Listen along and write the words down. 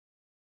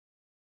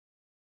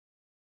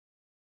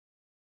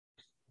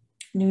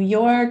New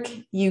York,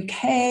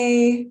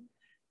 UK,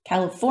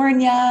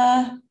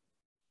 California,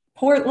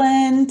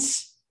 Portland,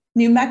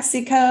 New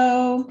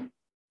Mexico,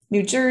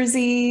 New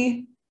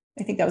Jersey.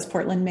 I think that was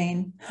Portland,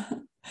 Maine.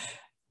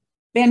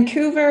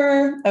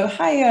 Vancouver,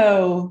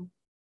 Ohio,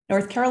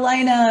 North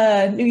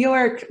Carolina, New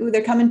York. Ooh,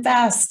 they're coming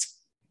fast.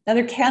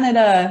 Another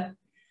Canada,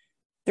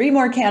 three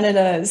more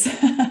Canadas.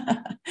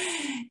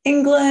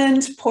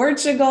 England,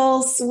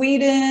 Portugal,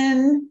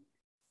 Sweden,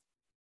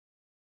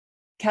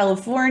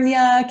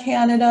 California,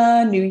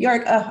 Canada, New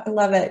York. Oh, I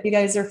love it. You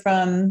guys are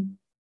from,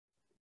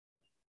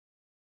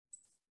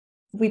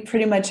 we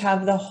pretty much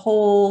have the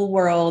whole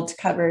world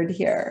covered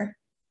here.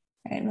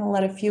 All right, I'm gonna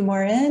let a few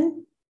more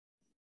in.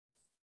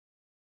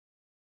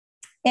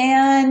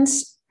 And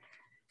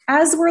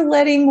as we're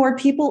letting more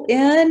people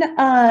in,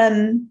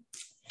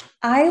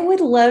 I would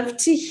love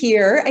to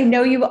hear, I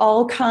know you've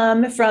all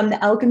come from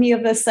the Alchemy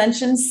of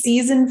Ascension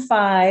Season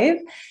 5,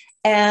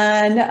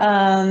 and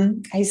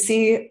I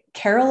see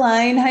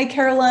Caroline. Hi,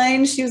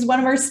 Caroline. She was one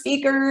of our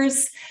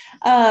speakers.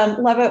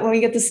 Love it when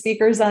we get the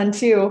speakers on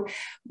too.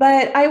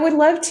 But I would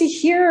love to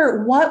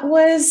hear what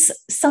was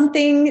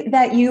something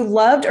that you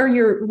loved,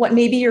 or what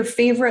maybe your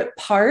favorite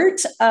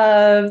part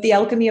of the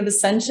Alchemy of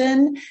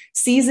Ascension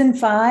Season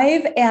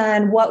 5,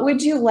 and what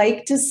would you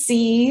like to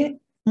see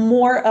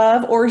more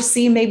of, or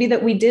see maybe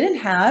that we didn't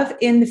have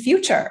in the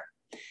future?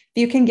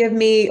 You can give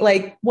me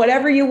like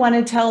whatever you want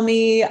to tell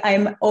me.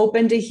 I'm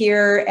open to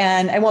hear,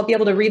 and I won't be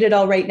able to read it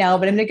all right now,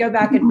 but I'm going to go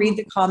back and read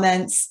the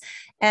comments.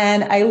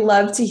 And I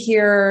love to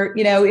hear,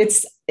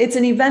 it's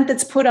an event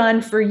that's put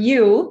on for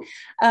you.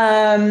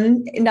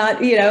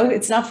 Not,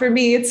 it's not for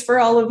me, it's for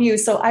all of you.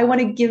 So I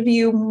want to give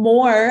you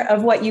more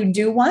of what you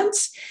do want.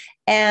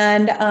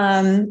 And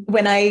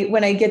when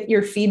I get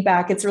your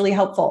feedback, it's really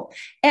helpful.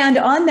 And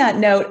on that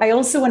note, I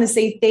also want to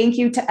say thank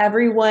you to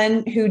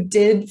everyone who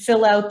did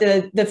fill out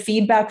the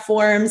feedback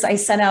forms. I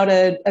sent out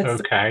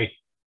Okay.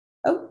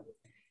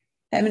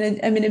 I'm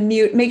gonna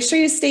mute. Make sure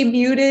you stay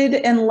muted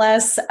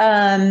unless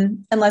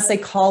I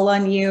call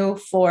on you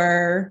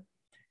for.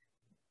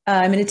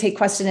 I'm going to take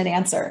question and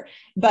answer.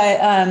 But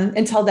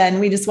until then,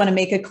 we just want to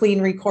make a clean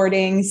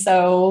recording.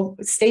 So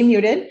stay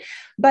muted.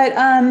 But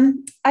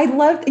I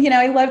love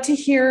to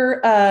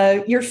hear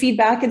your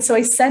feedback. And so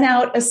I sent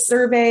out a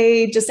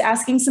survey just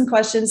asking some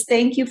questions.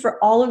 Thank you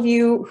for all of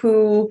you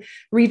who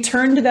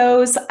returned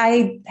those.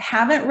 I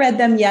haven't read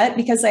them yet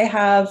because I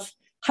have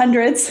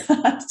hundreds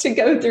to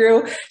go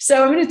through.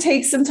 So I'm going to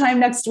take some time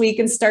next week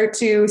and start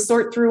to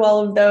sort through all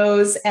of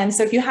those. And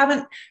so if you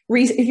hadn't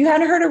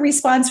heard a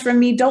response from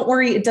me, don't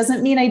worry. It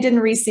doesn't mean I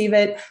didn't receive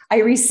it. I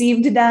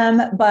received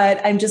them,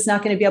 but I'm just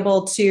not going to be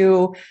able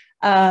to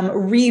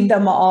read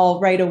them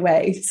all right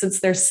away since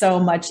there's so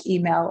much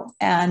email.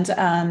 And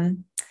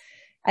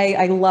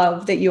I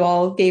love that you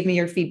all gave me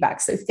your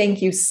feedback. So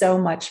thank you so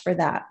much for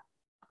that.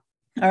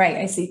 All right.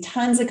 I see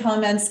tons of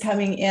comments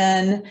coming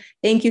in.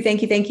 Thank you.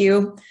 Thank you. Thank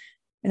you.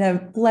 I'm going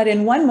to let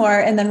in one more,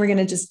 and then we're going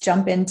to just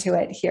jump into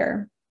it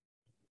here.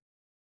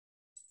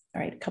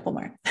 All right, a couple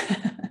more.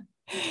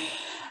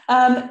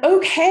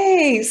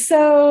 Okay,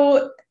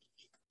 so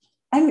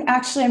I'm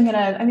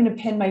going to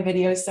pin my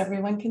video so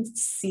everyone can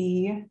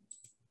see.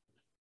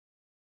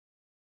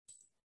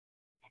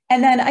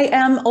 And then I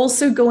am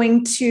also I'm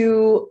going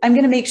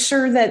to make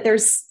sure that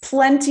there's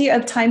plenty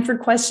of time for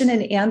question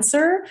and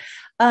answer.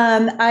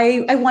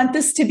 I want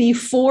this to be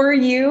for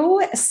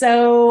you.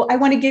 So I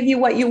want to give you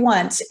what you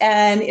want.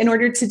 And in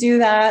order to do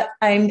that,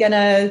 I'm going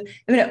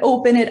to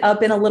open it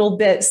up in a little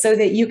bit so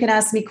that you can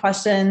ask me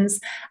questions.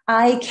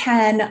 I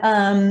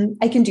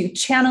can do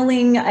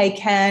channeling. I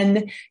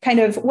can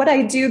what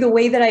I do, the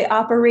way that I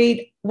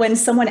operate when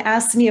someone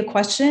asks me a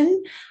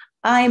question,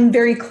 I'm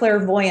very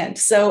clairvoyant.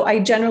 So I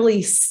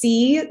generally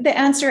see the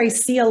answer. I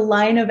see a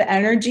line of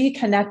energy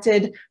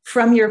connected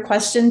from your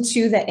question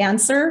to the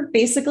answer,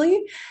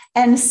 basically.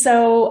 And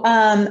so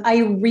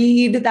I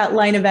read that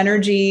line of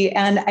energy,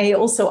 and I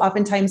also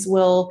oftentimes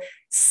will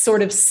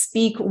sort of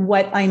speak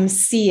what I'm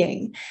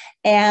seeing.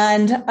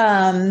 And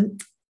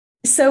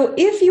so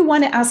if you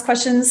want to ask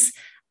questions,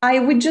 I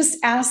would just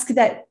ask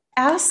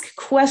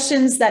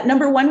questions that,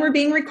 number one, we're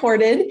being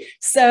recorded,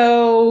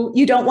 so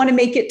you don't want to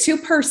make it too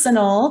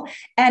personal.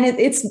 And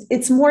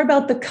it's more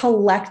about the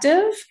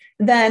collective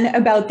than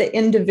about the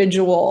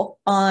individual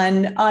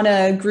on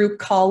a group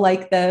call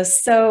like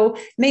this. So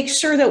make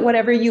sure that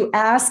whatever you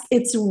ask,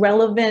 it's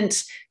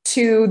relevant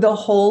to the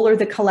whole or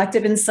the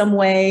collective in some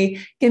way.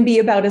 It can be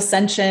about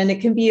ascension. It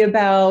can be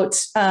about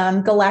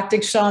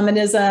galactic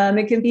shamanism.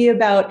 It can be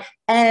about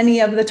any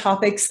of the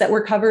topics that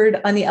were covered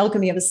on the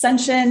Alchemy of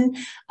Ascension.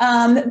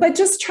 But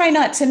just try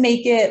not to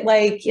make it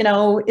like,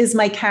 is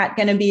my cat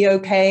going to be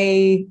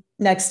okay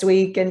next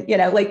week? And,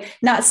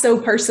 not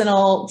so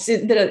personal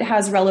that it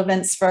has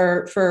relevance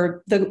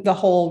for the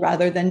whole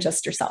rather than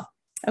just yourself.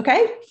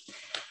 Okay.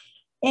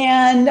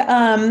 And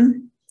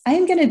I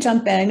am going to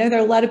jump in. I know there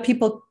are a lot of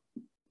people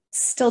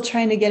still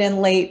trying to get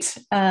in late,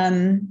 but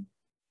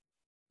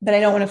I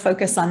don't want to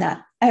focus on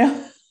that.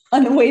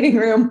 On the waiting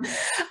room.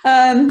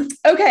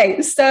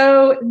 Okay,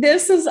 so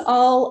this is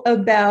all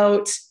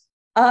about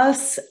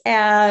us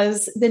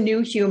as the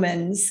new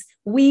humans.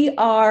 We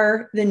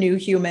are the new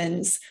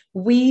humans.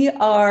 We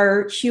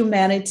are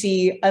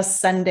humanity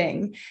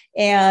ascending.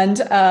 And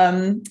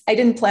I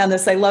didn't plan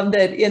this. I love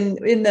that in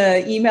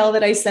the email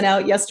that I sent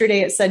out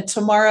yesterday, it said,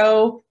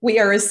 tomorrow we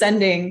are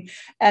ascending.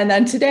 And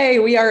then today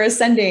we are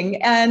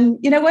ascending. And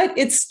you know what?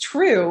 It's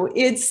true.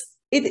 It's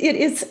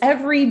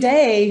every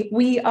day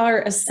we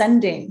are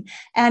ascending.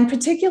 And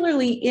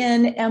particularly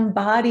in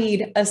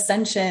embodied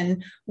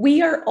ascension,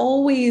 we are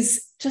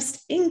always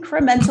just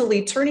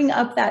incrementally turning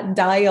up that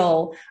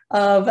dial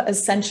of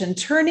ascension,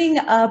 turning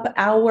up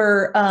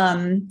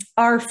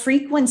our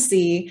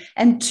frequency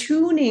and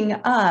tuning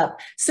up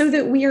so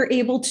that we are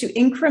able to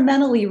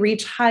incrementally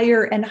reach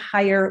higher and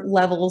higher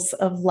levels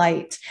of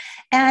light.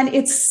 And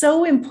it's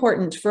so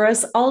important for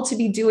us all to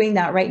be doing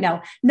that right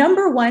now.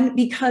 Number one,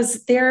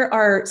 because there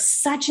are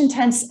such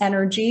intense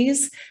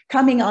energies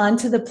coming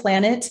onto the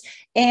planet.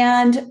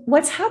 And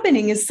what's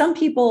happening is some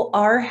people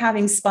are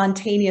having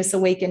spontaneous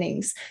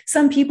awakenings.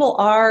 Some people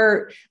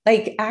are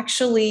like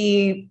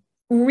actually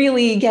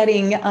really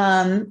getting,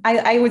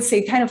 I would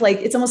say kind of like,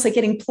 it's almost like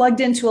getting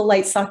plugged into a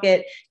light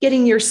socket,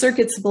 getting your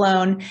circuits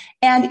blown.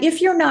 And if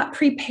you're not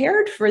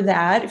prepared for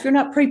that, if you're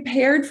not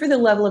prepared for the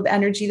level of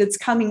energy that's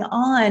coming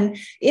on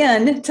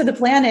into the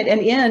planet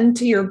and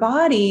into your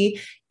body,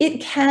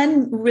 it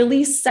can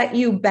really set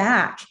you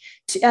back.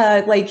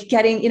 Like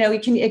getting,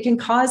 it can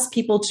cause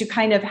people to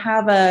kind of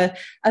have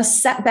a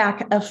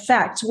setback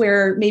effect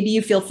where maybe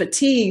you feel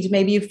fatigued,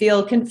 maybe you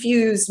feel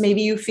confused,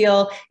 maybe you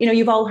feel,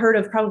 you've all heard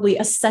of probably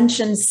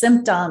ascension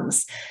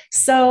symptoms.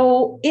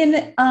 So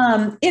in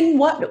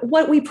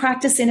what we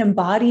practice in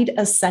embodied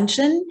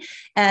ascension,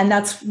 and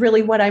that's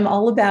really what I'm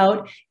all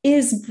about,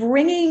 is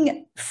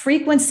bringing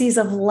frequencies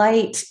of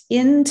light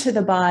into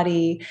the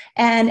body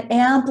and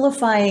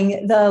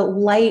amplifying the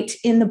light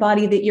in the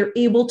body that you're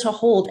able to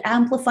hold,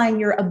 amplifying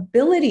your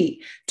ability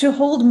to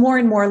hold more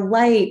and more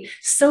light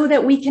so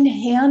that we can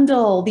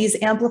handle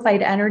these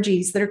amplified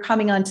energies that are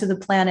coming onto the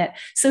planet,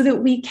 so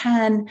that we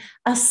can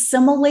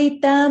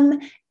assimilate them,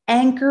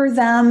 anchor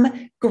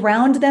them,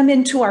 ground them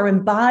into our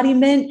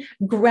embodiment,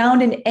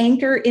 ground and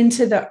anchor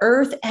into the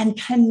earth, and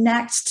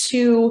connect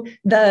to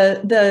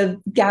the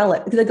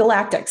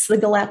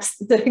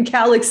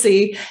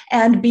galaxy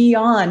and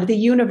beyond, the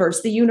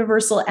universe, the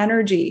universal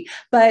energy.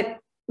 But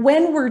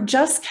when we're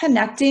just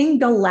connecting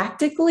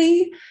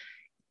galactically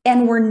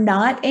and we're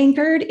not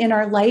anchored in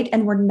our light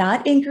and we're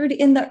not anchored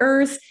in the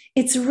earth,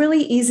 it's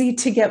really easy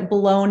to get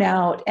blown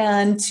out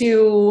and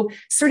to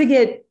sort of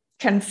get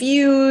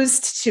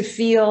confused, to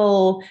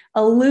feel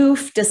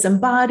aloof,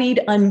 disembodied,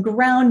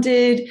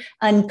 ungrounded,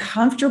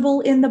 uncomfortable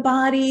in the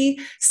body.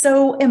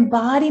 So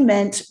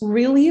embodiment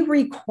really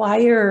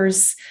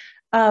requires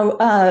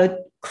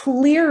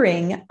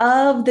clearing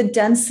of the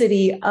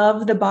density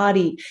of the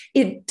body.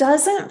 It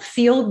doesn't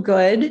feel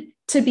good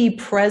to be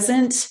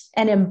present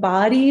and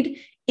embodied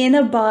in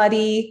a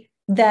body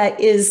that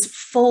is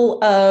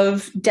full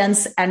of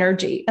dense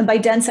energy. And by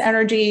dense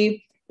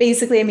energy,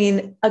 basically, I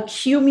mean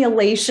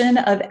accumulation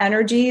of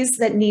energies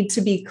that need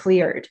to be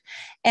cleared.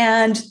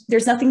 And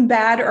there's nothing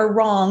bad or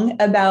wrong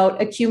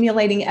about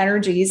accumulating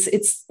energies.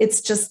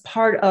 It's just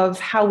part of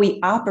how we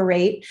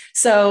operate.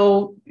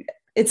 So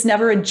it's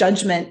never a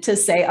judgment to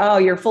say, oh,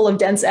 you're full of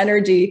dense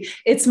energy.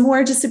 It's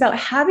more just about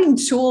having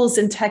tools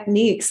and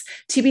techniques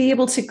to be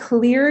able to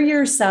clear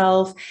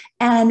yourself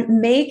and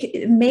make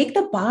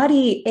the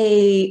body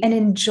an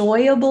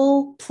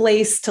enjoyable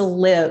place to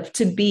live,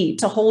 to be,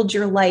 to hold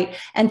your light,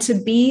 and to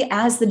be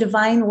as the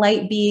divine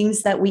light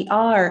beings that we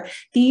are.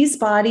 These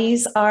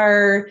bodies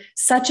are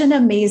such an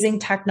amazing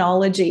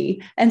technology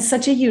and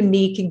such a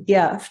unique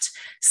gift.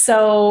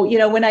 So,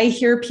 when I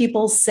hear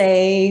people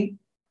say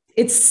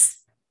it's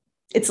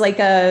like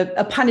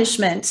a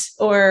punishment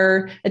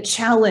or a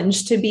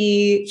challenge to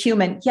be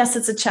human. Yes,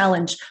 it's a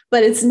challenge,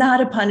 but it's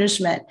not a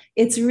punishment.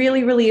 It's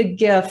really, really a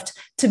gift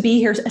to be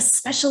here,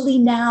 especially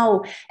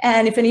now.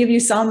 And if any of you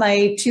saw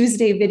my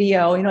Tuesday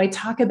video, I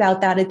talk about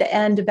that at the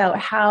end, about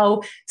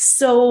how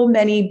so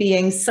many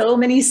beings, so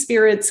many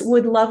spirits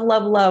would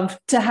love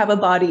to have a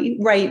body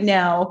right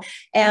now.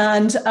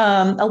 And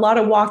a lot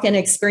of walk-in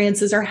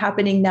experiences are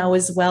happening now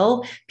as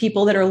well.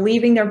 People that are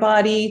leaving their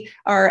body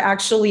are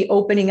actually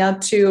opening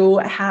up to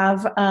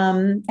have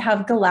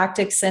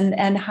galactics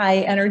and high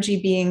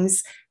energy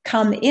beings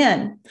come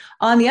in.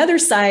 On the other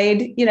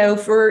side,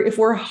 if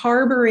we're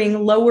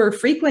harboring lower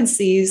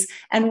frequencies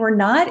and we're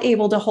not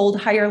able to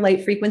hold higher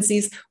light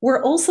frequencies,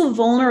 we're also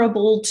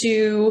vulnerable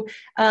to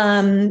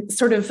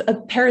sort of a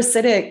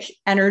parasitic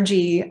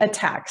energy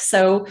attack.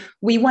 So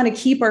we want to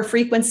keep our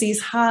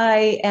frequencies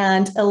high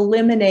and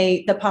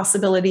eliminate the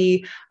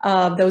possibility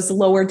of those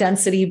lower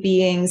density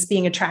beings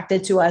being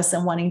attracted to us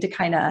and wanting to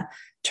kind of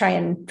try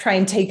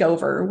and take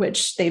over,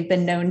 which they've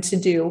been known to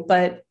do.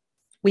 But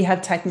we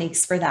have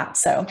techniques for that.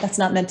 So that's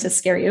not meant to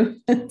scare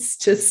you. It's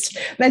just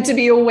meant to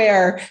be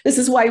aware. This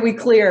is why we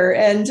clear.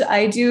 And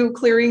I do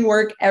clearing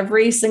work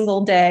every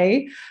single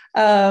day.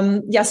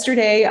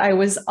 Yesterday, I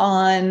was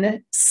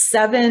on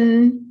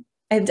 7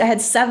 I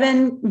had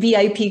 7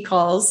 VIP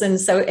calls.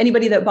 And so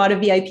anybody that bought a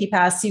VIP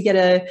pass, you get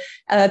a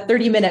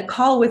 30-minute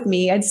call with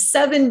me. I had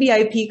 7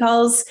 VIP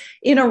calls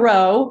in a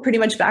row, pretty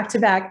much back to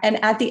back.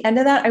 And at the end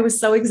of that, I was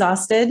so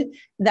exhausted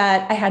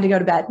that I had to go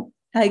to bed.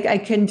 I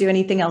couldn't do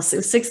anything else. It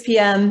was 6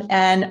 p.m.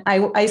 and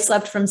I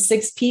slept from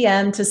 6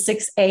 p.m. to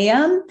 6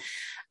 a.m.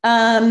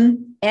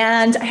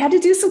 And I had to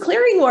do some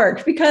clearing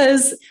work,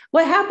 because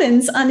what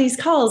happens on these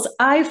calls,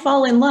 I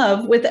fall in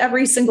love with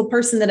every single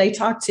person that I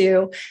talk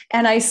to.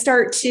 And I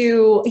start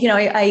to,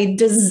 I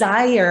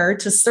desire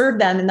to serve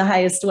them in the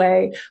highest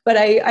way, but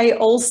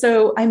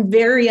I'm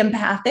very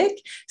empathic.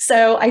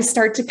 So I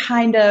start to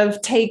kind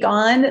of take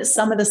on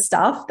some of the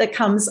stuff that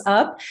comes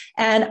up,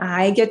 and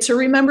I get to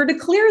remember to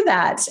clear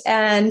that.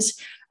 And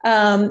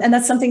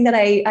that's something that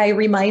I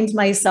remind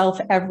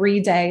myself every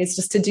day, is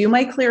just to do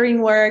my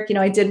clearing work.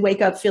 I did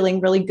wake up feeling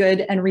really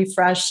good and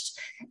refreshed.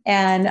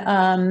 And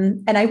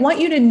I want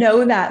you to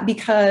know that,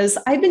 because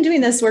I've been doing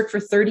this work for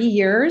 30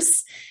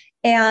 years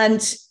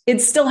and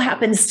it still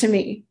happens to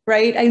me,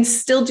 right? I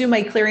still do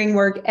my clearing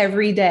work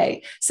every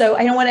day. So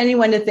I don't want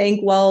anyone to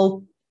think,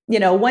 well,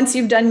 once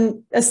you've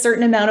done a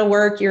certain amount of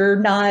work, you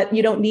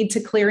don't need to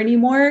clear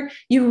anymore.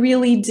 You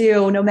really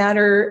do, no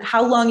matter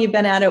how long you've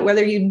been at it,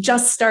 whether you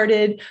just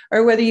started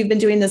or whether you've been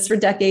doing this for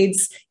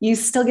decades, you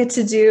still get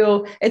to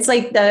do, it's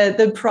like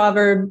the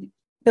proverb,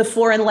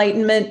 before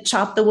enlightenment,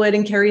 chop the wood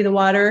and carry the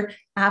water.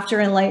 After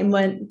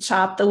enlightenment,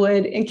 chop the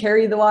wood and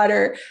carry the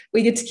water.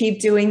 We get to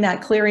keep doing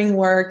that clearing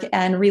work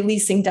and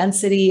releasing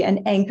density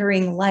and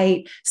anchoring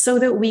light so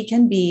that we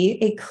can be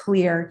a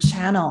clear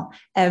channel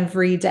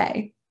every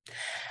day.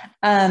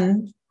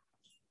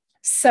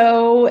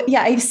 So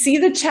yeah, I see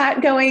the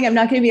chat going. I'm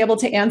not going to be able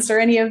to answer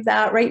any of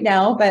that right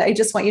now, but I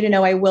just want you to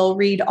know I will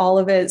read all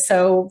of it.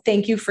 So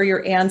thank you for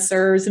your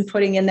answers and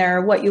putting in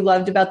there what you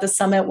loved about the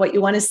summit, what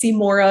you want to see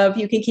more of.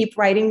 You can keep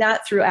writing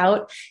that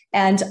throughout,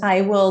 and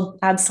I will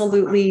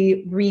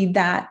absolutely read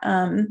that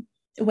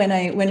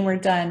when we're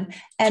done.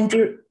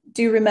 And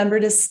do remember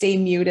to stay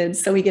muted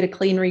so we get a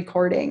clean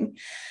recording.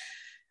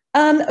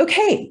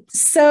 Okay,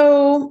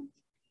 so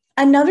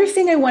another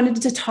thing I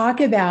wanted to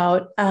talk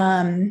about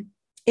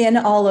in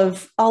all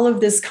of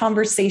this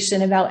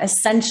conversation about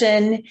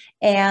ascension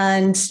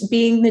and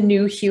being the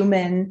new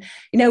human,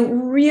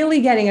 really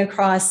getting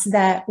across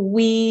that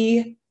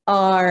we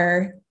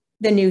are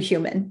the new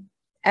human,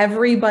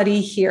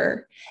 everybody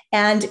here.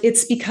 And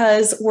it's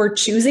because we're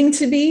choosing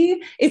to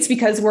be. It's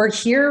because we're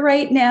here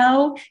right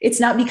now.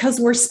 It's not because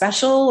we're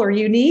special or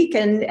unique,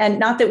 and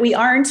not that we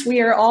aren't.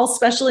 We are all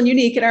special and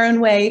unique in our own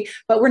way,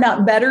 but we're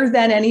not better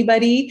than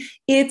anybody.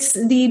 It's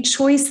the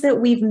choice that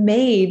we've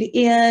made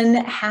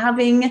in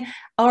having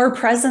our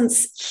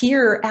presence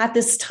here at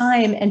this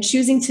time and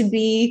choosing to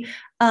be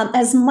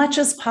as much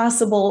as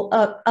possible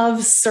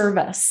of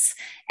service.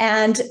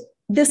 And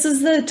this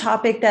is the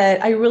topic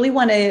that I really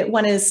want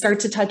to start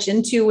to touch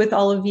into with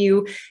all of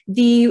you.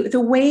 The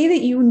way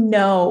that you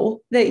know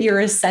that you're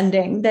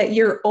ascending, that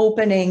you're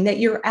opening, that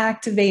you're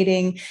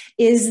activating,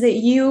 is that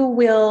you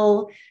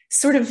will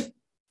sort of,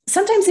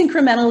 sometimes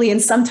incrementally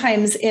and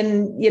sometimes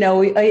in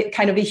a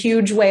kind of a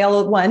huge way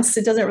all at once.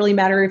 It doesn't really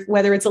matter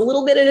whether it's a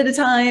little bit at a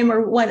time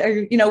or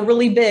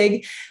really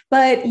big,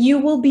 but you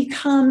will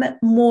become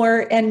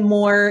more and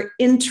more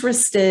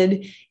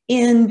interested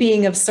in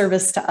being of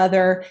service to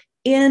other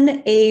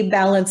in a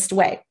balanced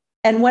way.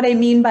 And what I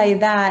mean by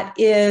that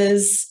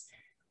is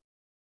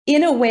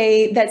in a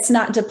way that's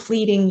not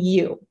depleting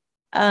you.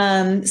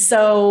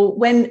 So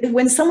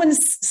when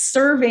someone's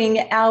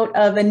serving out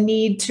of a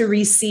need to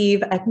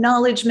receive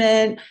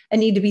acknowledgement, a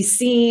need to be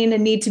seen, a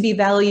need to be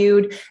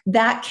valued,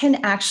 that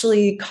can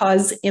actually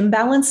cause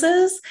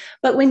imbalances.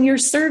 But when you're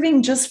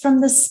serving just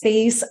from the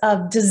space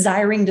of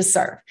desiring to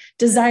serve,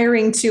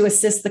 desiring to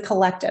assist the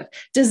collective,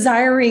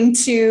 desiring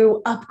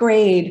to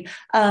upgrade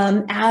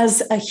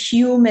as a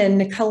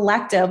human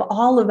collective,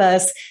 all of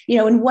us,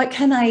 and what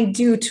can I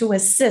do to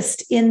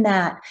assist in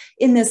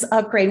this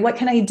upgrade? What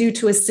can I do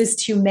to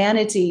assist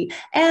humanity?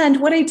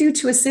 And what I do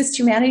to assist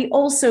humanity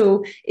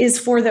also is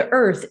for the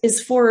earth, is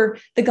for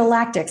the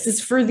galactics,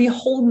 is for the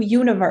whole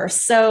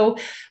universe. So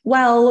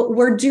while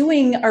we're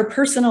doing our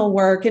personal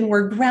work and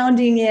we're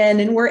grounding in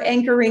and we're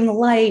anchoring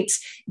light,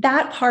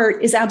 that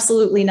part is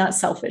absolutely not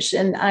selfish.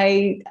 And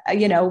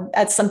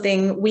that's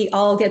something we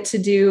all get to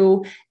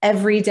do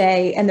every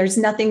day. And there's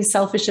nothing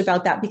selfish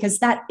about that, because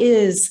that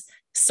is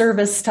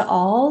service to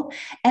all.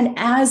 And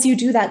as you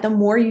do that, the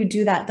more you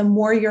do that, the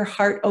more your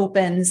heart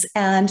opens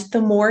and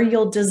the more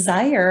you'll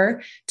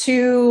desire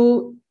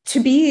to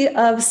be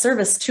of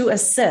service, to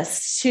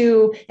assist,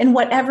 in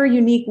whatever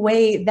unique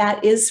way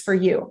that is for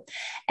you.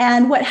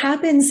 And what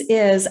happens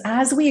is,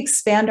 as we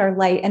expand our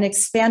light and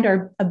expand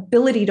our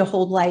ability to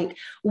hold light,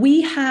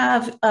 we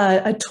have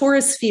a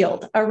torus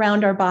field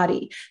around our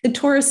body. The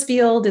torus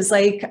field is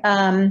like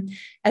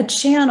a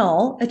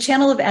channel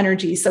of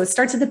energy. So it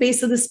starts at the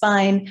base of the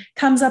spine,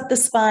 comes up the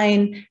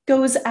spine,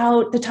 goes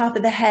out the top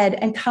of the head,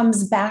 and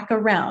comes back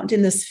around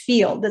in this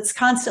field that's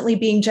constantly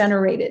being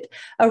generated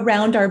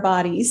around our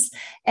bodies.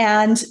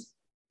 And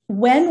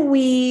when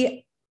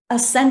we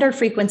ascend our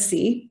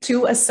frequency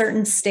to a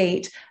certain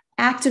state,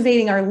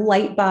 activating our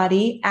light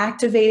body,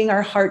 activating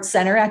our heart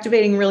center,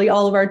 activating really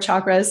all of our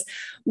chakras,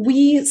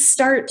 we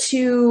start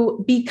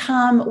to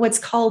become what's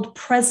called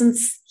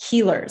presence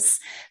healers.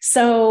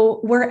 So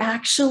we're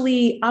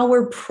actually,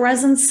 our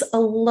presence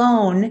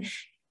alone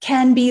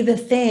can be the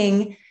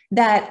thing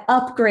that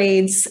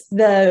upgrades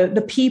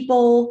the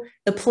people,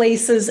 the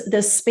places,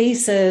 the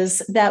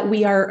spaces that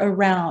we are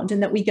around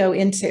and that we go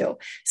into.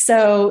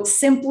 So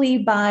simply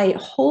by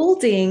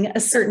holding a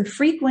certain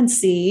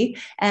frequency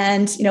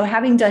and, you know,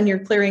 having done your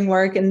clearing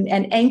work and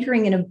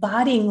anchoring and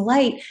embodying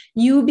light,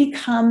 you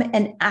become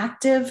an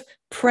active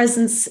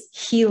presence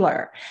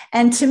healer.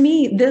 And to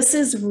me, this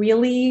is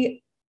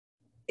really,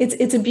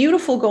 it's a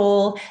beautiful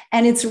goal,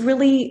 and it's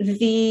really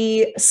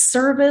the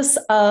service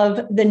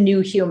of the new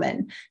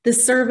human. The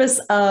service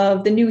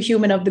of the new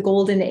human of the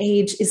golden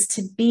age is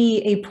to be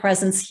a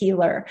presence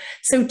healer.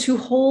 So to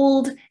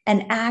hold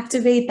and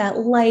activate that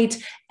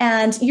light,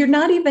 and you're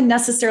not even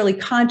necessarily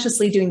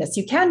consciously doing this.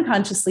 You can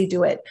consciously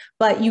do it,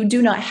 but you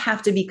do not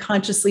have to be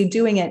consciously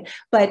doing it.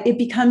 But it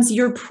becomes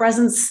your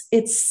presence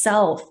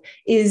itself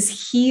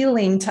is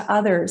healing to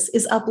others,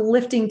 is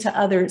uplifting to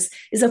others,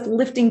 is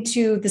uplifting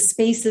to the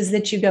spaces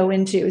that you go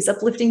into, is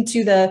uplifting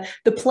to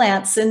the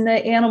plants and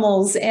the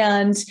animals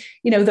and,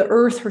 you know, the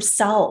earth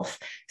herself.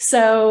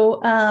 So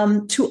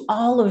to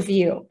all of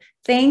you,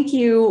 thank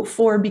you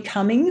for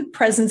becoming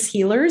presence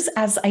healers,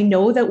 as I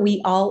know that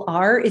we all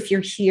are. If you're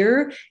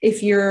here,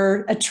 if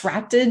you're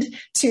attracted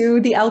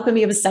to the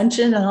Alchemy of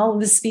Ascension and all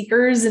of the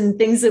speakers and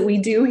things that we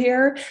do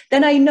here,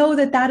 then I know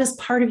that that is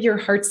part of your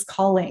heart's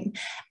calling.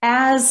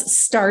 As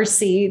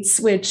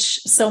starseeds, which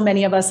so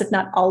many of us, if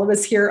not all of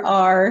us here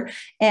are,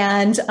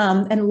 and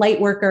light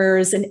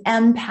workers and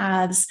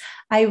empaths,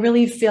 I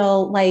really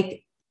feel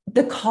like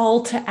the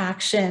call to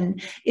action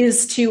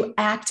is to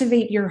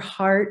activate your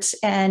heart.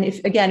 And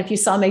if you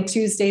saw my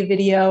Tuesday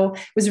video, it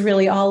was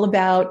really all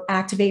about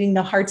activating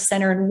the heart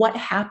center. And what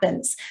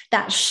happens,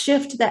 that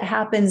shift that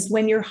happens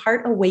when your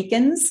heart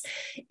awakens,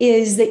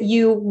 is that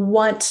you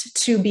want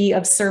to be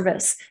of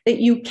service, that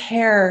you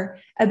care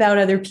about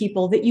other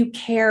people, that you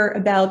care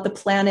about the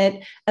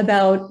planet,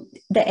 about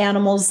the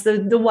animals,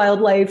 the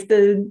wildlife,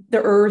 the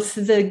earth,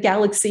 the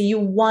galaxy. You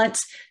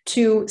want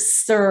to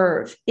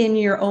serve in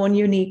your own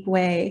unique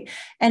way.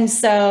 And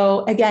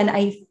so again,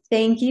 I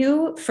thank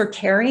you for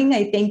caring.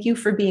 I thank you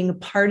for being a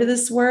part of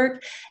this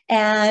work.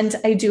 And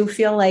I do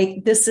feel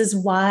like this is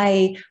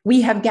why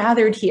we have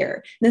gathered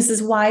here. This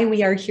is why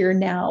we are here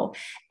now.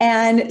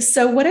 And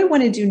so what I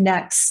want to do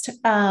next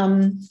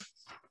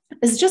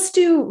is just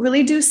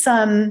really do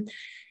some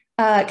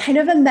kind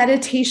of a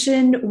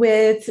meditation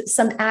with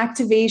some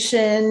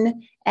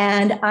activation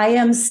and I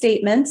am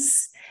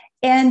statements.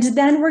 And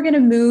then we're going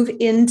to move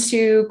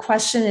into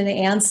question and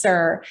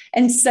answer.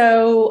 And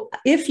so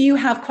if you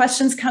have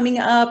questions coming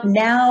up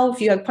now,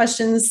 if you have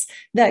questions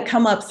that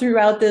come up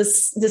throughout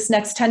this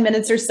next 10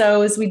 minutes or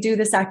so as we do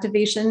this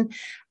activation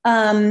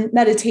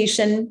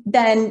meditation,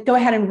 then go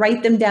ahead and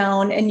write them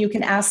down and you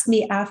can ask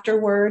me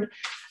afterward.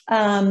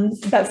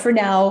 But for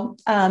now,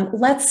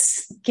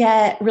 let's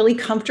get really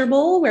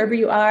comfortable wherever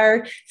you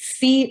are,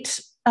 feet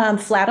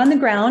flat on the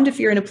ground if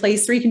you're in a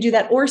place where you can do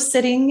that, or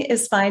sitting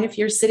is fine if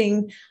you're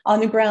sitting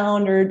on the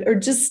ground, or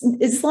just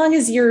as long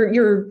as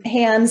your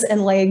hands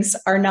and legs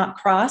are not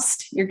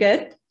crossed, you're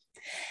good.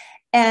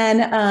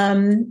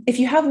 And if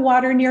you have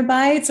water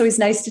nearby, it's always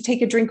nice to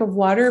take a drink of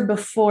water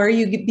before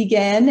you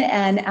begin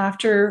and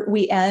after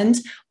we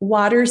end.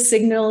 Water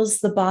signals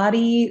the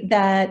body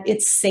that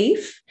it's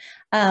safe.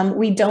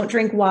 We don't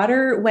drink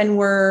water when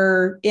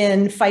we're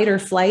in fight or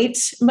flight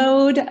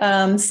mode.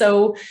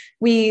 So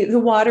the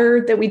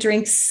water that we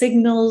drink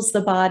signals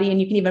the body, and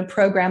you can even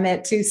program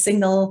it to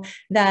signal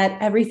that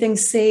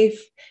everything's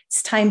safe.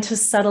 It's time to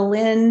settle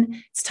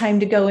in. It's time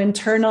to go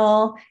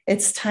internal.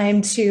 It's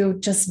time to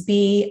just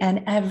be,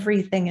 and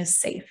everything is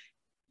safe.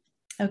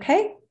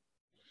 Okay?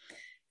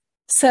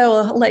 So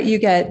I'll let you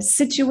get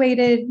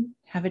situated,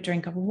 have a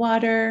drink of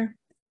water,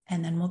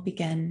 and then we'll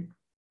begin.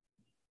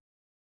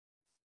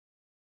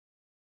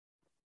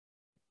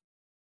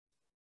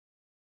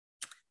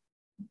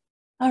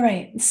 All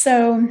right,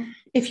 so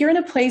if you're in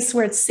a place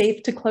where it's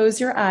safe to close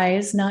your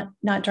eyes, not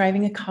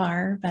driving a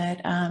car, but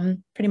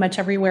pretty much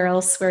everywhere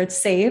else where it's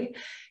safe,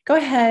 go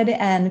ahead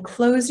and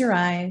close your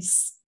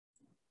eyes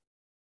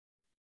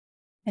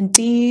and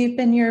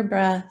deepen your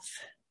breath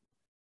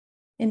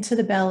into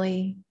the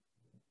belly.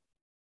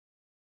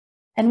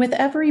 And with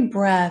every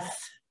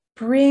breath,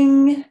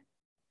 bring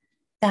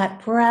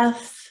that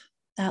breath,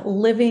 that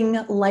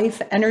living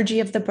life energy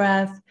of the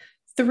breath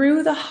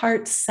through the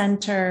heart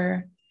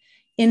center,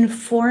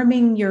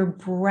 informing your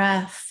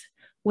breath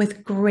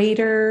with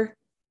greater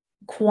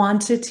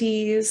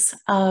quantities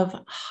of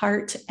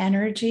heart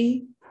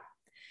energy,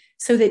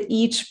 so that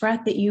each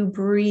breath that you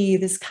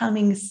breathe is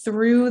coming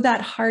through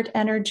that heart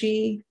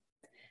energy,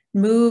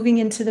 moving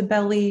into the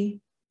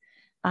belly,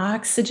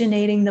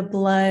 oxygenating the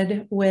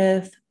blood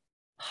with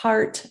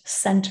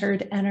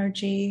heart-centered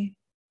energy.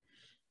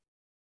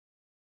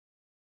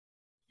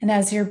 And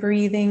as you're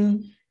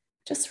breathing,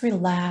 Just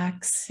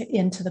relax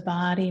into the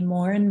body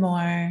more and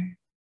more,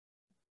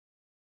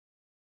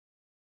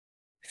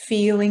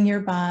 feeling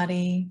your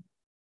body,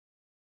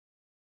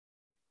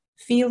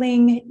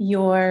 feeling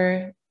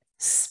your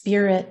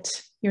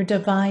spirit, your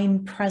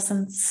divine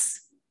presence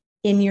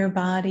in your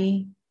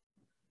body,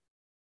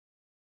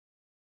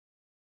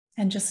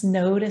 and just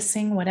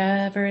noticing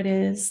whatever it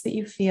is that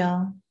you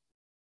feel.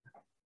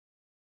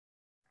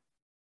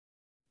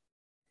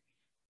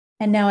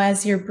 And now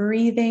as you're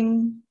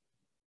breathing,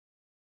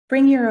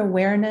 bring your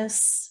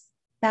awareness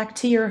back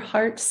to your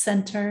heart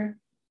center,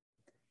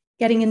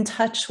 getting in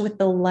touch with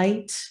the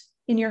light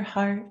in your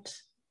heart.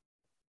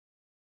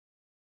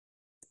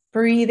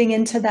 Breathing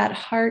into that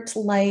heart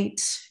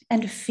light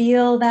and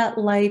feel that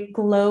light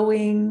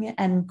glowing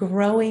and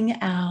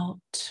growing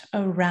out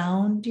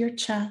around your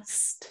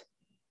chest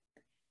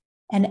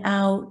and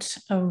out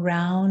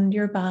around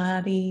your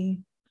body.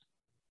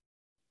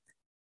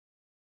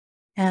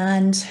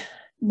 And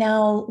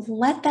now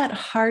let that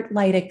heart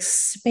light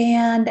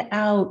expand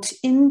out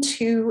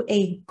into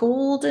a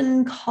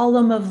golden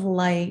column of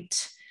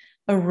light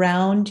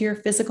around your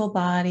physical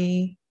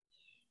body.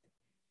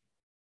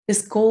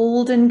 This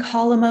golden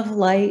column of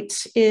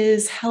light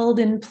is held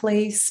in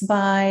place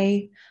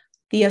by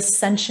the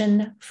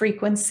ascension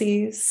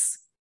frequencies.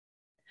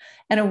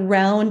 And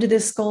around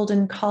this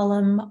golden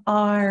column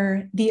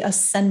are the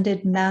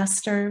ascended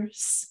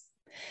masters,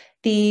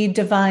 the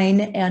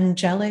divine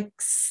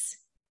angelics,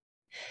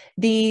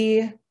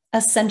 the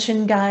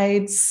ascension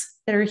guides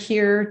that are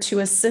here to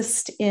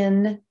assist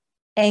in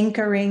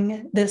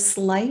anchoring this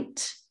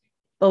light,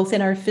 both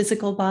in our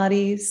physical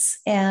bodies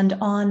and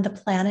on the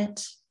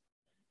planet.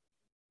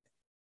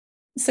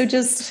 So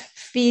just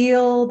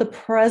feel the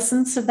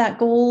presence of that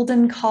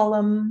golden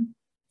column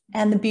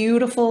and the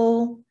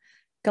beautiful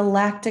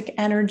galactic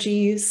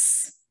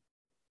energies,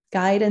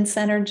 guidance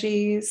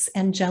energies,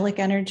 angelic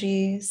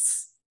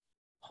energies,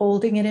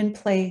 holding it in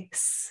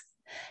place.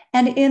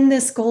 And in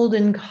this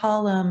golden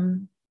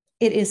column,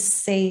 it is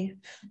safe.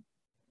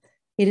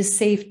 It is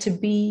safe to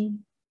be.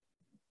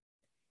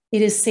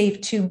 It is safe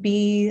to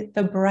be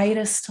the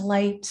brightest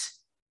light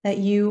that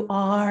you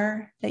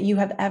are, that you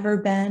have ever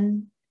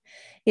been.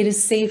 It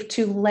is safe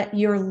to let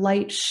your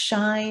light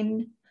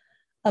shine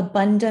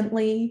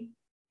abundantly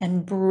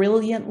and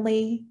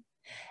brilliantly,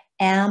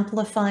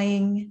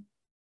 amplifying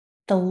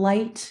the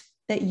light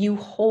that you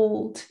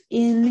hold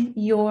in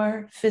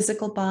your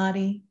physical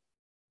body.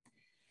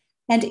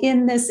 And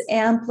in this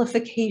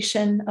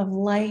amplification of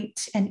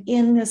light and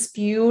in this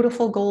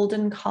beautiful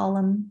golden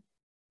column,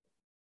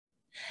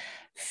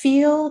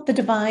 feel the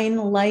divine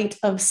light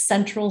of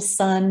Central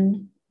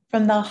Sun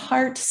from the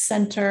heart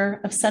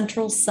center of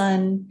Central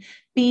Sun,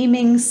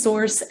 beaming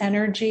source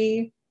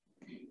energy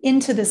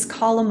into this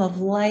column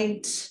of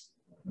light,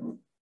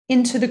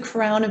 into the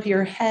crown of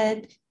your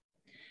head,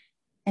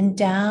 and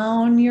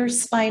down your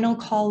spinal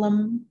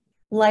column,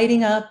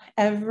 lighting up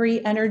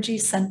every energy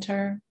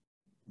center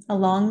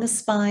along the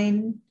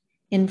spine,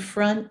 in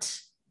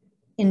front,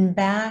 in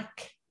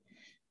back,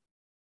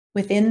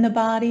 within the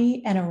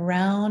body and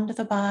around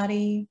the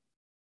body,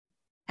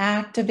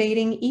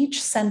 activating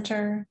each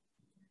center,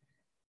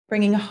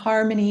 bringing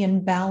harmony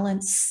and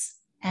balance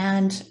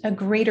and a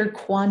greater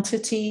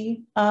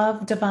quantity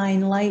of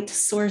divine light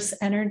source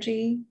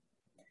energy,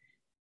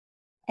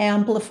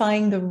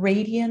 amplifying the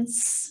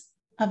radiance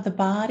of the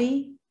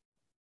body,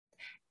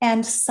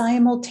 and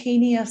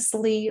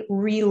simultaneously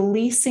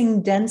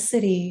releasing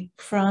density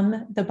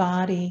from the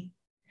body,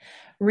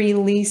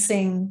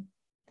 releasing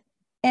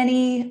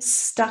any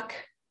stuck,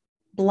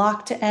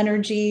 blocked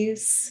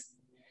energies,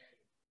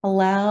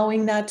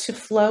 allowing that to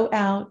flow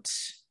out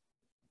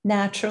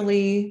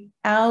naturally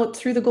out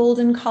through the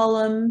golden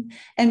column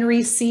and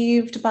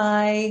received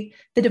by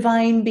the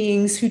divine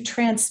beings who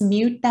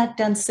transmute that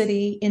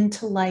density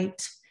into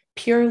light,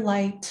 pure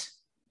light.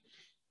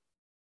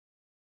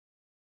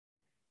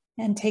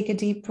 And take a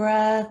deep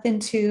breath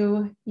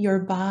into your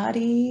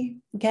body.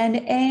 Again,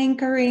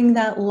 anchoring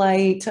that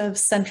light of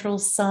Central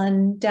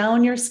Sun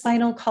down your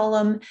spinal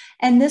column,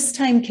 and this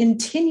time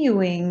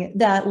continuing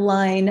that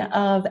line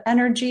of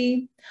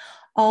energy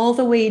all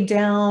the way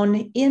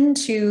down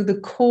into the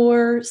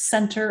core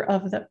center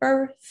of the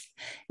earth,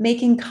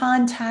 making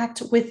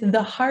contact with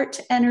the heart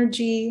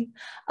energy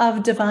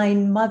of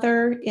Divine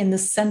Mother in the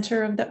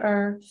center of the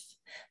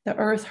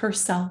earth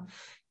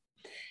herself.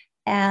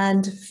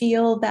 And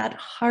feel that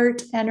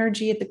heart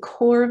energy at the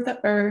core of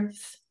the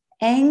earth,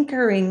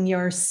 anchoring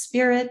your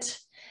spirit,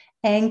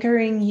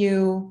 anchoring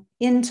you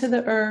into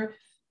the earth.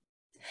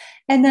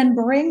 And then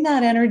bring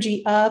that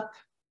energy up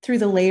through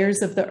the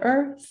layers of the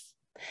earth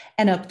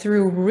and up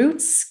through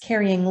roots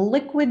carrying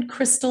liquid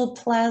crystal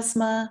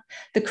plasma,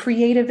 the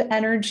creative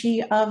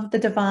energy of the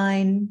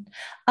divine,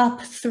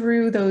 up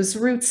through those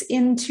roots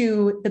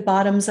into the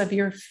bottoms of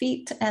your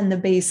feet and the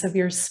base of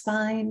your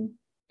spine,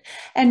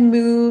 and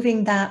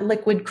moving that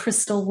liquid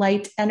crystal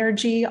light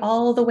energy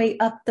all the way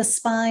up the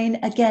spine,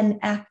 again,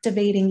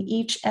 activating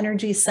each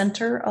energy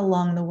center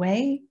along the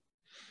way,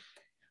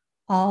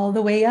 all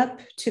the way up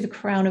to the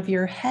crown of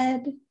your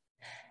head,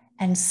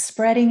 and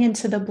spreading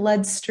into the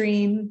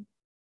bloodstream,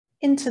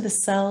 into the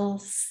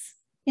cells,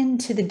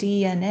 into the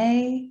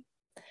DNA,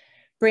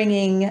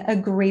 bringing a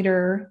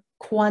greater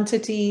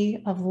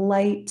quantity of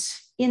light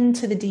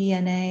into the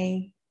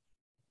DNA,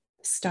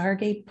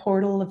 Stargate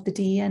portal of the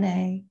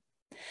DNA.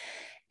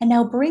 And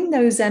now bring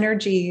those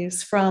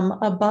energies from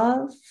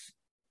above,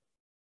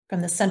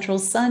 from the central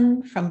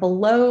sun, from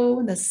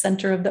below, the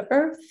center of the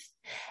earth,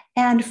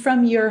 and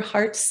from your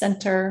heart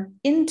center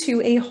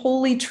into a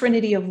holy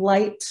trinity of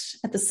light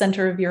at the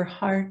center of your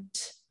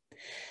heart.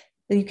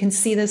 You can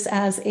see this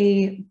as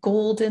a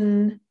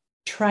golden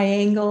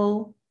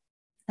triangle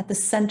at the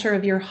center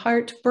of your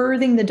heart,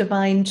 birthing the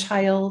divine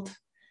child,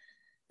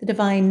 the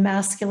divine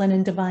masculine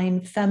and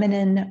divine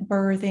feminine,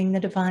 birthing the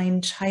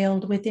divine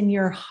child within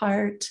your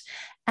heart,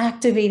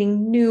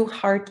 activating new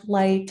heart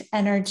light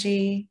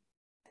energy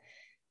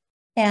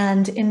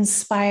and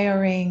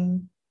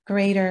inspiring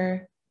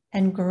greater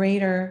and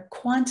greater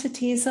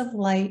quantities of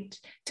light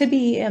to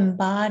be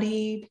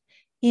embodied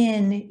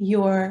in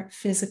your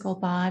physical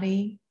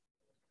body.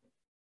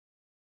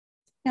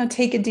 Now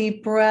take a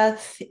deep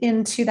breath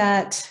into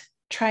that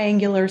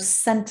triangular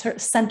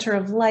center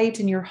of light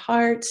in your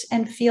heart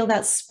and feel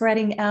that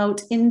spreading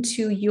out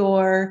into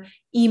your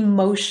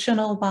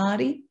emotional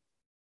body,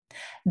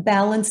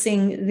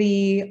 balancing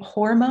the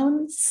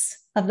hormones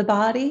of the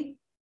body,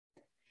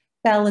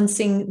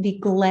 balancing the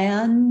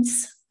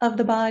glands of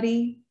the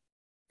body,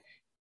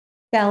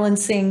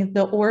 balancing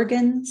the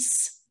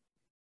organs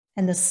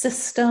and the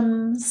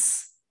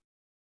systems.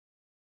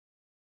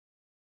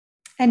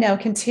 And now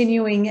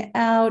continuing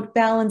out,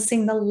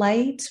 balancing the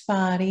light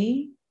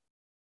body.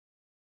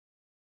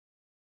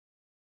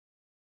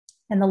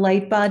 And the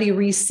light body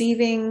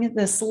receiving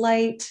this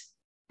light,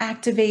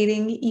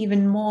 activating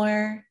even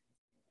more,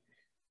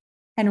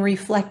 and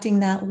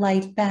reflecting that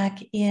light back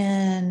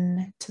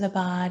in to the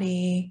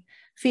body,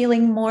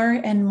 feeling more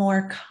and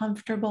more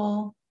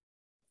comfortable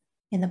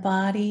in the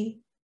body,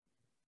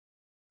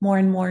 more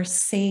and more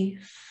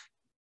safe,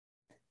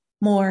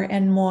 more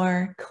and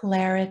more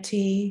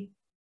clarity,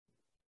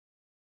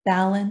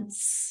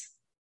 balance,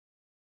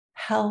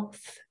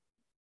 health,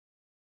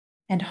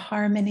 and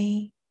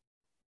harmony.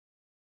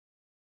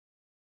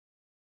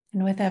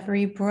 And with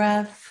every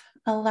breath,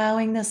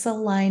 allowing this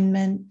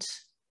alignment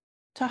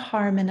to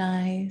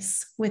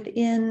harmonize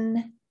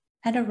within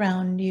and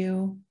around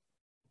you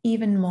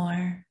even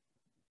more.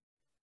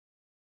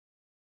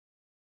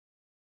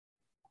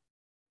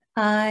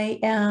 I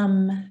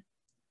am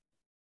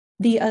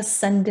the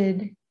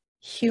ascended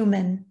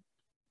human.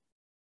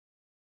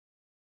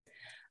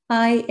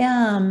 I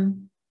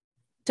am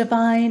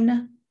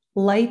divine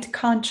light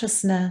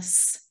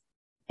consciousness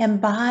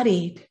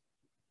embodied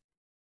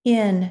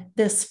in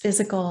this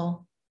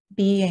physical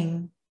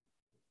being.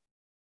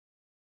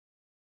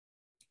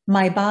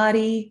 My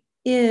body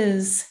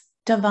is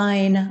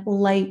divine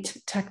light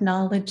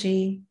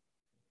technology.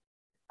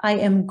 I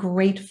am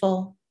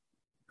grateful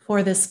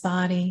for this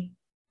body.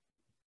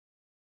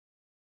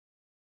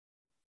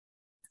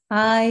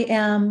 I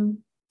am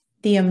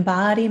the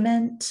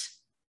embodiment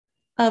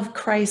of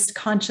Christ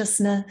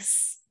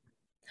consciousness.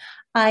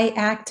 I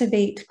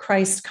activate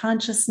Christ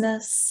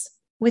consciousness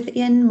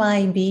within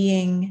my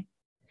being,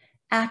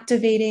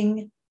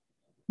 activating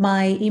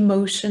my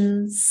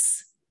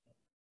emotions,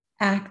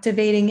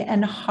 activating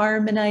and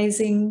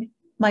harmonizing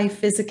my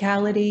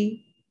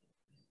physicality,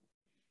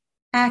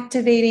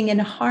 activating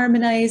and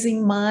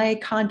harmonizing my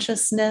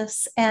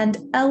consciousness and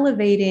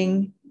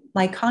elevating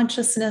my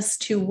consciousness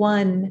to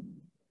one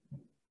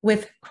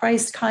with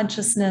Christ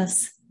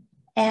consciousness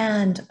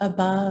and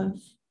above.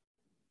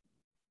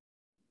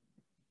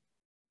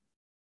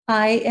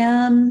 I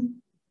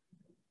am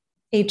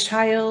a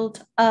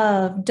child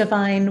of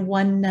divine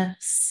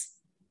oneness,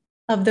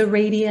 of the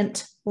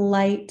radiant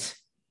light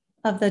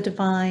of the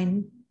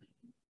divine.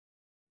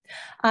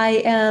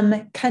 I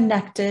am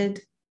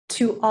connected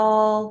to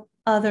all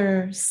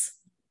others,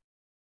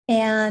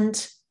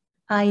 and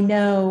I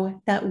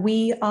know that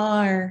we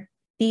are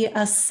the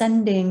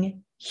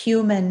ascending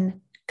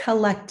human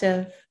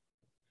collective.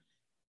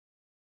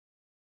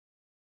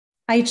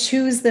 I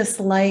choose this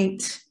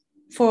light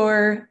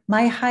for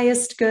my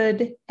highest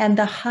good and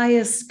the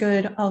highest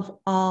good of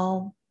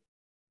all.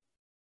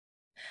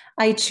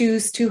 I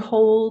choose to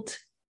hold,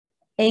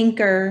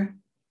 anchor,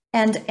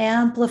 and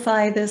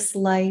amplify this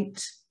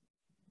light,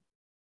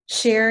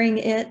 sharing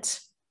it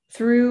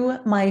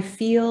through my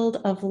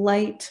field of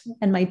light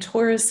and my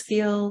Taurus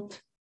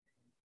field.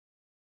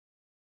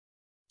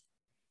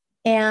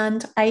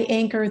 And I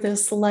anchor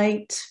this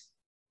light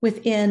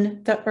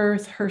within the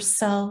earth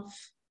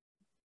herself,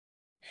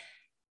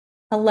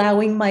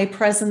 allowing my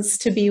presence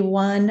to be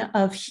one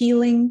of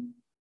healing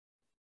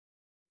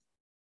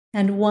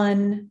and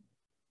one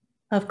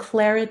of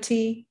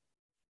clarity,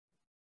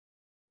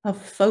 of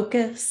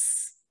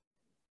focus,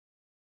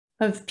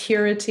 of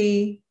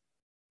purity,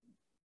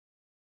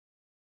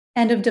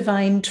 and of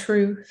divine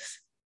truth.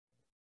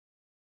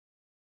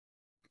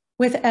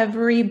 With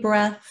every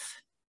breath,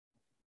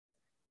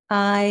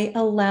 I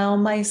allow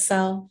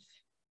myself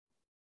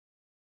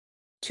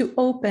to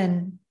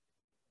open,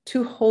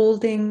 to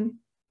holding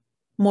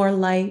more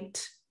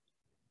light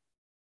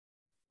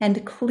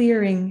and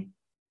clearing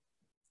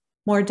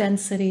more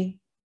density.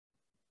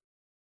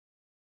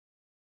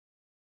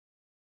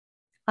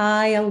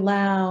 I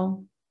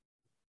allow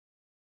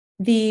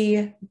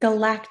the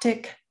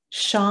galactic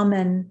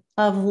shaman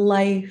of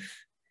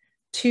life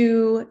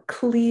to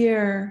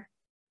clear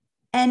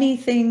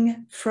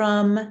anything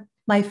from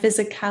my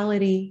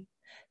physicality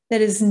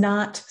that is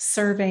not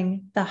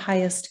serving the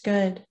highest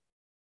good.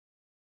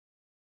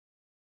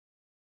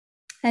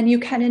 And you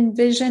can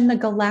envision the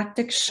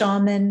galactic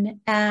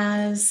shaman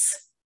as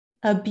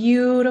a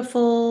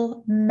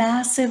beautiful,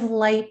 massive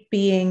light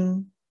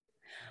being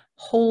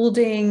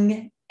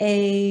holding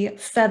a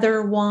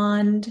feather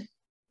wand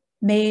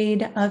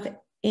made of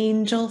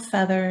angel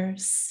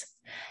feathers.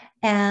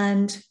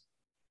 And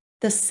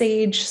the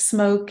sage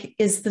smoke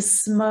is the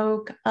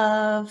smoke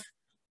of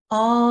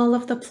all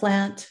of the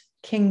plant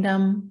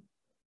kingdom.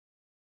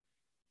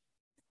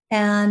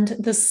 And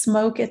the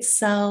smoke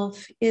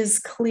itself is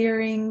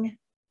clearing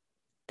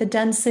the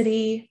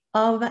density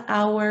of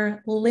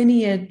our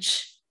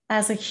lineage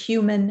as a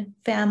human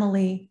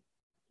family.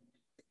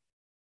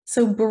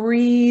 So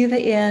breathe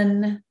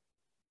in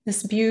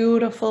this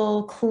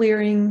beautiful,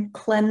 clearing,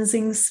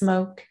 cleansing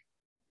smoke.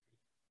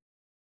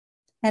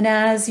 And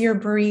as you're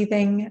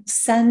breathing,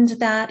 send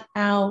that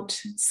out,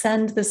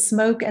 send the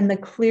smoke and the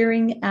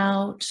clearing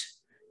out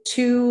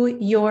to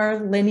your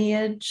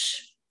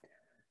lineage,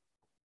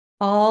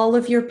 all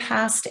of your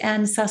past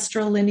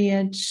ancestral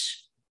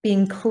lineage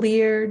being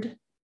cleared,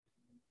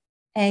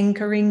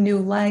 anchoring new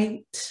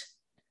light,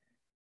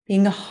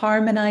 being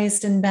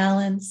harmonized and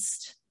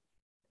balanced.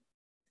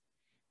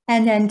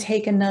 And then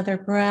take another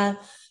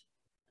breath,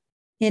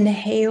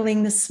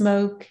 inhaling the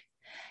smoke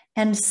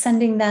and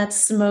sending that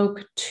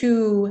smoke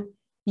to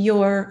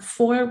your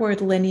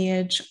forward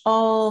lineage,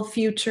 all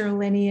future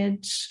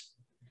lineage.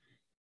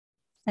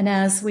 And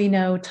as we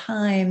know,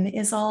 time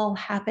is all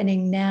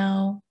happening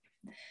now,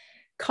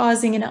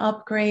 causing an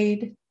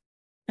upgrade,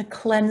 a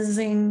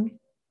cleansing,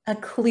 a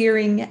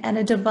clearing, and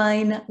a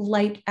divine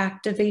light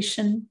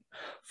activation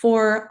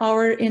for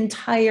our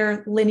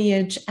entire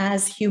lineage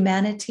as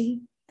humanity,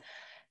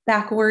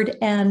 backward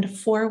and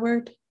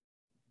forward,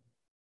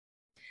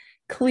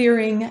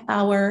 clearing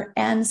our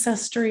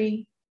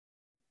ancestry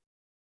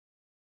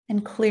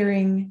and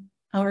clearing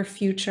our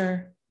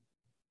future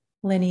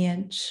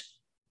lineage.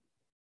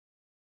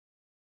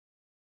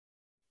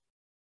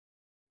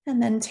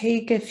 And then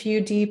take a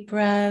few deep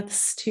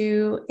breaths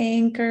to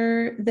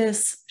anchor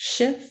this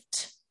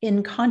shift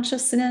in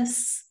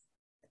consciousness,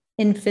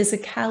 in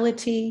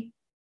physicality,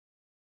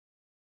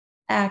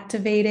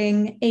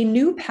 activating a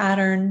new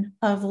pattern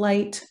of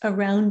light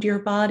around your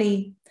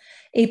body,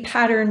 a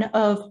pattern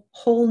of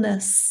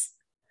wholeness,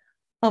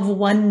 of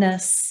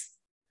oneness,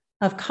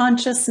 of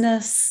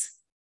consciousness,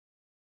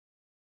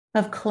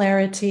 of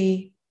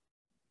clarity,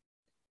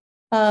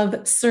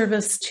 of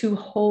service to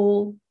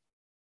whole.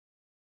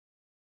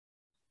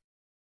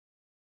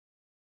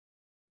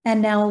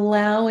 And now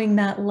allowing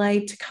that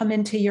light to come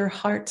into your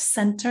heart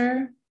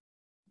center,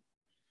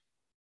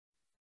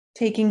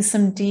 taking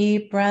some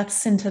deep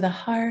breaths into the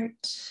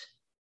heart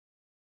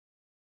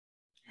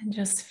and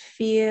just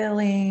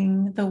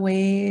feeling the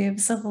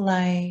waves of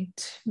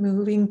light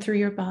moving through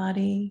your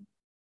body,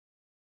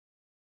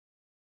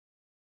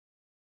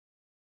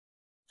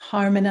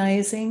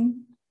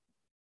 harmonizing,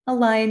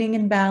 aligning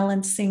and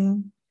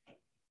balancing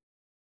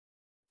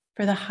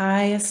for the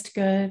highest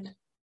good of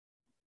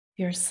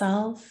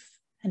yourself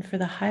and for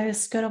the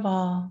highest good of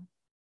all.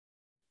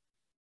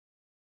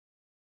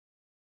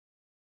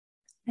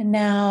 And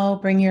now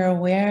bring your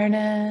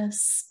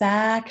awareness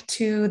back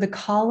to the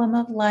column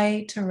of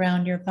light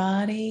around your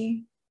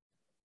body.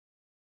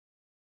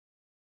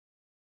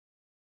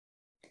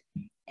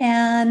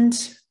 And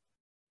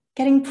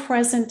getting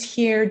present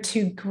here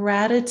to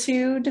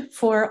gratitude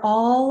for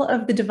all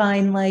of the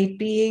divine light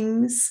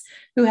beings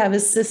who have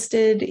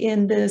assisted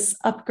in this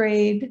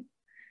upgrade.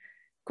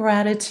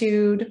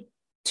 Gratitude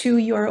to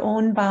your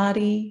own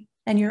body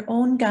and your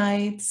own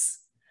guides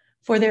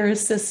for their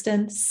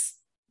assistance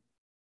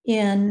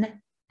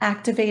in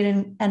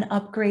activating and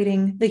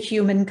upgrading the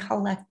human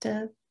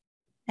collective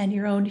and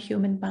your own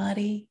human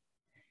body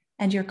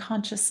and your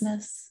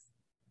consciousness.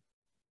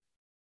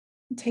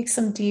 Take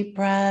some deep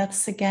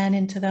breaths again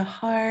into the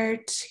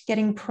heart,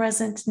 getting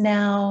present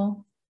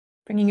now,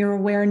 bringing your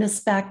awareness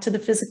back to the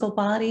physical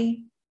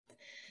body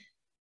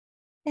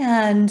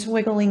and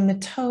wiggling the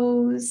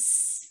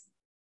toes,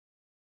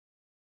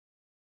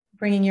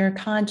 bringing your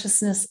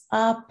consciousness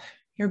up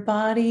your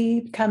body,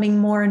 becoming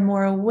more and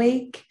more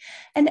awake.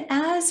 And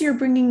as you're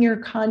bringing your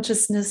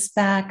consciousness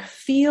back,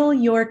 feel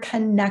your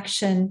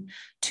connection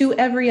to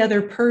every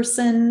other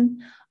person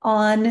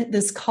on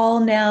this call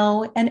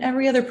now and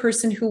every other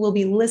person who will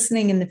be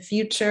listening in the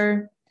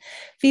future.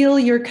 Feel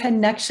your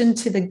connection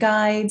to the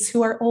guides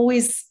who are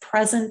always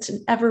present and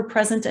ever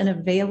present and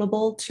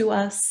available to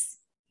us.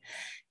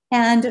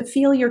 And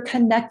feel your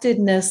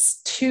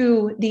connectedness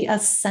to the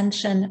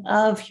ascension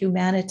of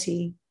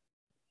humanity.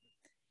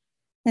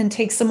 And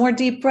take some more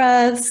deep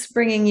breaths,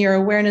 bringing your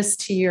awareness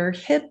to your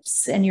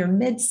hips and your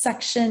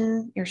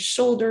midsection, your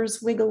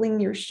shoulders, wiggling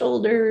your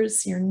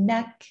shoulders, your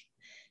neck,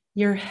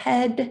 your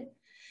head,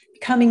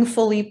 becoming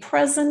fully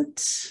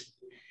present,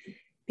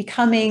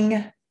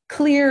 becoming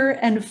clear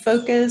and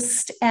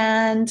focused.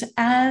 And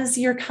as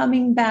you're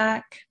coming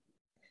back,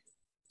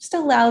 just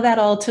allow that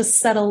all to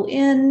settle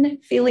in,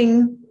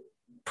 feeling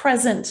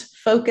present,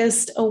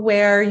 focused,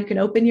 aware. You can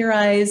open your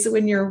eyes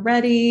when you're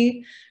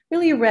ready,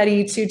 really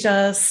ready to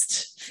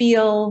just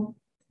feel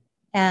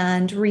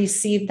and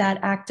receive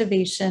that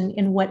activation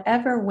in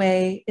whatever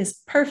way is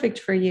perfect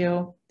for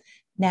you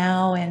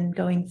now and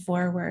going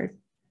forward.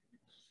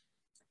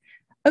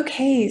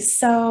 Okay,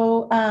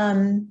 so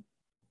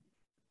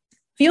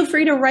feel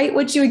free to write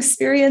what you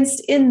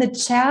experienced in the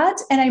chat,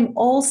 and I'm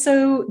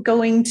also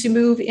going to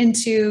move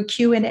into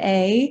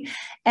Q&A.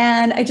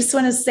 And I just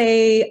want to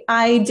say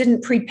I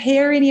didn't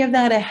prepare any of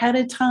that ahead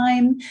of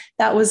time.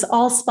 That was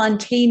all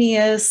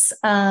spontaneous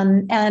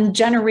and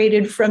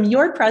generated from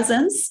your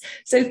presence.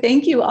 So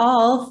thank you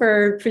all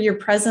for your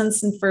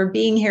presence and for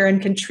being here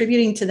and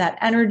contributing to that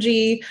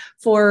energy,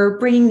 for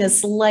bringing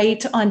this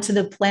light onto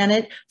the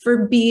planet,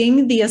 for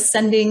being the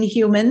ascending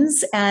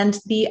humans and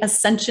the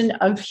ascension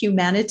of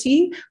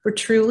humanity. For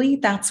truly,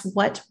 that's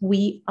what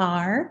we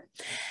are.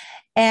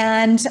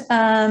 And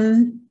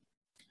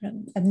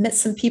I've met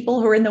some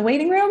people who are in the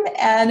waiting room,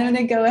 and I'm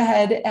going to go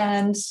ahead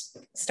and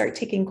start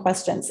taking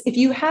questions. If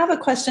you have a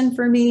question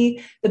for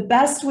me, the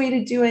best way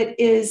to do it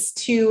is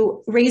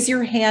to raise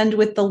your hand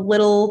with the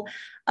little,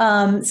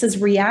 it says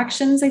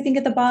reactions, I think,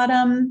 at the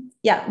bottom.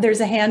 Yeah, there's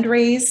a hand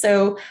raise.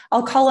 So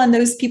I'll call on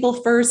those people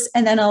first,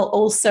 and then I'll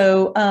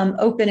also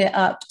open it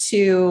up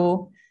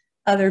to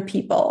other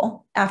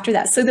people after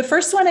that. So the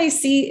first one I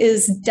see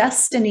is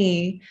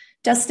Destiny.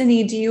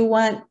 Destiny, do you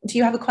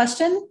have a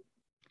question?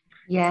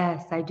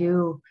 Yes, I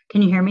do.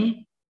 Can you hear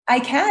me? I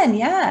can,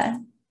 yeah.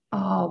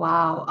 Oh,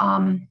 wow.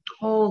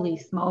 Holy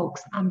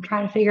smokes. I'm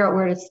trying to figure out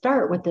where to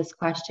start with this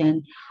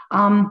question.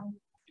 I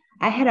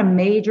had a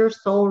major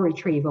soul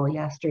retrieval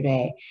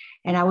yesterday,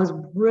 and I was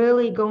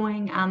really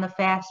going on the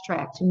fast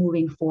track to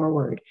moving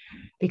forward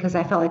because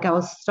I felt like I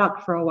was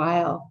stuck for a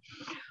while.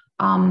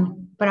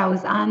 But I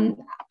was on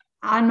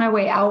my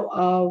way out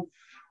of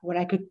what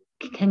I could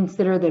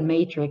consider the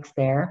matrix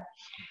there.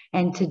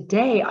 And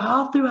today,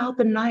 all throughout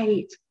the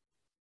night,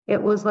 it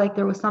was like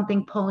there was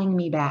something pulling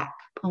me back,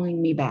 pulling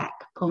me back,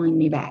 pulling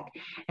me back.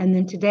 And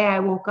then today I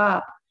woke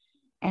up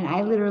and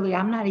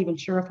I'm not even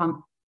sure if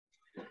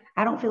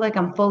I don't feel like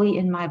I'm fully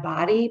in my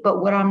body,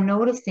 but what I'm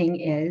noticing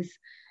is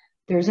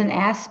there's an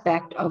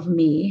aspect of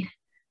me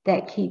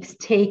that keeps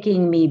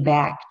taking me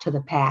back to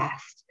the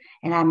past.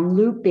 And I'm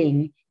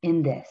looping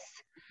in this.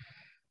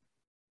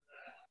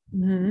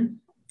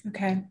 Mm-hmm.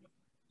 Okay.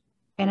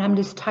 And I'm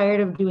just tired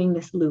of doing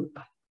this loop.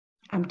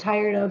 I'm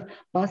tired of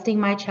busting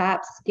my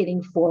chops,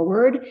 getting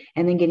forward,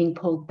 and then getting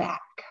pulled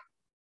back.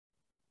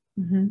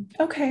 Mm-hmm.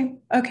 Okay.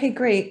 Okay,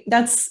 great.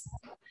 It's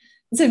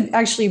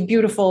actually a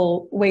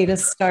beautiful way to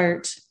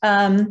start.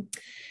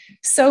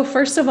 So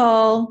first of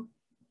all,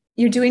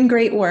 you're doing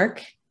great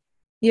work.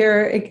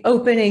 You're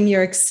opening,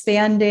 you're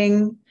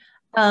expanding.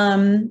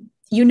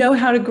 You know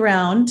how to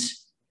ground.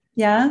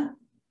 Yeah,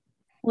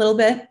 a little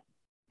bit.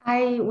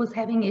 I was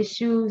having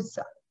issues.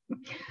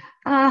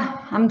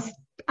 I'm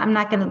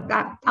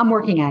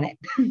working on it.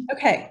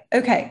 Okay.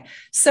 Okay.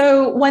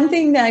 So one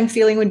thing that I'm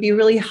feeling would be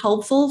really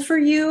helpful for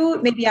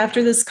you, maybe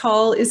after this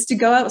call, is to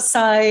go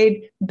outside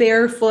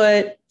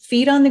barefoot,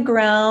 feet on the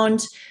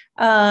ground,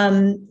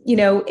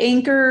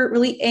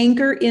 really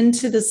anchor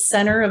into the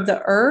center of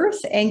the earth,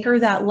 anchor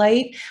that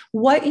light.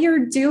 What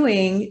you're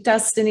doing,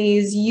 Destiny,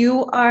 is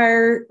you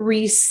are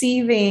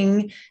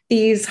receiving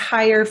these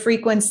higher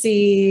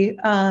frequency,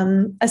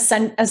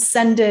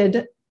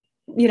 ascended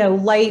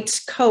light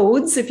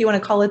codes, if you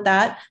want to call it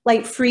that,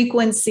 light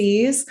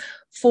frequencies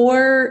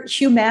for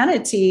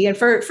humanity and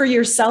for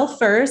yourself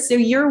first. So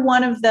you're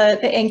one of the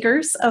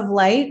anchors of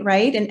light,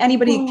 right? And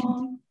anybody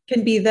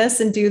can be this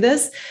and do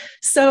this.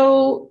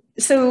 So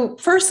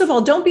first of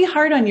all, don't be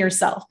hard on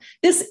yourself.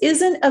 This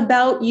isn't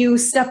about you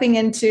stepping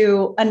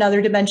into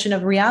another dimension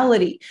of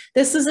reality.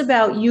 This is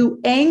about you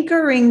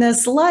anchoring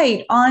this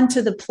light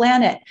onto the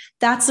planet.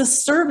 That's a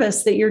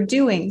service that you're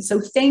doing. So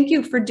thank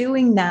you for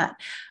doing that.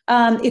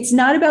 It's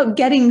not about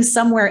getting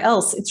somewhere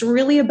else. It's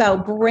really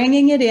about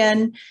bringing it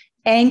in,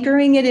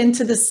 anchoring it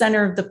into the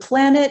center of the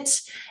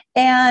planet,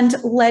 and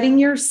letting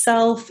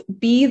yourself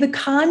be the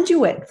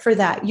conduit for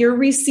that. You're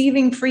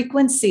receiving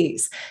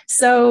frequencies.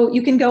 So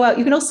you can go out.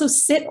 You can also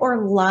sit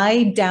or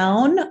lie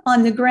down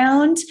on the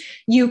ground.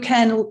 You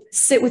can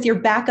sit with your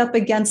back up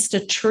against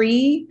a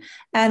tree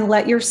and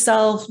let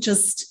yourself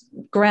just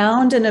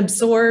ground and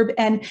absorb.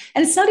 And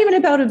it's not even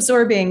about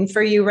absorbing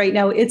for you right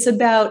now. It's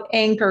about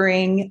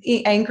anchoring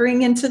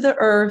into the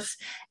earth,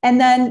 and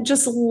then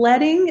just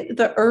letting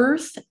the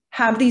earth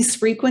have these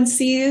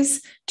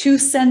frequencies to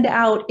send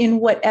out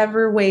in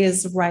whatever way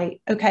is right.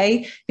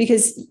 Okay.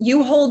 Because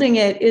you holding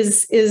it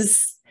is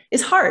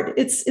hard.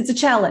 It's a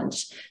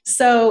challenge.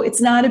 So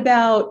it's not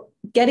about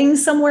getting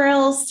somewhere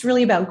else. It's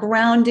really about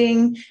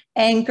grounding,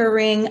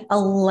 anchoring,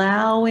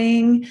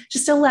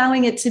 just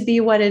allowing it to be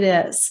what it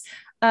is.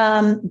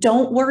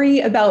 Don't worry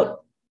about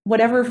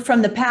whatever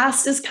from the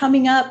past is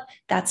coming up.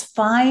 That's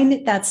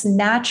fine. That's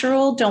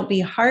natural. Don't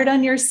be hard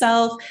on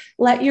yourself.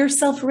 Let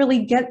yourself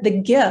really get the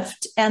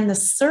gift and the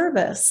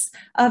service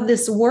of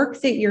this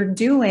work that you're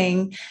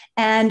doing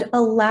and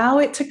allow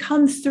it to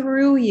come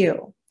through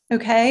you.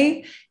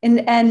 Okay.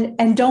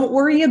 And don't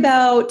worry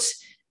about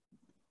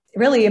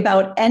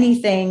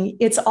anything.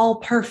 It's all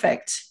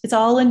perfect. It's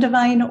all in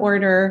divine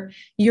order.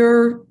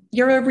 You're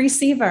a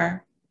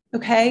receiver.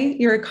 Okay.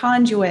 You're a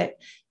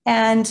conduit,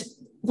 and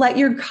let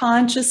your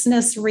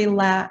consciousness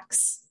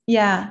relax.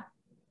 Yeah.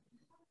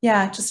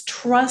 Just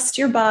trust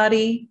your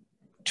body,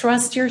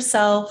 trust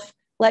yourself,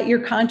 let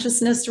your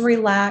consciousness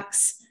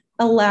relax,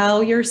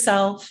 allow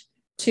yourself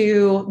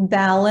to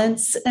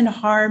balance and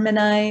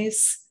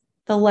harmonize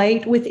the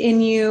light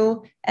within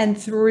you and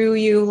through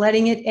you,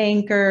 letting it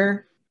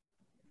anchor,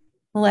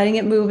 letting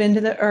it move into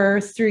the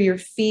earth through your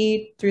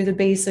feet, through the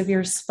base of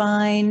your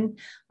spine,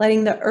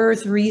 letting the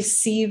earth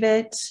receive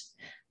it.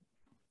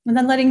 And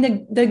then letting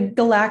the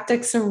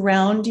galactics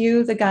around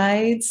you, the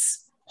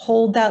guides,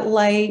 hold that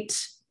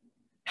light,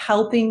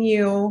 helping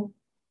you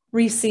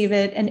receive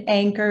it and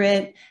anchor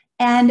it.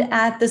 And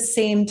at the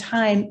same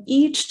time,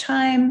 each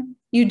time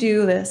you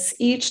do this,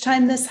 each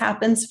time this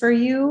happens for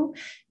you,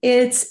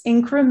 it's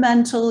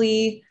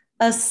incrementally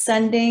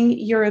ascending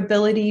your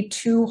ability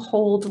to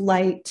hold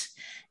light.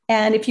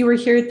 And if you were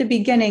here at the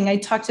beginning, I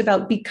talked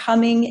about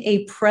becoming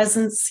a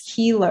presence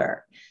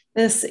healer.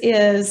 This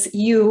is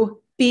you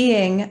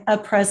being a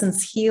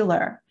presence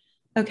healer.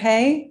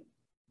 Okay?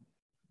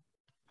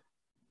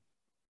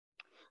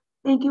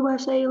 Thank you,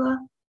 Ashayla.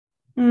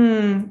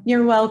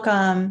 You're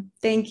welcome.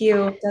 Thank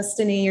you,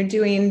 Destiny. You're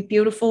doing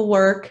beautiful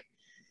work.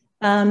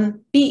 Be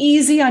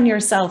easy on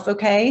yourself,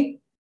 okay?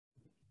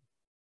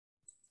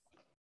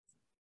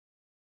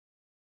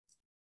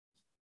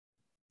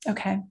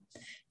 Okay,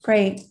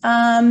 great.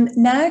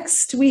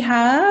 Next we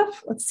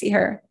have, let's see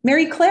here,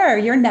 Mary Claire,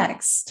 you're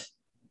next.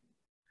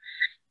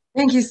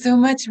 Thank you so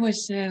much,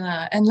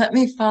 Washayla. And let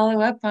me follow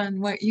up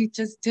on what you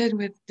just did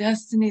with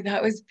Destiny.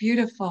 That was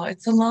beautiful.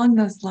 It's along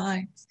those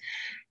lines.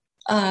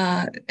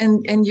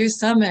 And your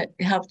summit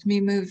helped me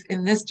move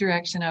in this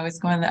direction. I was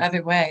going the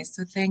other way.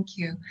 So thank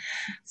you.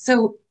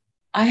 So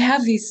I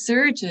have these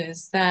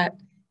surges that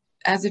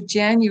as of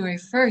January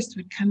 1st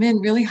would come in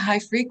really high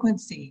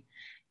frequency,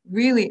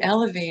 really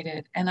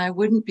elevated, and I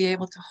wouldn't be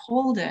able to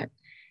hold it.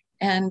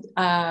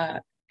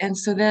 And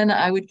so then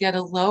I would get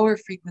a lower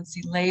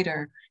frequency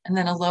later, and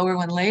then a lower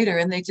one later,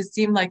 and they just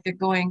seem like they're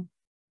going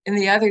in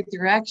the other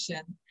direction.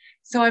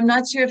 So I'm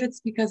not sure if it's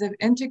because I've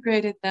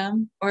integrated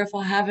them or if I'll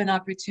have an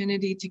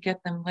opportunity to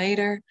get them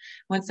later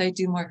once I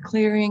do more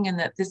clearing, and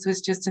that this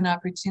was just an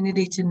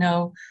opportunity to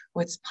know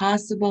what's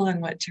possible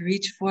and what to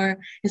reach for.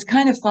 Is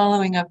kind of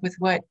following up with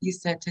what you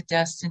said to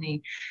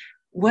Destiny.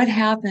 What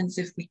happens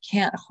if we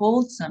can't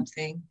hold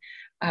something?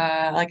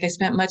 Like I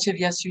spent much of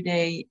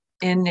yesterday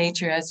in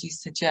nature, as you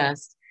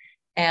suggest.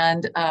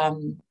 And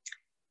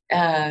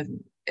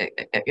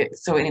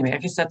so anyway, I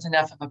guess that's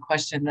enough of a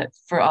question that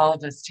for all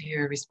of us to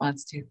hear a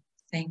response to.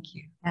 Thank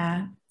you.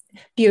 Yeah,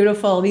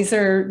 beautiful. These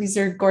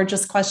are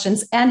gorgeous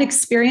questions and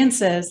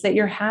experiences that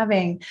you're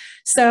having.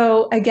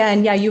 So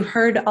again, yeah, you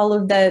heard all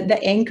of the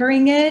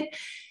anchoring it.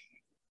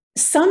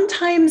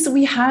 Sometimes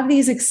we have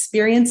these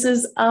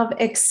experiences of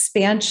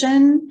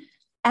expansion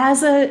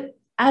as an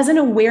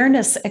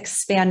awareness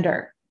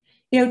expander.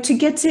 You know, to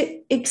get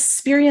to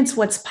experience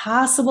what's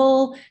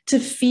possible, to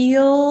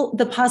feel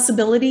the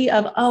possibility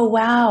of, oh,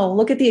 wow,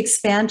 look at the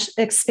expansion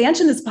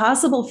that's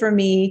possible for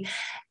me.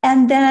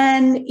 And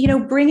then, you know,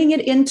 bringing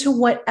it into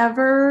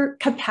whatever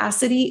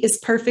capacity is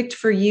perfect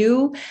for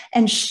you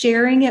and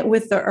sharing it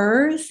with the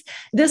earth.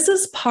 This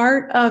is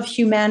part of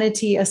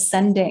humanity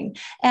ascending.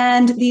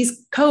 And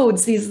these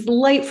codes, these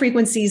light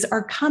frequencies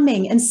are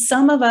coming. And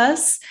some of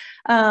us,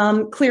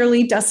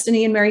 clearly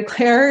Destiny and Mary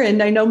Claire,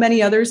 and I know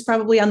many others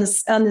probably on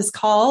this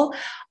call,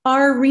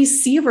 are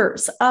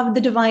receivers of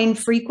the divine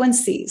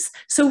frequencies.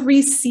 So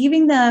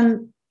receiving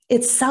them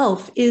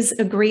itself is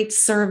a great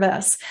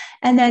service.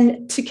 And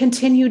then to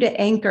continue to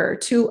anchor,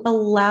 to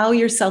allow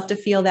yourself to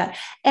feel that.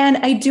 And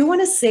I do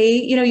want to say,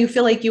 you know, you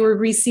feel like you were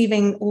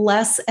receiving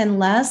less and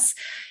less.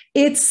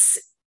 This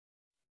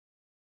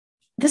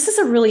is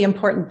a really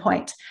important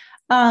point.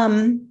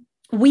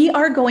 We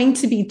are going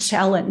to be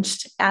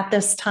challenged at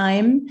this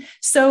time.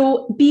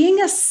 So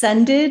being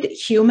ascended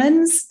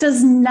humans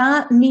does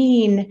not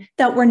mean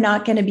that we're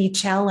not going to be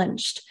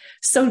challenged.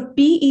 So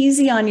be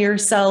easy on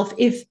yourself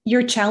if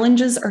your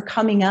challenges are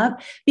coming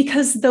up,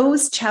 because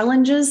those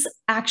challenges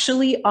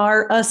actually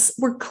are us.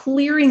 We're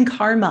clearing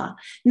karma,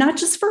 not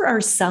just for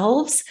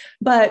ourselves,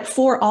 but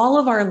for all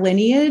of our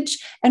lineage,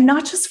 and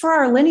not just for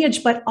our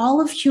lineage, but all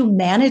of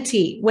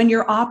humanity. When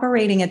you're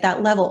operating at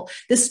that level,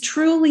 this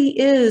truly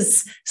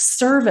is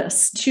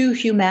service to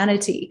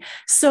humanity.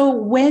 So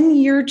when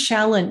you're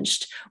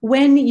challenged,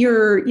 when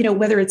you're, you know,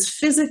 whether it's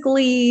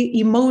physically,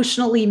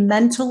 emotionally,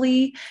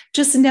 mentally,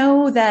 just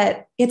know that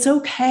that it's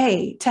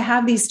okay to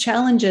have these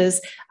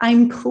challenges.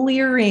 I'm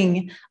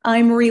clearing,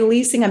 I'm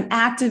releasing, I'm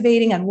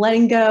activating, I'm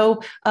letting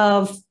go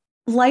of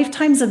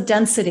lifetimes of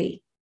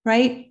density,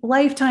 right?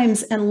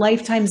 Lifetimes and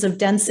lifetimes of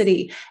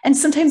density. And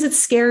sometimes it's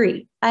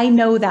scary. I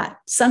know that.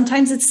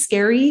 Sometimes it's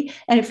scary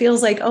and it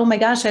feels like, oh my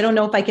gosh, I don't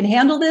know if I can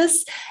handle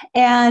this.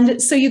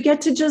 And so you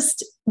get to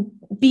just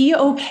be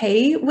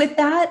okay with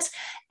that.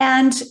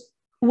 And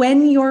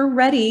when you're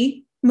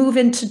ready, move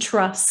into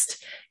trust.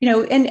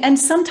 And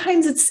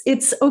sometimes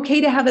it's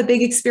okay to have a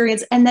big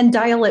experience and then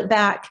dial it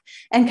back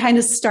and kind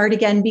of start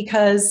again,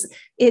 because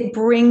it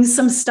brings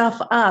some stuff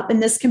up.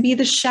 And this can be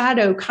the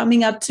shadow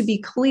coming up to be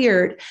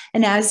cleared.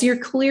 And as you're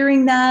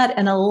clearing that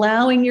and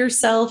allowing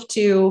yourself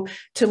to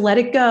let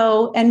it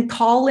go and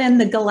call in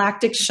the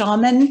galactic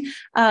shaman,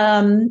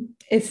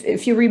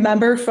 if you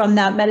remember from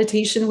that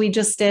meditation we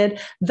just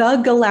did, the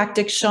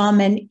galactic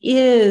shaman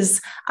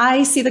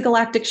I see the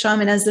galactic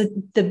shaman as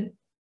the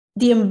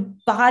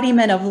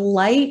embodiment of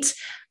light,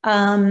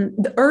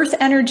 the earth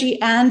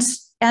energy and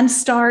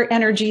star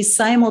energy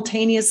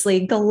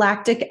simultaneously,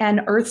 galactic and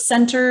earth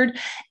centered.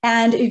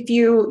 And if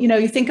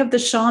you think of the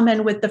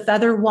shaman with the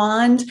feather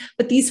wand,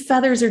 but these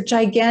feathers are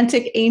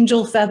gigantic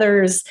angel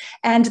feathers,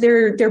 and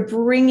they're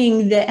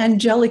bringing the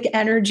angelic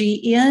energy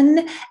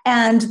in,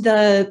 and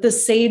the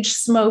sage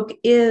smoke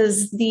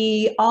is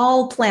the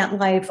all plant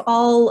life,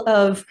 all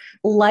of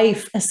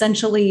life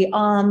essentially,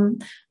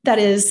 that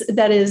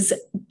is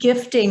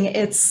gifting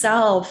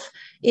itself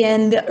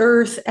in the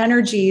earth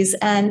energies.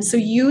 And so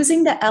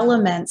using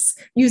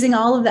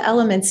all of the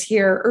elements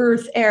here,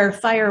 earth, air,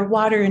 fire,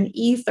 water, and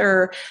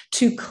ether,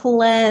 to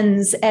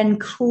cleanse and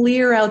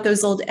clear out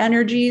those old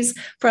energies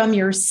from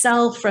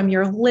yourself, from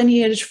your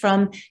lineage,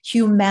 from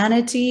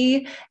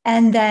humanity.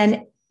 And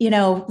then,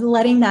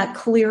 letting that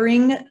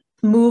clearing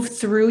move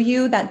through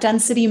you, that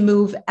density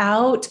move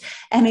out.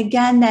 And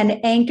again, then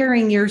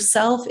anchoring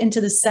yourself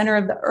into the center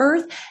of the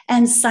earth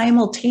and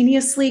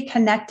simultaneously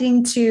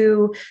connecting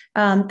to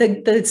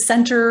the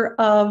center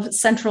of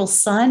central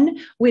sun,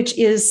 which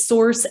is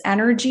source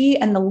energy.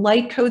 And the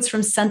light codes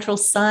from central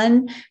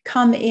sun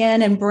come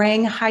in and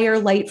bring higher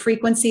light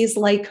frequencies,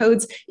 light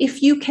codes.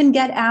 If you can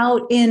get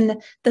out in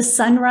the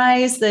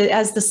sunrise,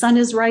 as the sun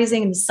is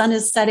rising and the sun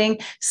is setting,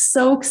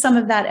 soak some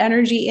of that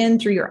energy in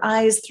through your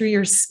eyes, through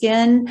your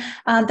skin.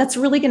 That's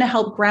really going to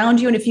help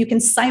ground you. And if you can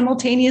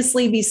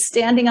simultaneously be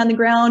standing on the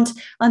ground,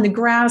 on the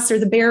grass or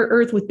the bare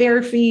earth with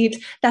bare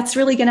feet, that's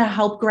really going to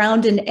help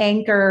ground and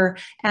anchor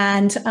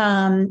and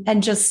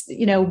just,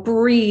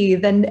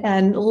 breathe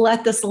and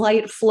let this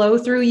light flow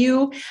through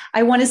you.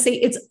 I want to say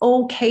it's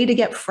okay to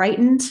get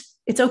frightened.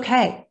 It's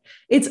okay.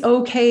 It's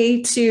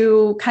okay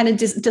to kind of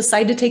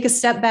decide to take a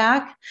step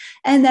back.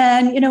 And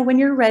then, when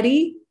you're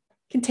ready, you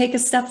can take a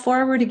step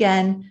forward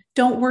again.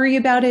 Don't worry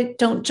about it.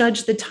 Don't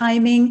judge the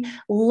timing.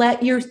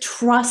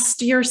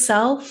 Trust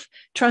yourself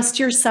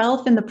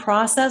in the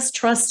process.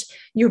 Trust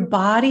your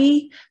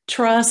body.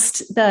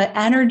 Trust the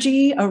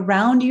energy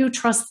around you.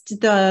 Trust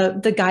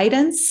the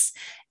guidance.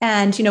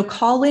 And,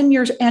 call in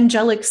your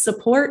angelic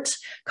support,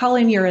 call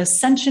in your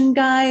ascension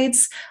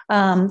guides,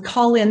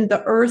 call in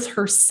the earth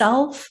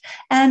herself,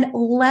 and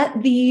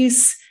let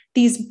these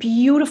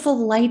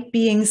beautiful light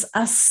beings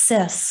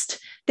assist.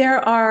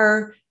 There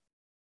are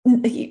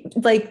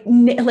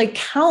like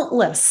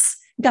countless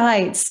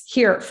guides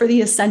here for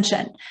the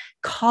ascension.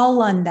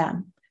 Call on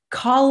them,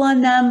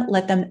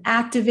 let them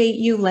activate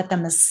you, let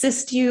them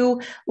assist you,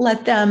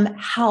 let them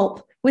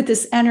help with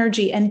this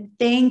energy. And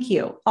thank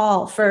you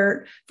all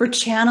for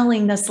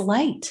channeling this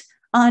light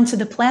onto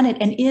the planet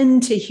and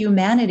into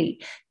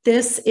humanity.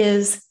 This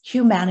is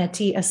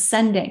humanity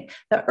ascending.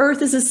 The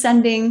earth is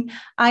ascending,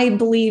 I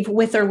believe,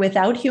 with or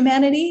without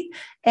humanity.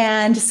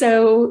 And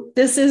so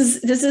this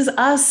is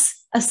us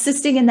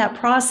assisting in that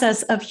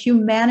process of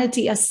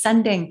humanity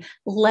ascending.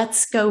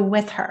 Let's go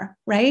with her,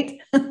 right?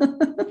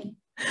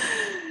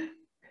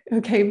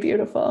 Okay,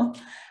 beautiful.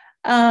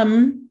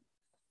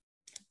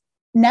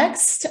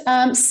 Next,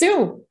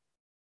 Sue.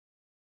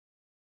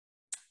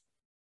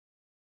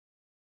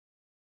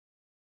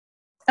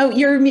 Oh,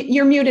 you're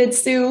muted,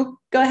 Sue.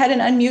 Go ahead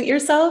and unmute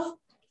yourself.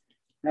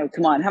 No,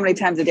 come on. How many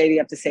times a day do you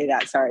have to say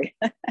that? Sorry.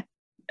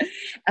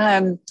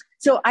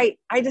 So I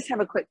just have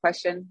a quick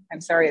question.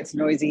 I'm sorry, it's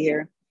noisy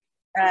here.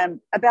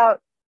 About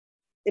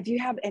if you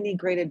have any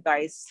great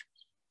advice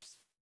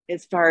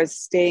as far as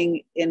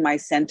staying in my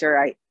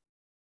center.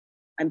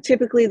 I'm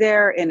typically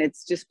there and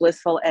it's just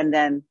blissful.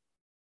 And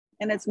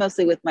it's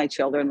mostly with my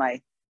children,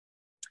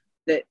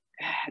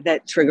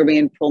 that trigger me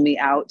and pull me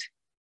out.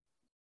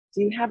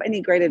 Do you have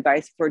any great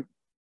advice for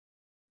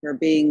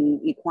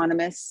being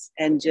equanimous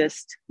and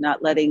just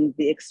not letting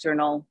the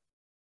external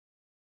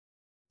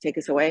take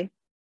us away?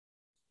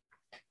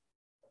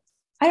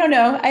 I don't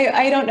know.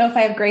 I don't know if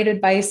I have great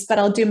advice, but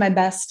I'll do my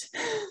best.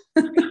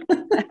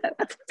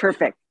 That's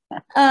perfect.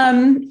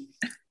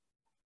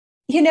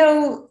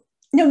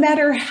 No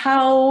matter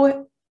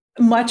how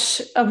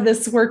much of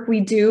this work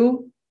we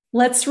do,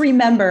 let's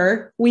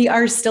remember we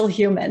are still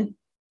human,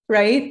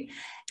 right?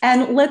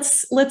 And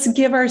let's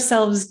give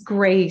ourselves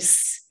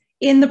grace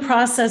in the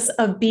process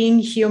of being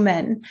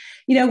human.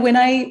 You know, when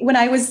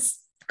I was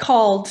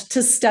called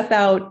to step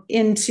out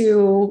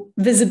into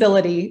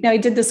visibility. Now, I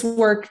did this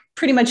work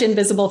pretty much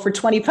invisible for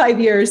 25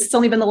 years. It's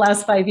only been the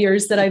last 5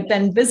 years that I've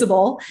been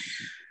visible.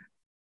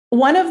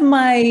 One of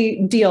my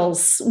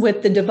deals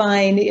with the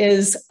divine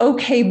is,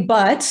 okay,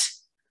 but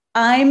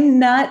I'm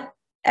not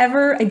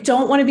ever, I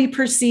don't want to be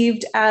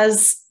perceived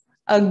as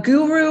a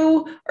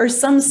guru or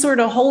some sort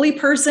of holy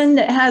person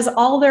that has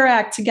all their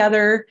act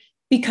together,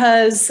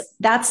 because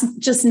that's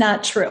just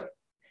not true.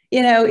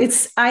 You know,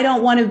 I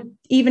don't want to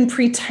even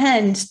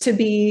pretend to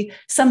be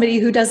somebody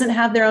who doesn't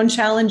have their own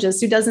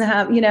challenges, who doesn't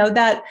have, you know,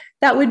 that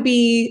would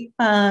be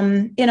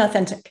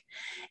inauthentic.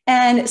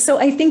 And so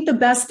I think the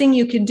best thing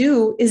you could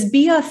do is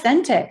be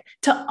authentic,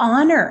 to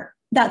honor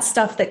that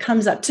stuff that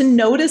comes up, to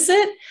notice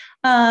it.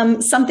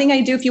 Something I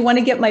do, if you want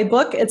to get my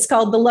book, it's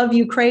called The Love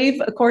You Crave,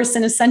 A Course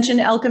in Ascension,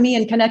 Alchemy,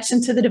 and Connection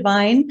to the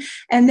Divine.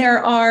 And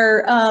there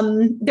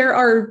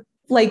are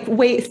like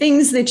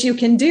things that you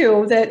can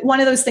do. That one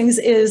of those things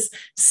is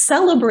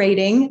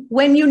celebrating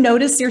when you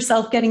notice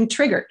yourself getting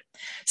triggered.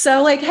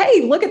 So like,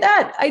 hey, look at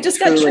that. I just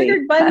got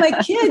triggered by my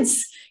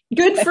kids.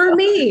 Good for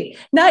me.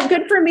 Not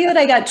good for me that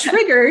I got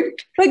triggered,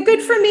 but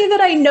good for me that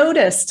I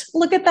noticed.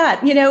 Look at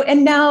that, you know,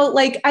 and now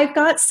like I've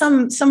got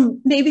some,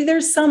 maybe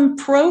there's some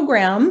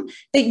program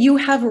that you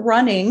have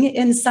running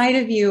inside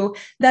of you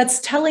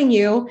that's telling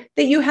you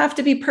that you have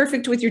to be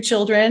perfect with your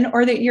children,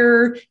 or that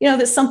you're, you know,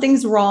 that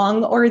something's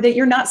wrong, or that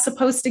you're not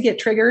supposed to get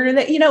triggered, or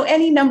that, you know,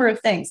 any number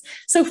of things.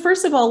 So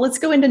first of all, let's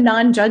go into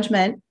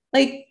non-judgment.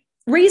 Like,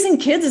 raising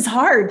kids is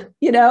hard,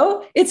 you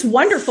know, it's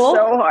wonderful.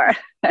 So hard.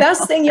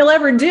 Best thing you'll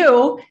ever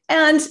do.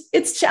 And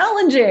it's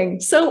challenging.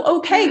 So,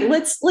 okay,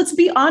 let's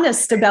be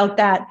honest about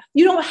that.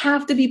 You don't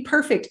have to be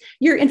perfect.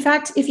 In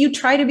fact, if you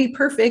try to be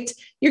perfect,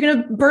 you're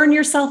going to burn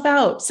yourself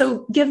out.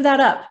 So give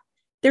that up.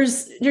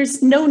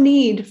 There's no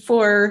need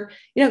for,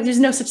 you know, there's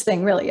no such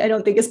thing really. I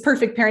don't think it's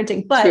perfect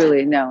parenting, but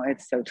truly, no,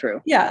 it's so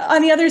true. Yeah.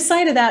 On the other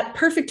side of that,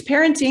 perfect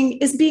parenting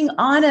is being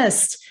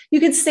honest. You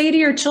could say to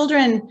your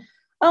children,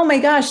 oh my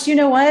gosh, you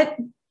know what?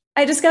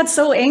 I just got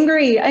so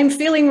angry. I'm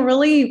feeling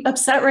really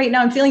upset right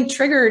now. I'm feeling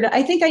triggered.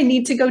 I think I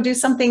need to go do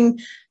something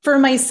for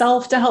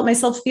myself to help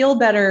myself feel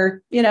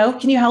better. You know,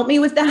 can you help me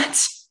with that?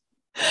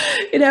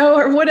 You know,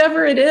 or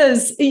whatever it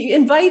is,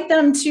 invite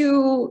them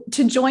to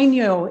join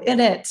you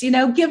in it, you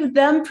know, give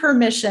them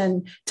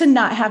permission to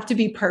not have to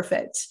be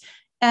perfect.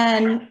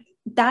 And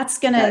that's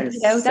going to, you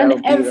know, so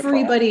then beautiful.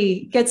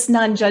 Everybody gets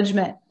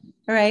non-judgment,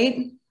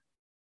 right?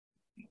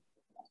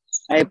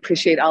 I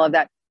appreciate all of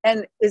that.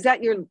 And is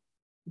that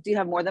do you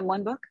have more than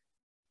one book?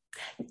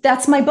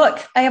 That's my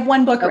book. I have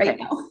one book right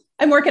now.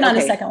 I'm working on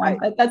a second one,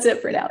 but that's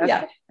it for now. Okay.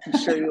 Yeah. I'm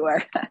sure you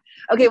are.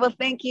 Okay. Well,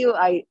 thank you.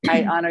 I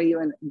honor you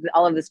and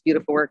all of this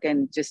beautiful work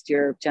and just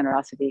your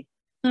generosity.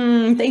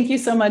 Thank you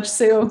so much,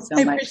 Sue.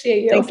 I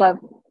appreciate you. Thanks, love.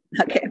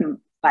 Okay.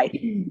 Bye.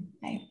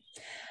 Bye.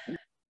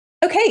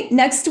 Okay.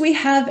 Next we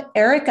have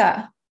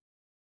Erica.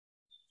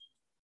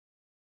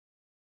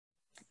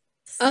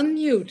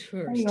 Unmute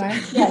first. There you are.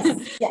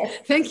 Yes. Yes.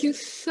 Thank you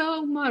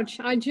so much.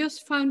 I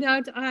just found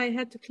out I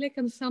had to click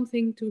on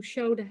something to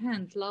show the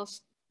hand.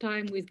 Last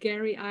time with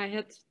Gary,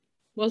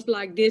 was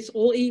like this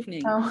all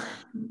evening. Oh.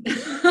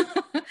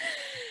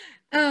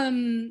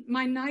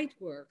 My night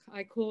work,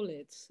 I call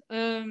it.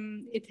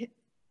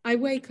 I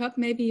wake up.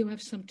 Maybe you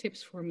have some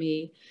tips for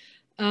me.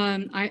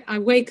 I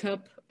wake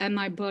up and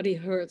my body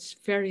hurts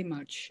very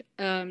much.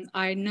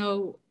 I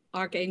know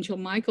Archangel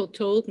Michael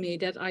told me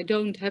that I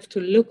don't have to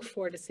look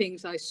for the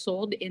things I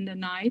saw in the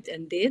night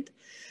and did.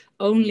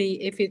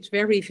 Only if it's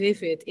very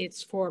vivid,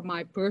 it's for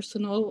my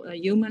personal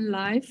human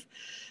life.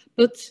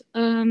 But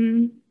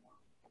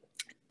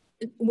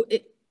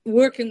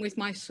working with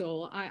my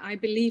soul, I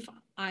believe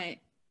I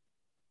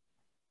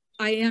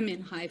am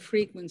in high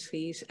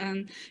frequencies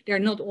and they're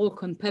not all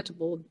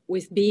compatible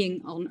with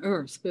being on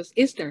Earth. But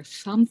is there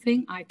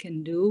something I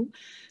can do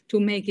to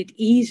make it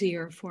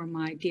easier for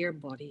my dear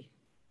body?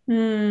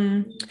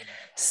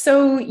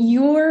 So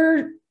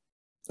you're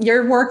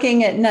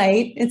working at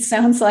night, it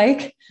sounds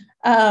like,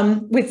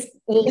 with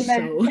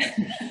also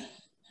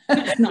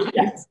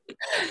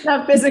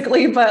not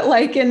physically, but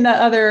like in the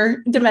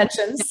other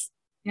dimensions.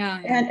 Yeah.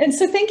 And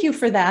so thank you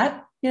for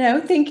that. You know,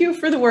 thank you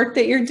for the work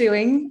that you're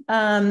doing.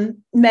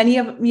 Many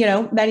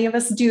of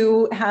us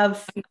do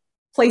have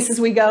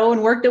places we go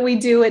and work that we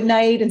do at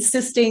night,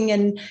 assisting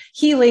and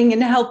healing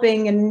and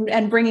helping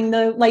and bringing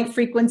the light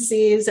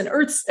frequencies and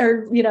earths,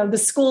 or, you know, the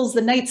schools,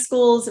 the night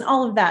schools and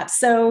all of that.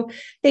 So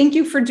thank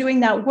you for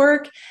doing that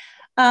work.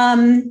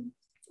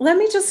 Let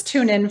me just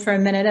tune in for a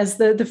minute as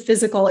the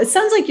physical. It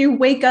sounds like you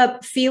wake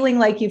up feeling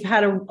like you've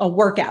had a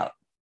workout.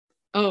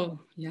 Oh,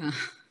 yeah.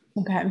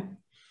 Okay.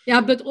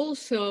 Yeah, but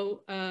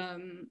also,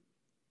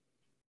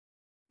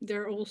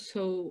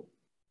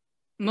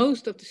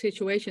 most of the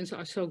situations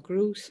are so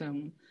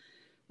gruesome,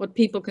 what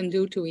people can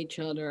do to each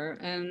other.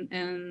 And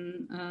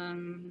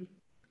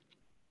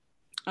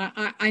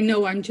I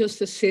know I'm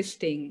just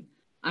assisting.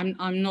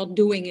 I'm not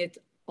doing it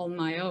on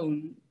my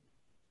own.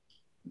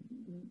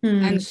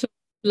 And so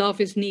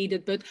love is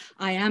needed, but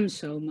I am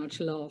so much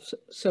love.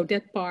 So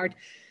that part,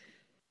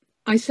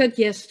 I said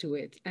yes to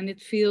it, and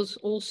it feels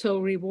also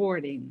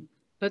rewarding.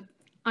 But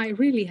I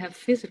really have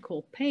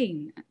physical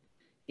pain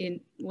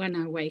when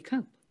I wake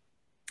up.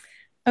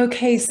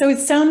 Okay, so it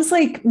sounds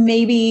like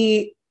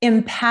maybe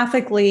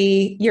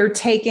empathically you're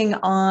taking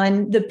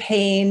on the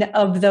pain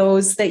of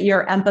those that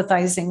you're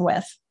empathizing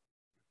with.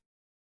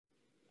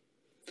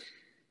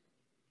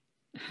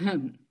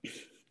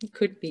 It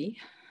could be.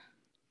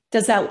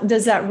 Does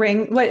that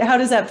ring? How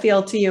does that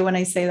feel to you when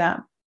I say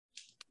that?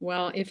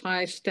 Well, if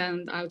I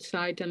stand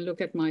outside and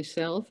look at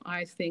myself,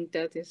 I think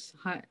that is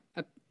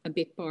a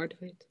big part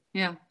of it.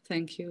 Yeah,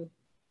 thank you.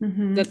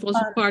 Mm-hmm. That was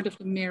a part of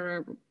the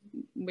mirror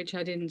which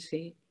I didn't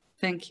see.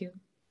 Thank you.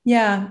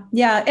 Yeah,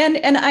 yeah,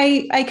 and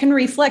I can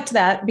reflect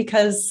that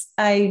because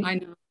I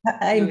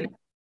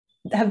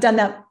have done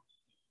that.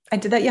 I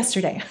did that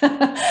yesterday.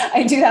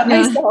 I do that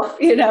myself,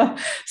 you know.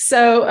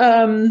 So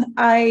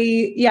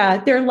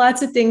there are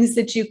lots of things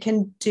that you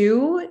can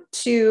do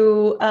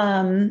to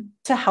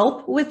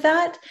help with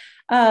that.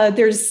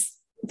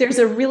 There's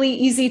a really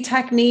easy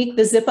technique,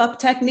 the zip up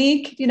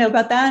technique. You know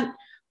about that,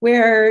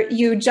 where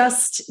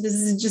this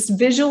is just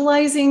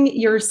visualizing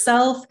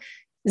yourself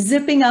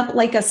zipping up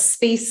like a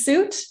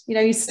spacesuit. You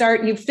know,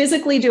 you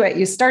physically do it.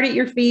 You start at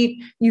your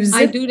feet.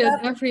 I do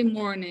that every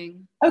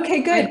morning.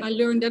 Okay, good. I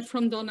learned that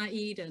from Donna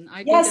Eden.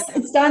 Yes,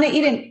 it's Donna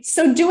Eden.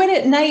 So do it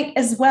at night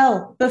as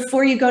well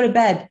before you go to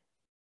bed.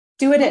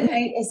 Do it at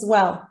night as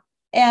well.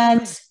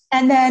 And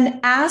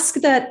then ask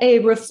that a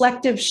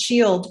reflective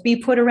shield be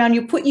put around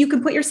you. You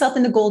can put yourself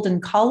in the golden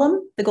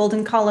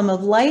column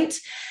of light.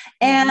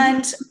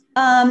 And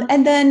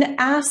then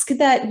ask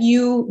that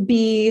you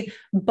be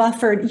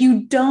buffered.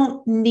 You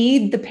don't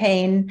need the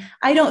pain.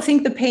 I don't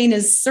think the pain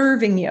is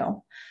serving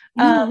you.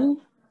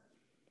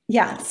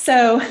 Yeah,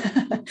 so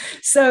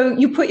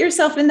you put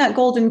yourself in that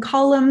golden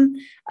column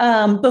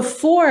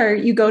before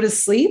you go to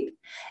sleep,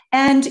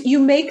 and you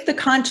make the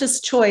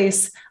conscious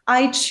choice.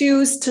 I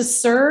choose to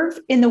serve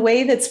in the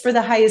way that's for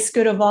the highest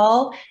good of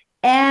all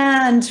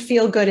and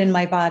feel good in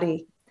my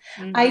body.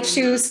 Mm-hmm. I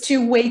choose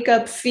to wake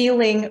up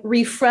feeling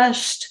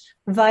refreshed,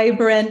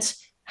 vibrant,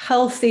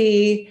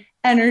 healthy,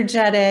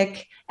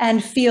 energetic,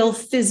 and feel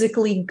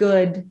physically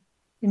good,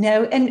 you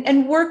know,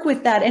 and work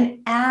with that and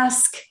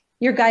ask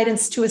your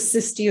guidance to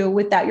assist you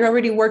with that. You're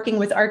already working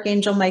with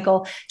Archangel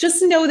Michael.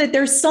 Just know that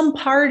there's some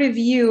part of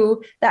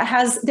you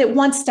that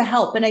wants to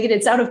help. And I get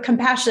it's out of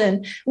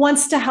compassion,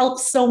 wants to help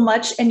so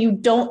much. And you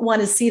don't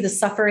want to see the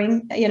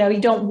suffering. You know, you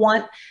don't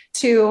want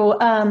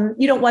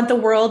the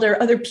world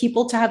or other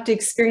people to have to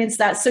experience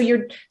that. So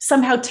you're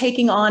somehow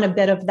taking on a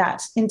bit of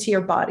that into your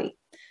body.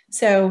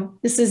 So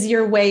this is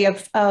your way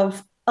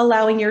of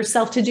allowing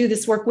yourself to do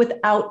this work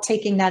without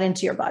taking that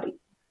into your body.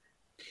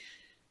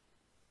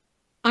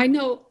 I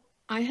know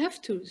I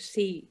have to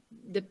see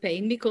the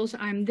pain because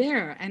I'm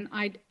there, and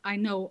I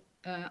know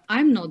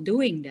I'm not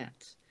doing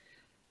that.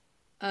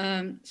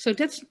 So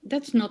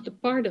that's not the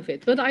part of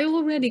it. But I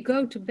already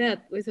go to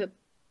bed with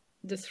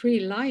the 3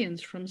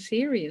 lions from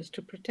Sirius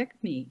to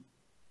protect me.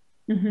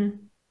 Mm-hmm.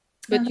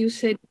 But you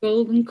said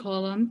golden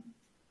column.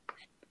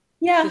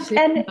 Yeah,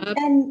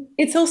 and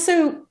it's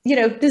also, you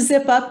know, the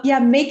zip up. Yeah,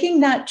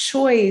 making that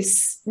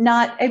choice.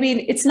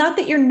 It's not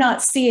that you're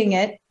not seeing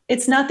it.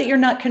 It's not that you're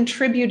not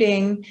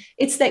contributing.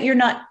 It's that you're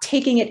not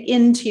taking it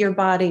into your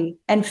body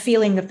and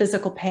feeling the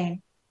physical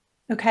pain.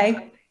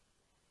 Okay?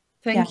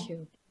 Thank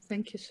you.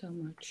 Thank you so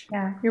much.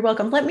 Yeah, you're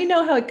welcome. Let me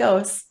know how it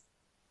goes.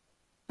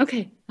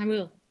 Okay, I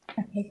will.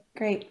 Okay,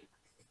 great.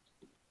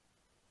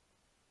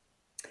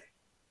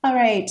 All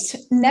right.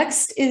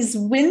 Next is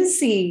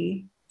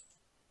Wincy.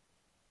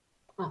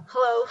 Oh,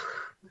 hello.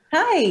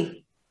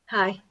 Hi.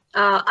 Hi.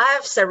 I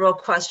have several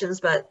questions,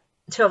 but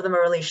 2 of them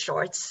are really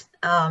short.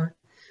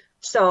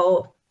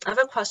 So I have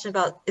a question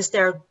about, is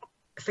there a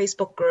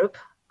Facebook group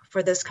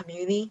for this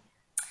community?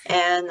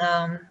 And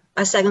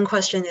my second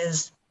question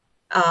is,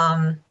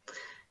 how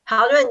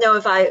do I know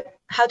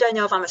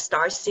if I'm a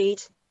star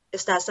seed?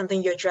 Is that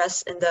something you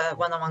address in the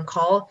one-on-one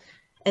call?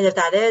 And if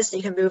that is,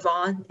 you can move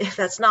on. If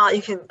that's not,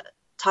 you can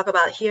talk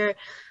about it here.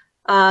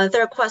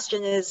 Third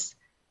question is,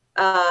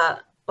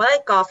 what I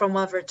got from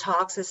one of her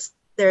talks is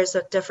there's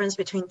a difference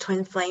between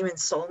twin flame and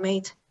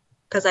soulmate,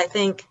 because I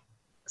think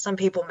some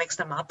people mix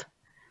them up.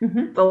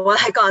 Mm-hmm. But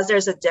what I got is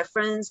there's a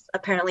difference.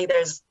 Apparently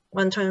there's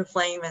 1 twin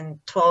flame and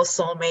 12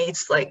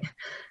 soulmates. Like,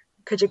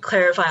 could you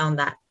clarify on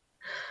that?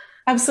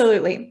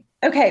 Absolutely.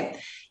 Okay.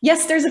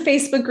 Yes, there's a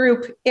Facebook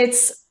group.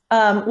 It's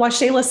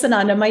Washela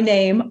Sananda, my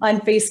name,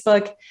 on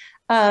Facebook.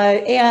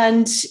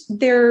 And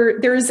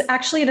there's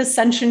actually an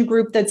Ascension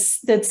group that's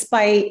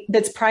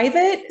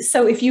private.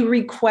 So if you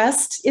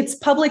request, it's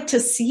public to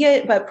see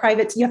it, but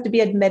private, you have to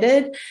be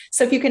admitted.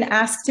 So if you can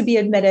ask to be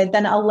admitted,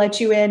 then I'll let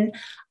you in.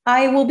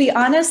 I will be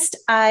honest,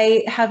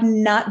 I have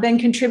not been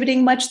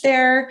contributing much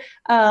there.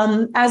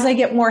 As I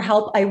get more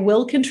help, I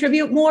will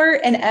contribute more.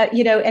 And,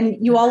 and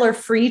you all are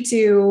free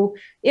to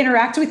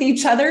interact with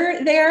each other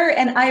there.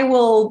 And I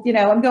will,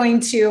 I'm going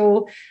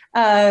to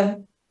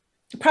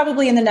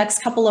probably in the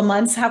next couple of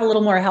months, have a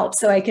little more help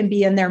so I can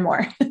be in there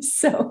more.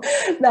 So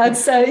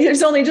that's,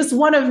 there's only just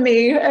one of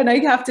me and I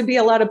have to be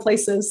a lot of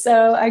places.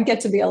 So I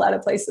get to be a lot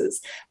of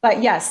places.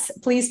 But yes,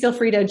 please feel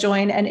free to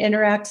join and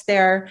interact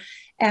there.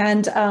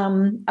 And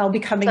I'll be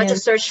coming in. I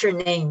just search your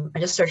name.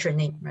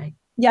 Right?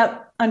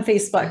 Yep, on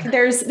Facebook.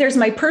 There's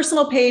my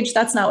personal page.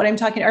 That's not what I'm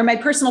talking, or my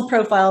personal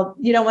profile.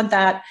 You don't want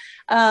that.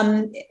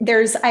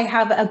 I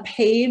have a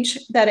page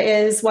that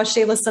is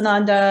Washtela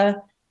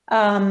Sananda.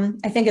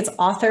 I think it's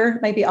author,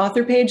 might be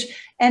author page.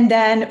 And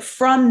then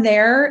from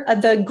there,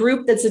 the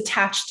group that's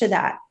attached to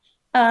that.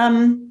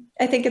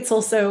 I think it's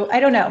also, I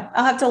don't know,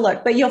 I'll have to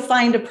look, but you'll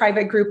find a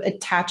private group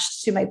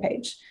attached to my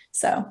page.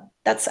 So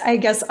that's, I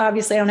guess,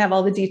 obviously I don't have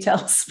all the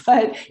details,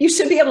 but you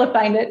should be able to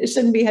find it. It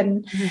shouldn't be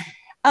hidden. Mm-hmm.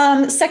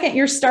 Second,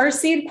 your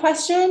starseed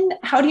question.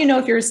 How do you know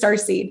if you're a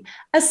starseed?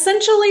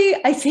 Essentially,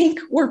 I think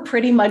we're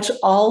pretty much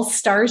all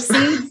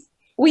starseeds.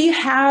 We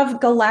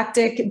have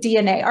galactic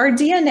DNA. Our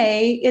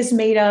DNA is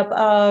made up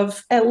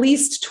of at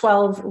least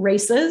 12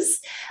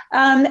 races.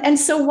 And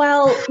so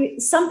while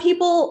some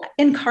people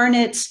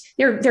incarnate,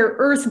 they're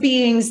earth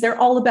beings, they're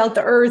all about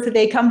the earth,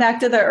 they come back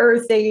to the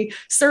earth, they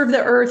serve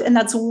the earth, and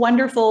that's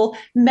wonderful.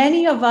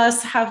 Many of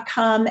us have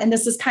come, and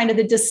this is kind of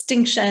the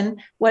distinction,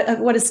 what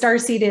a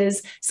starseed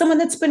is, someone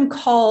that's been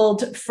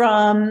called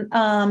from,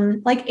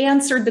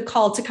 answered the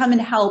call to come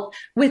and help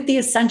with the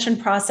ascension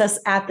process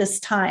at this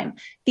time.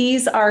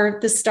 These are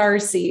the star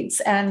seeds,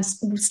 and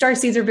star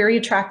seeds are very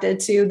attracted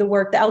to the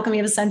work, the alchemy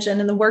of ascension,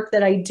 and the work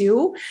that I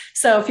do.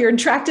 So if you're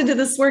attracted to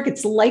this work,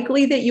 it's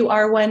likely that you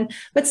are one.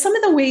 But some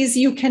of the ways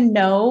you can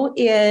know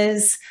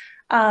is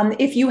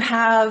if you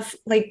have,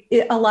 like,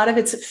 a lot of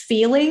it's a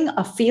feeling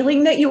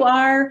that you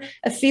are,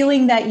 a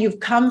feeling that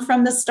you've come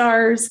from the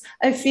stars,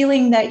 a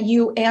feeling that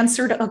you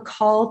answered a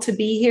call to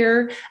be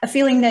here, a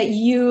feeling that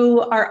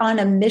you are on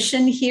a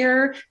mission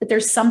here, that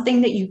there's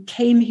something that you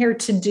came here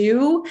to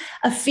do,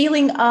 a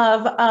feeling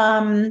of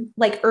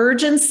like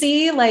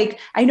urgency, like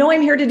I know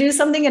I'm here to do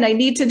something and I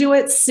need to do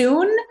it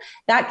soon.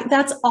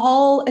 That's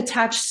all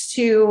attached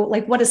to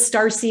like what a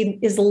starseed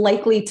is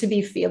likely to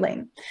be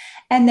feeling.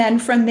 And then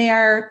from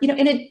there,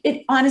 and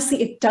it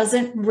honestly, it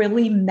doesn't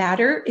really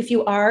matter if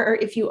you are or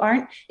if you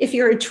aren't. If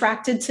you're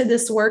attracted to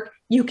this work,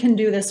 you can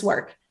do this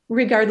work,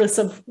 regardless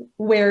of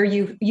where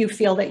you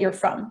feel that you're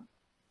from.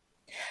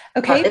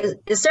 Okay.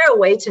 Is there a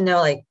way to know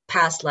like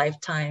past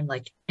lifetime,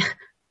 like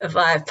if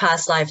I have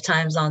past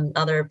lifetimes on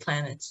other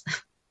planets?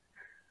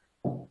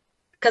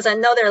 Because I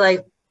know they're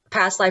like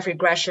past life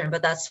regression,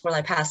 but that's for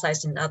like past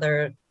lives in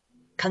other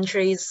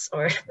countries,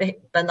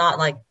 but not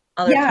like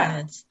other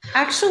planets.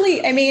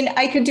 Actually, I mean,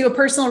 I could do a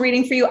personal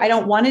reading for you. I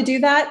don't want to do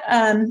that.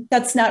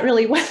 That's not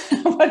really what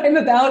I'm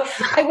about.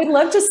 I would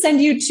love to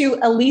send you to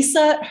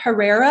Elisa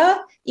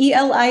Herrera,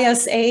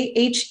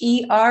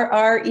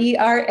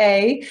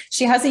 ElisaHerrera.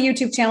 She has a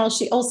YouTube channel.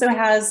 She also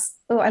has,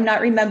 I'm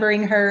not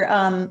remembering her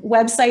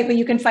website, but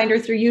you can find her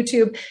through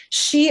YouTube.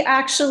 She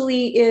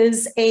actually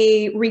is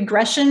a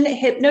regression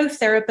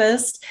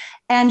hypnotherapist,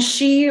 and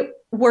she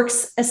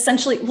works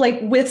essentially like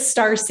with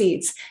star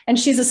seeds, and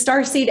she's a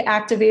star seed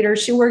activator.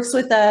 She works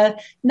with the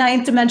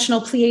 9th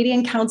dimensional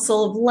Pleiadian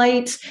Council of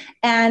Light.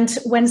 And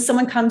when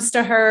someone comes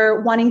to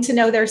her wanting to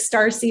know their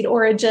star seed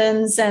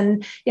origins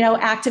and,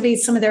 activate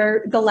some of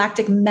their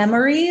galactic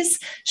memories,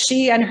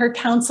 she and her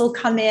council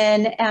come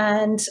in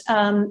and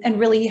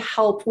really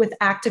help with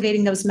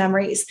activating those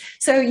memories.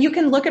 So you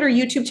can look at her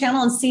YouTube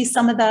channel and see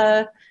some of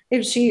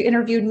if she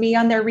interviewed me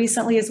on there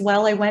recently as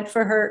well. I went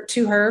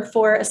to her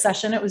for a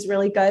session. It was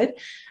really good.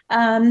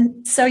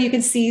 So you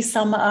can see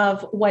some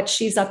of what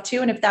she's up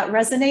to. And if that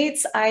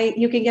resonates,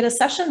 you can get a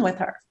session with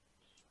her.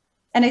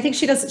 And I think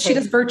she does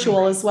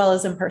virtual as well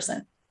as in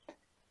person.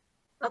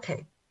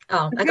 Okay.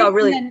 I got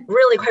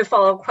really quick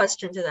follow-up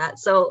question to that.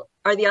 So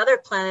are the other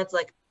planets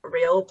like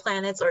real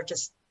planets or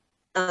just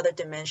other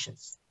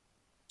dimensions?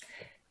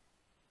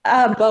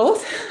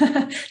 Both.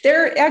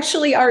 There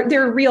actually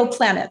they're real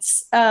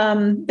planets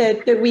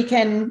that we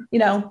can,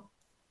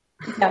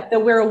 that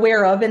we're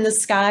aware of in the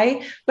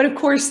sky. But of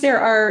course,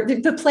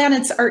 the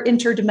planets are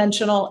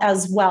interdimensional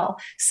as well.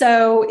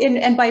 So,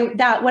 and by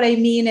that, what I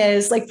mean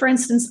is, like, for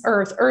instance,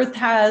 Earth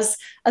has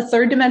a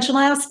 3rd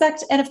dimensional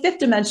aspect and a 5th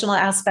dimensional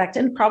aspect,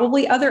 and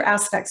probably other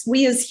aspects.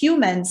 We as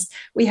humans,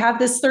 we have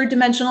this 3rd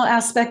dimensional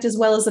aspect as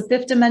well as a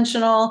 5th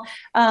dimensional,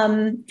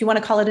 if you want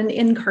to call it an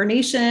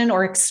incarnation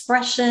or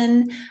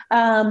expression,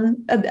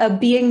 a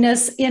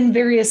beingness in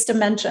various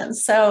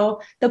dimensions.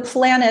 So the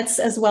planets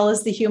as well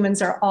as the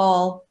humans are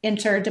all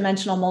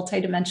interdimensional,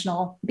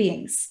 multidimensional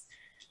beings.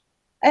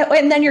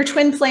 And then your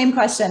twin flame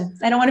question.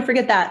 I don't want to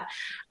forget that.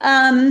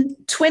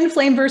 Twin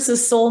flame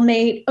versus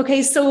soulmate.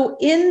 Okay, so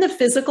in the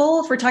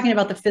physical, if we're talking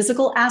about the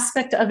physical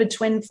aspect of a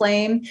twin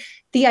flame,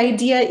 the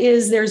idea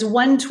is there's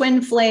one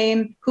twin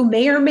flame who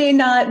may or may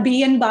not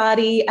be in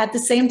body at the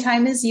same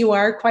time as you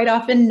are, quite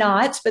often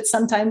not, but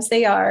sometimes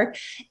they are.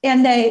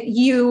 And that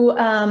you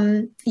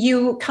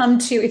come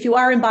to, if you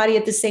are in body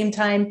at the same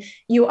time,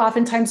 you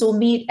oftentimes will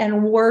meet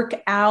and work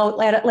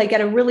out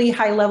at a really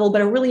high level,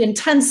 but a really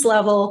intense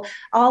level,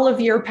 all of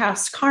your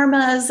past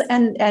karmas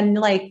and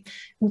like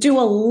do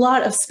a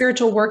lot of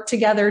spiritual work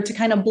together to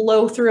kind of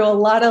blow through a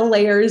lot of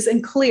layers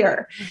and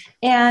clear.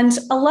 And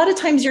a lot of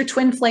times your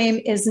twin flame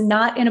is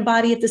not in a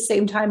body at the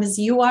same time as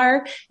you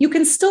are. You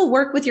can still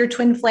work with your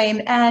twin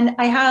flame. And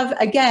I have,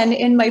 again,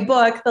 in my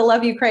book, The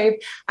Love You Crave,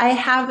 I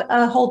have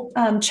a whole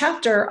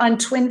chapter on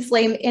twin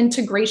flame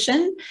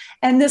integration.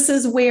 And this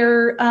is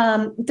where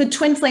the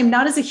twin flame,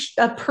 not as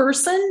a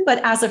person,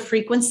 but as a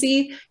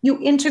frequency, you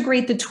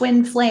integrate the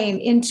twin flame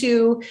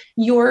into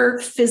your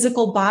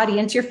physical body,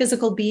 into your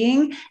physical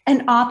being,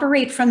 and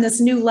operate from this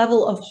new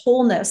level of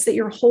wholeness that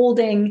you're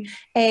holding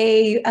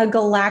a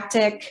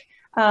galactic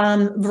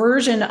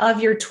version of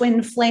your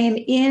twin flame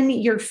in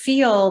your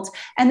field.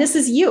 And this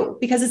is you,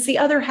 because it's the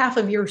other half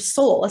of your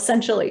soul,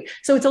 essentially.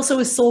 So it's also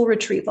a soul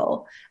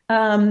retrieval.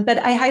 But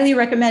I highly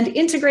recommend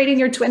integrating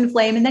your twin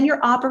flame, and then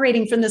you're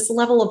operating from this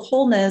level of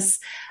wholeness.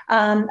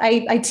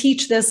 I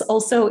teach this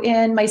also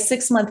in my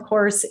 6-month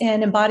course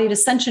in embodied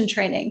ascension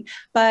training,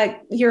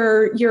 but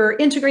you're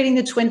integrating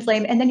the twin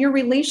flame, and then your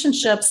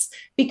relationships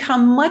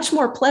become much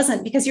more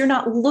pleasant because you're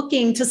not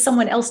looking to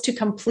someone else to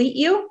complete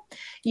you.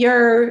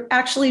 You're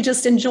actually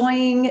just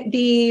enjoying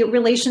the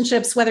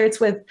relationships, whether it's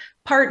with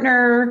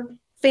partner,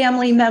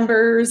 family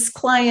members,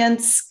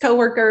 clients,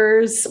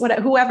 coworkers,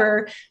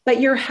 whoever,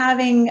 but you're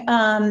having,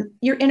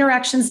 your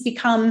interactions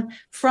become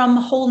from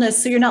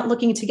wholeness. So you're not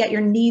looking to get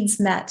your needs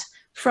met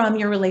from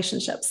your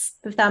relationships,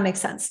 if that makes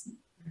sense.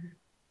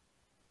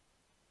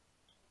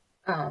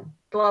 But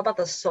what about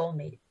the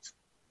soulmates?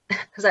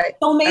 Because I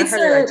Soulmates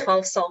heard like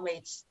 12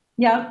 soulmates.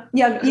 Yeah,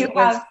 you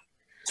have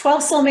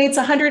 12 soulmates,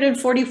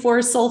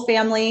 144 soul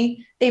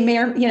family. They may,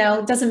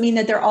 doesn't mean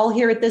that they're all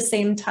here at the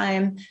same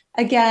time.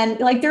 Again,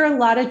 like there are a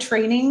lot of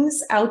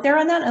trainings out there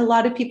on that. A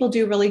lot of people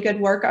do really good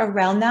work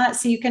around that.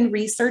 So you can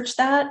research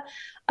that.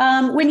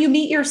 When you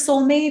meet your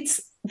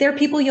soulmates, they're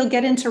people you'll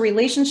get into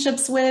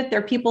relationships with.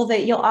 They're people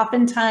that you'll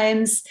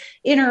oftentimes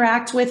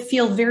interact with,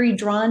 feel very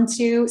drawn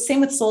to.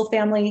 Same with soul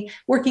family,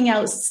 working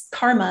out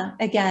karma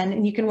again.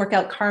 And you can work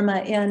out karma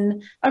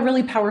in a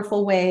really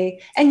powerful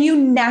way. And you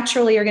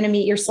naturally are going to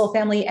meet your soul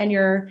family and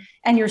your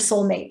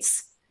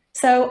soulmates.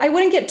 So I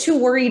wouldn't get too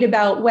worried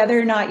about whether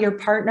or not your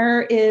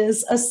partner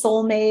is a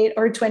soulmate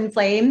or a twin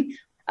flame.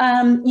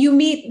 You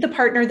meet the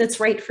partner that's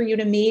right for you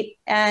to meet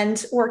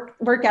and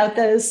work out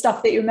the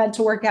stuff that you're meant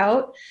to work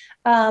out,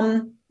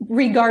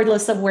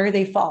 regardless of where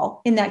they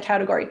fall in that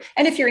category.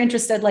 And if you're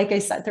interested, like I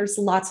said, there's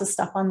lots of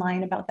stuff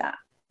online about that.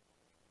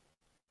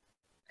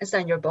 Is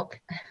that in your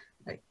book?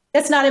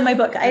 That's not in my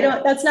book.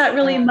 That's not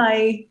really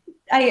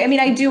I mean,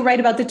 I do write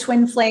about the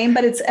twin flame,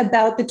 but it's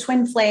about the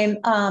twin flame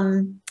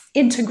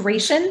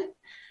integration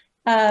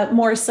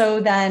more so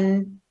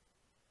than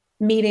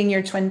meeting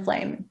your twin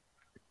flame.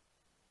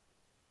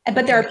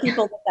 But there are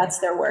people that's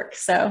their work.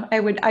 So I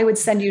would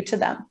send you to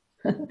them.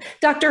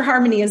 Dr.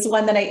 Harmony is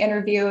one that I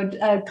interviewed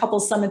a couple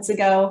summits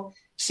ago.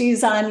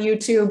 She's on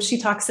YouTube. She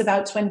talks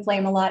about twin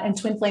flame a lot and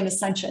twin flame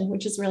ascension,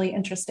 which is really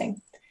interesting.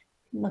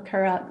 Look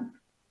her up.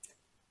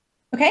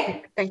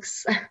 Okay.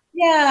 Thanks.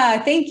 Yeah,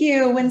 thank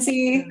you,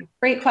 Wincy.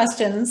 Great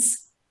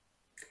questions.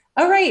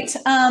 All right,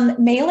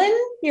 Malin,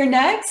 you're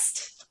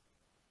next.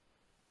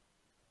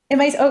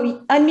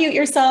 Unmute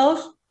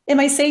yourself. Am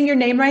I saying your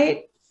name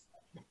right?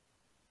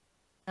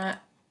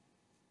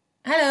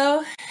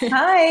 Hello.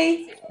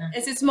 Hi.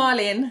 This is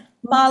Malin.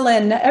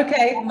 Malin,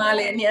 okay.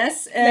 Malin,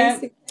 yes.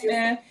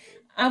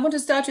 I want to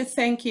start to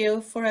thank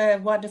you for a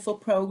wonderful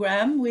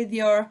program with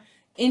your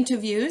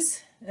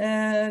interviews.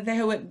 They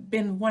have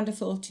been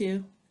wonderful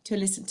to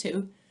listen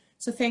to.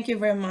 So thank you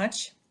very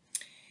much.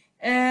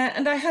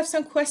 And I have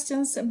some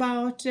questions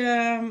about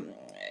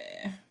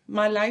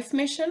my life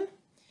mission.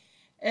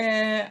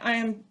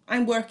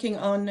 I'm working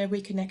on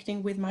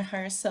reconnecting with my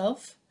higher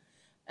self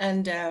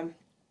and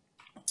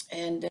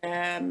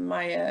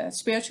my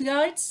spiritual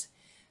guides.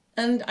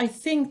 And I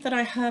think that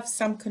I have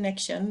some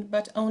connection,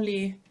 but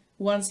only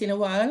once in a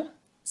while.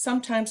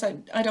 Sometimes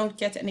I don't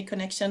get any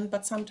connection,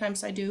 but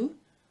sometimes I do.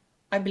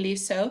 I believe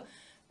so.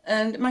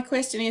 And my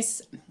question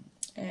is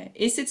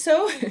it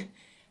so?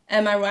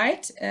 Am I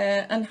right?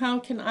 And how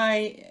can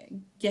I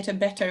get a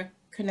better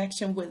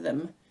connection with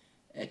them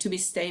to be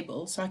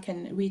stable so I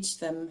can reach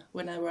them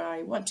whenever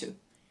I want to?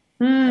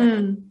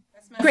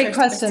 Great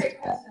question.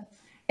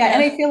 Yeah,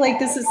 and I feel like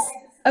this is,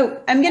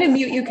 I'm going to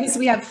mute you because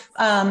we have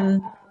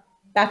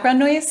background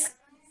noise.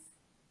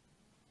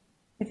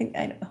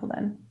 Hold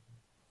on.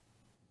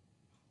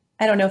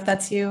 I don't know if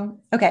that's you.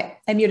 Okay,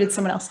 I muted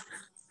someone else.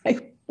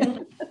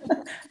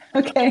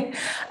 Okay.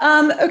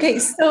 Okay,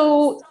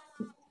 so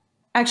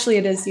actually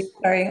it is you.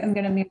 Sorry, I'm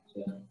going to mute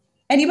you.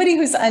 Anybody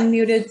who's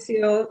unmuted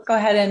to go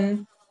ahead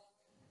and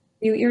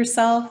mute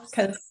yourself,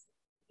 because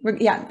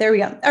yeah, there we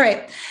go. All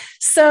right.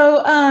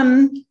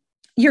 So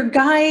your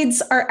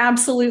guides are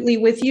absolutely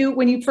with you.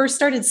 When you first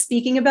started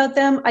speaking about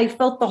them, I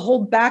felt the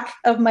whole back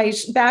of my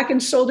back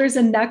and shoulders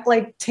and neck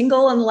like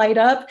tingle and light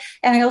up.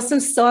 And I also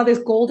saw this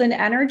golden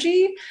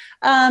energy.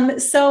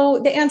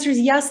 So the answer is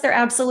yes, they're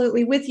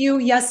absolutely with you.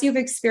 Yes, you've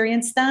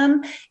experienced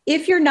them.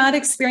 If you're not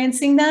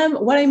experiencing them,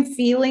 what I'm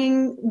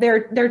feeling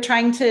they're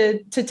trying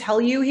to tell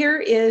you here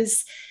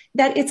is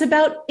that it's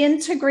about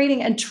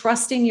integrating and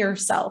trusting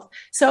yourself.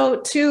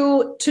 So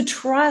to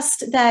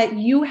trust that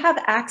you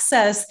have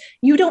access,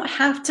 you don't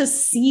have to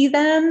see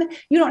them.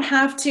 You don't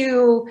have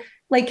to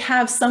like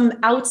have some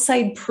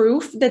outside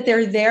proof that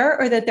they're there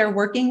or that they're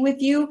working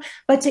with you,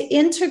 but to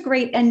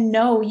integrate and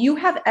know you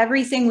have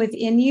everything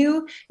within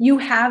you. You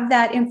have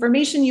that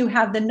information, you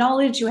have the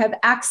knowledge, you have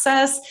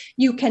access,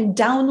 you can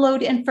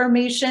download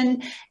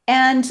information,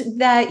 and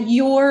that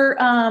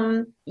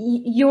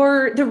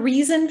the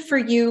reason for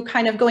you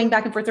kind of going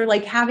back and forth or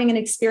like having an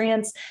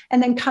experience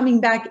and then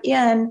coming back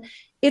in,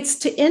 it's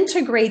to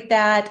integrate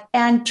that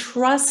and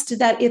trust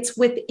that it's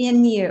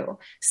within you.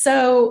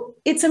 So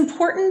it's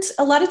important.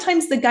 A lot of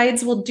times the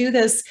guides will do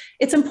this.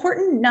 It's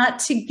important not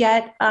to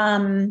get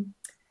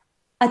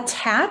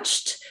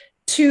attached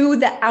to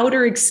the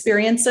outer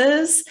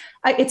experiences.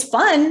 It's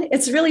fun.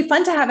 It's really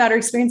fun to have outer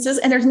experiences,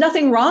 and there's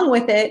nothing wrong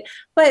with it.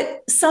 But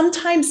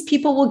sometimes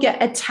people will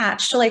get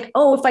attached to like,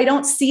 oh, if I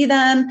don't see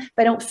them, if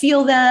I don't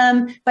feel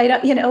them, if I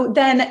don't,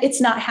 then it's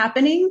not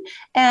happening.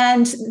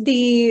 And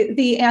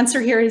the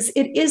answer here is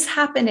it is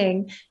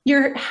happening.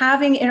 You're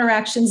having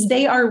interactions.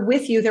 They are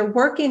with you. They're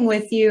working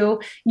with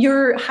you.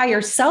 Your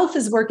higher self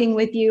is working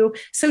with you.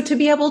 So to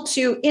be able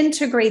to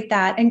integrate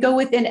that and go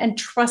within and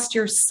trust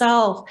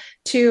yourself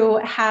to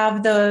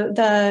have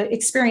the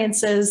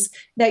experiences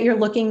that you're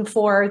looking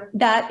for,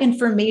 that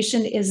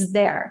information is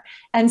there.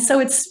 And so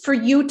it's for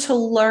you to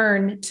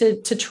learn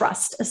to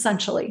trust,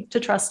 essentially, to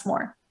trust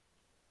more.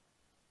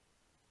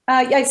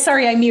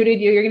 Sorry, I muted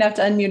you. You're going to have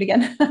to unmute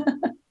again.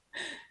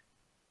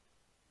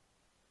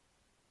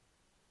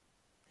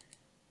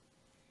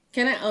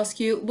 Can I ask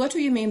you, what do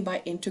you mean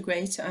by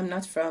integrate? I'm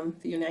not from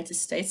the United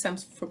States, I'm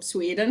from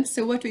Sweden.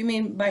 So what do you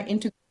mean by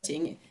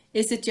integrating?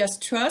 Is it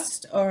just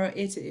trust, or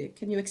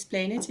can you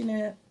explain it in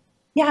a...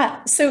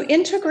 Yeah, so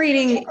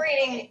integrating.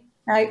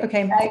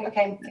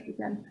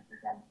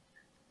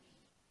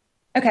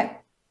 Okay.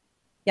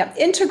 Yeah,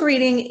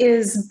 integrating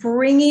is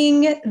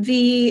bringing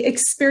the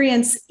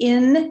experience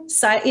in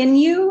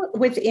you,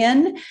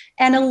 within,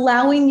 and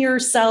allowing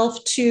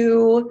yourself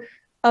to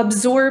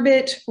absorb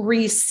it,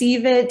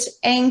 receive it,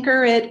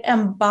 anchor it,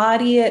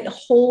 embody it,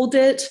 hold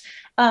it,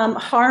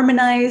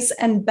 harmonize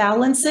and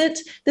balance it.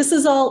 This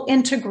is all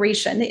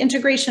integration, the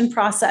integration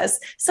process.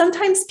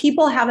 Sometimes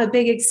people have a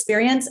big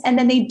experience and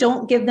then they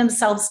don't give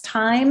themselves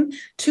time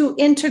to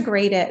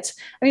integrate it.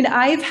 I mean,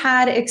 I've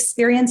had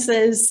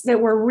experiences that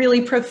were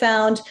really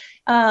profound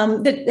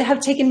that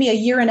have taken me a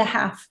year and a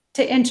half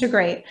to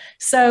integrate.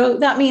 So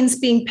that means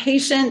being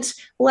patient,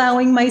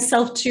 allowing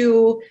myself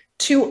to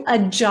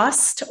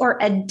adjust or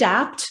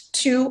adapt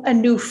to a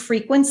new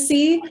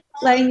frequency,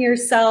 letting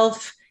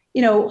yourself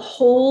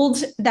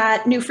hold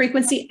that new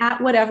frequency at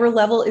whatever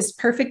level is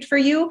perfect for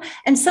you.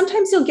 And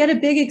sometimes you'll get a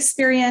big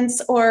experience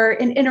or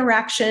an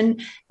interaction,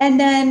 and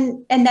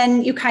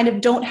then you kind of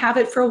don't have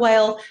it for a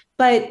while,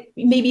 but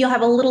maybe you'll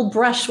have a little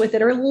brush with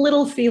it or a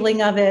little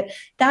feeling of it.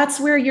 That's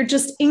where you're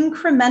just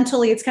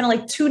incrementally, it's kind of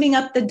like tuning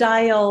up the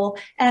dial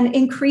and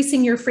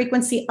increasing your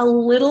frequency a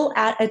little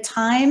at a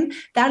time.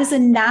 That is a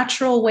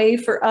natural way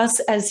for us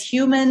as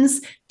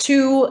humans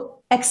to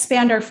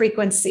expand our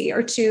frequency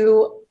or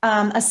to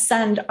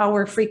ascend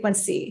our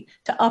frequency,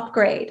 to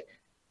upgrade.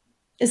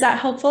 Is that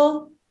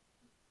helpful?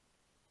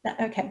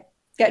 Okay,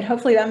 good.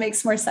 Hopefully that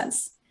makes more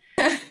sense.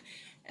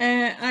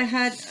 I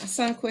had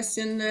some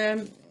question.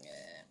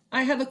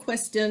 I have a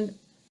question.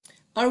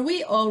 Are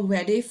we all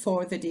ready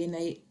for the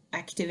DNA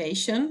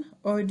activation,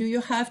 or do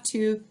you have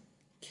to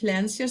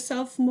cleanse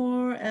yourself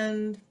more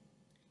and,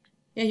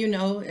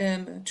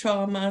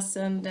 traumas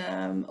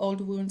and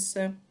old wounds?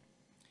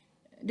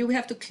 Do we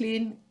have to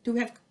clean? Do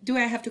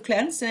I have to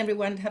cleanse, and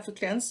everyone have to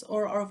cleanse,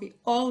 or are we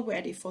all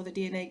ready for the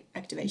DNA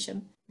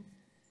activation?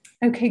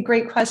 Okay,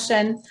 great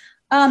question.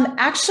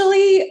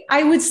 Actually,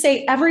 I would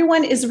say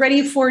everyone is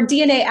ready for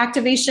DNA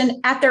activation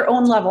at their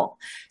own level.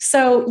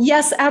 So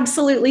yes,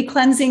 absolutely,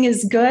 cleansing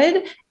is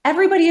good.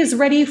 Everybody is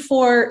ready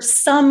for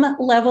some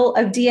level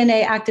of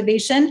DNA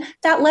activation.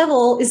 That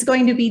level is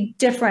going to be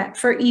different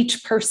for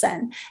each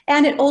person.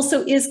 And it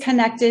also is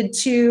connected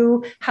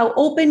to how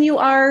open you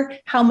are,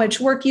 how much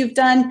work you've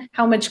done,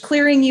 how much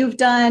clearing you've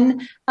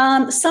done.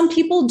 Some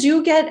people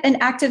do get an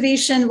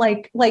activation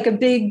like a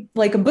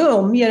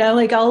boom,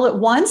 like all at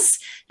once.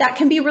 That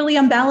can be really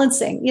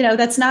unbalancing.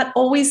 That's not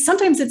always,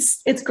 sometimes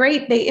it's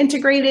great. They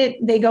integrate it,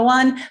 they go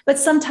on, but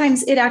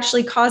sometimes it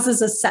actually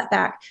causes a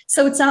setback.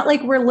 So it's not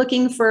like we're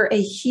looking for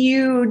a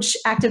huge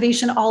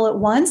activation all at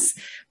once,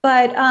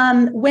 But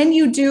when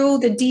you do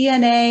the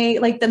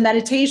DNA, like the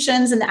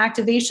meditations and the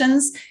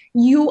activations,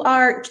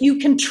 you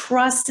can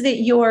trust that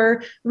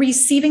you're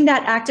receiving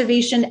that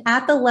activation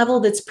at the level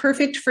that's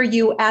perfect for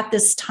you at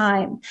this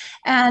time.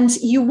 And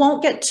you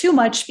won't get too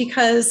much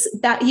because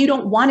that you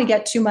don't want to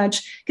get too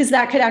much, because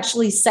that could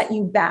actually set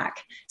you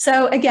back.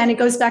 So again, it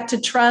goes back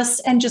to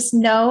trust and just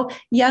know,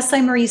 yes,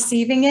 I'm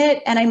receiving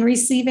it, and I'm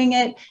receiving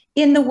it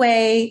in the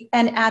way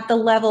and at the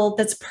level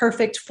that's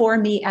perfect for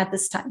me at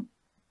this time.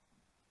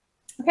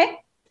 Okay.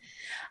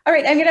 All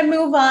right, I'm going to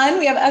move on.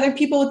 We have other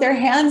people with their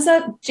hands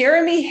up.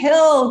 Jeremy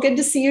Hill, good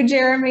to see you,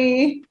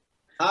 Jeremy.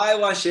 Hi,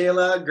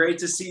 Washayla. Great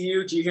to see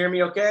you. Do you hear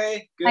me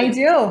okay? Good. I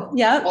do.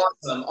 Yep.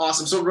 Awesome.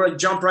 Awesome. So we're going to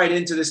jump right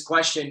into this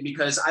question,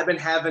 because I've been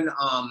having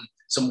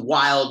some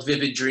wild,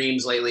 vivid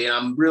dreams lately, and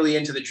I'm really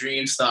into the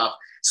dream stuff.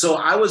 So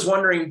I was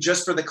wondering,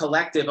 just for the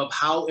collective, of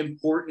how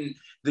important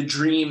the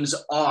dreams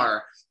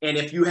are, and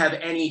if you have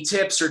any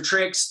tips or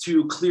tricks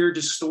to clear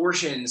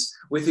distortions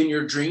within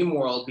your dream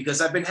world,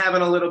 because I've been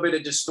having a little bit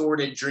of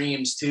distorted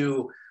dreams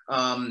too.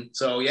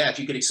 So yeah, if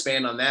you could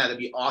expand on that, that'd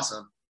be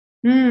awesome.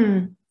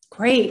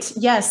 Great.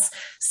 Yes.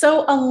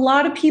 So a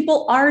lot of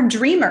people are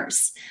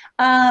dreamers.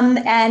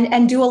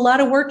 And do a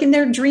lot of work in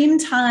their dream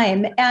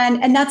time.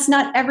 And that's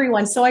not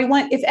everyone. So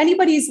if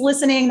anybody's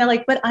listening, they're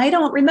like, but I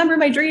don't remember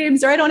my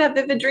dreams, or I don't have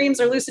vivid dreams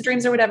or lucid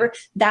dreams or whatever,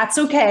 that's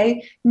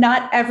okay.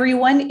 Not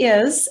everyone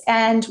is.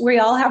 And we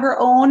all have our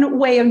own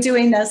way of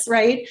doing this,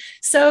 right?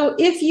 So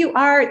if you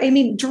are,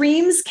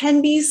 dreams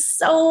can be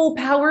so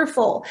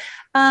powerful.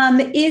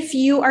 If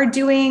you are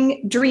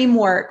doing dream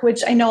work,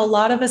 which I know a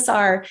lot of us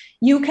are,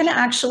 you can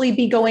actually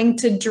be going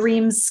to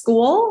dream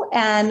school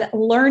and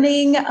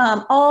learning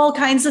all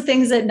kinds of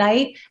things at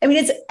night.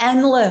 It's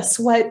endless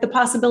what the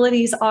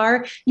possibilities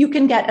are. You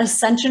can get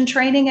ascension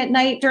training at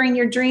night during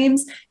your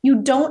dreams.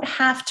 You don't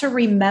have to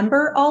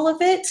remember all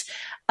of it.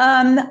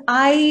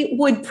 I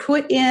would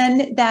put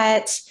in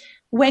that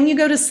when you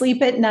go to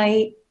sleep at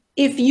night,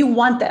 if you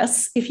want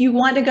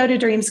to go to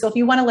dream school, if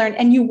you want to learn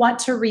and you want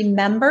to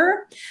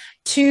remember,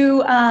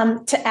 to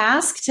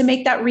ask, to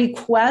make that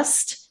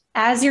request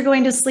as you're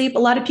going to sleep. A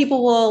lot of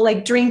people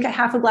will drink a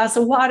half a glass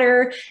of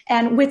water,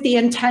 and with the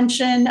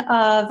intention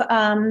of,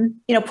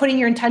 putting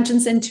your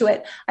intentions into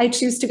it. I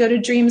choose to go to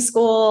dream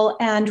school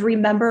and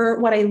remember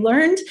what I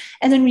learned.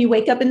 And then when you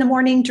wake up in the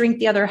morning, drink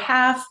the other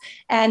half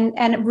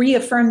and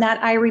reaffirm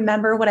that I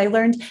remember what I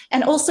learned.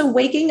 And also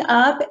waking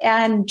up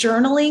and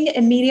journaling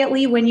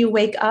immediately when you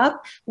wake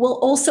up will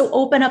also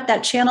open up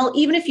that channel.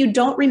 Even if you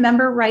don't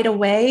remember right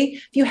away,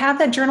 if you have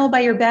that journal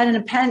by your bed and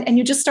a pen and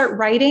you just start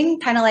writing,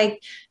 kind of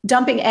like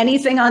dumping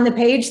anything on the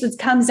page that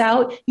comes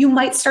out, you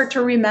might start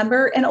to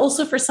remember. And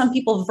also for some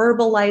people,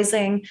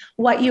 verbalizing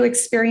what you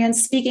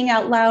experience, speaking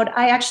out loud.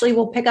 I actually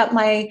will pick up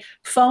my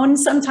phone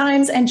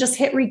sometimes and just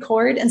hit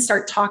record and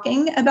start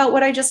talking about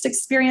what I just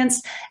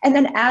experienced. And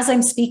then as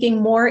I'm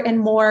speaking, more and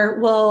more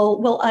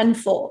will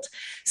unfold.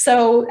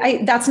 So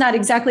that's not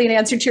exactly an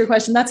answer to your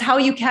question. That's how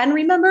you can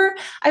remember.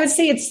 I would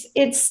say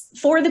it's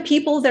for the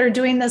people that are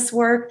doing this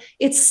work.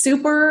 It's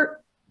super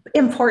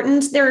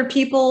important. There are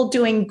people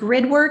doing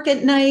grid work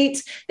at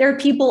night. There are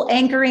people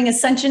anchoring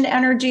ascension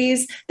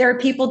energies. There are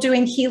people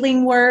doing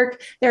healing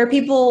work. There are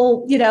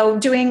people,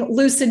 doing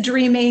lucid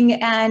dreaming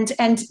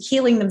and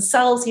healing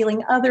themselves,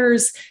 healing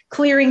others,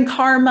 clearing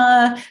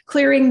karma,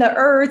 clearing the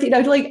earth,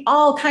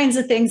 all kinds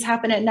of things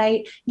happen at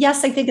night.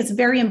 Yes, I think it's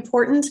very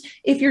important.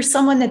 If you're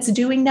someone that's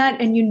doing that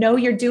and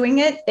you're doing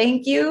it,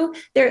 thank you.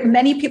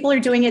 Many people are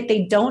doing it.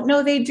 They don't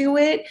know they do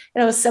it.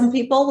 Some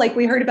people, like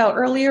we heard about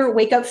earlier,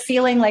 wake up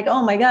feeling like,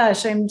 oh my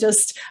gosh,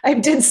 I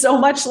did so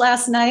much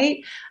last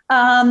night.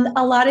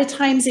 A lot of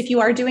times, if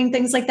you are doing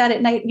things like that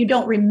at night, you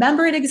don't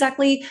remember it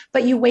exactly,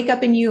 but you wake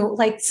up and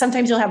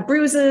sometimes you'll have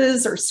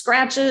bruises or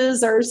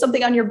scratches or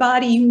something on your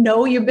body.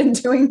 You've been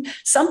doing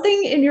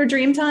something in your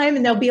dream time,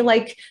 and there'll be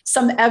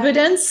some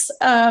evidence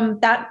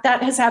that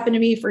has happened to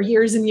me for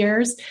years and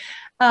years.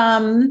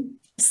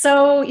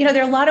 So,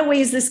 there are a lot of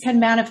ways this can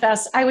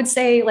manifest. I would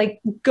say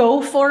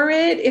go for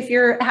it. If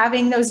you're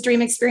having those dream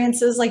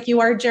experiences like you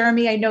are,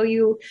 Jeremy, I know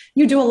you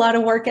do a lot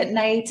of work at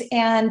night.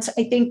 And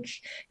I think,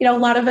 a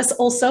lot of us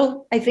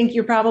also, I think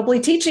you're probably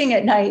teaching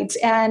at night,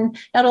 and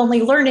not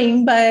only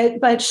learning,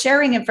 but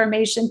sharing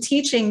information,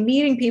 teaching,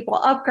 meeting people,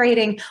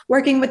 upgrading,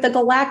 working with the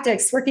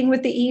galactics, working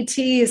with the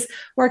ETs,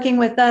 working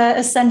with the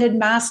ascended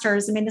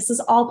masters. This is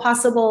all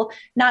possible,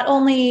 not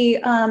only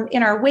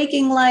in our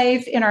waking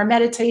life, in our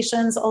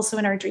meditations, also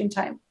in our dream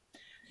time.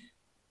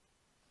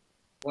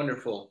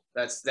 Wonderful.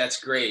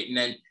 That's great. And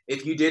then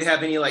if you did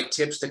have any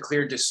tips to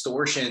clear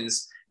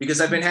distortions,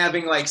 because I've been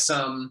having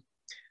some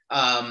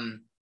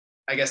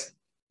I guess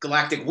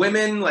galactic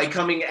women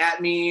coming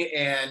at me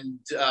and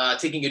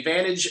taking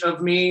advantage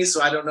of me.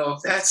 So I don't know if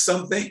that's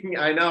something.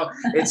 I know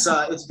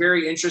it's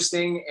very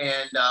interesting,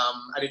 and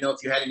I didn't know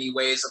if you had any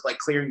ways of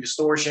clearing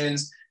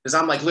distortions, because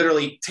I'm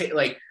literally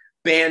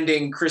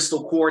banding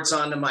crystal quartz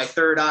onto my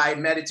third eye,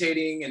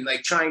 meditating and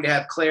trying to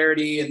have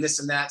clarity and this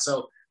and that.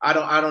 So I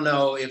don't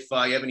know if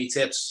you have any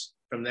tips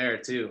from there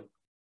too.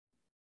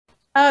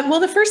 Well,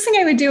 the first thing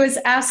I would do is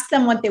ask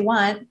them what they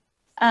want.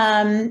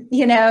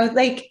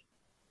 Like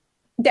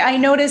I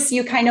notice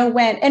you kind of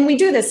went, and we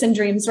do this in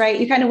dreams, right?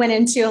 You kind of went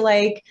into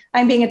like,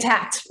 I'm being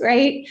attacked,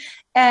 right?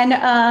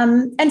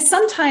 And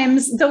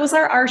sometimes those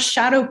are our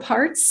shadow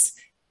parts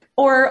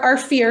or our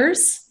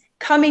fears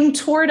coming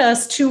toward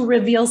us to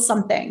reveal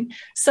something.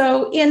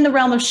 So in the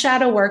realm of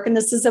shadow work, and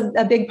this is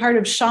a big part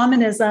of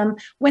shamanism,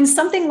 when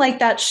something like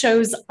that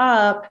shows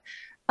up,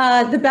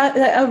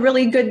 a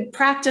really good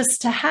practice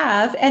to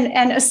have,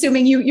 and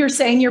assuming you're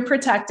saying you're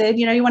protected,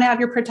 you want to have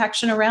your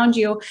protection around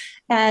you,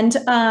 and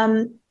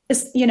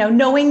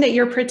knowing that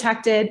you're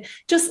protected,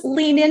 just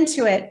lean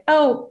into it.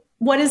 Oh,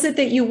 what is it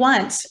that you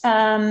want?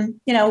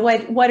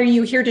 What are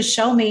you here to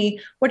show me?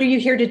 What are you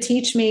here to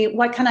teach me?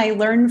 What can I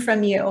learn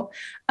from you?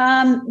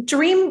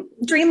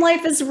 Dream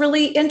life is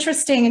really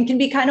interesting and can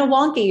be kind of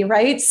wonky,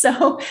 right?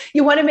 So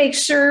you want to make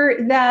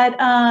sure that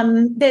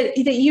that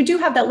you do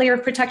have that layer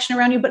of protection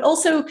around you, but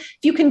also if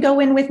you can go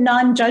in with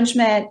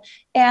non-judgment.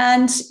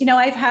 And,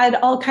 I've had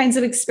all kinds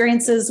of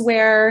experiences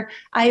where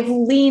I've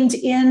leaned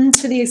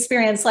into the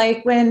experience,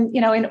 like when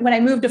I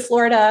moved to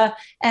Florida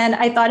and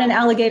I thought an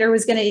alligator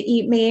was going to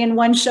eat me and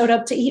one showed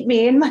up to eat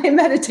me in my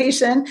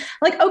meditation,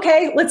 like,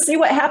 okay, let's see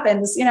what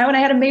happens, and I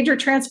had a major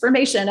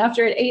transformation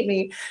after it ate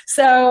me.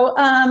 So,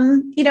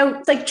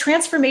 like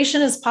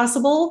transformation is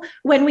possible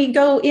when we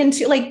go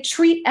into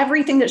treat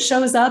everything that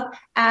shows up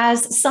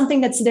as something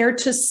that's there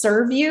to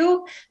serve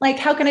you. Like,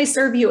 how can I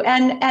serve you?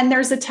 And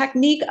there's a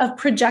technique of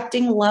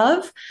projecting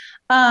love.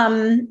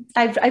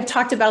 I've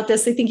talked about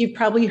this. I think you've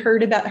probably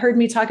heard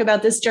me talk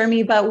about this,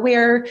 Jeremy, but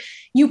where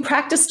you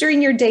practice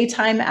during your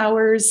daytime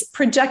hours,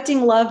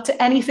 projecting love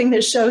to anything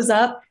that shows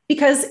up.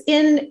 Because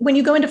when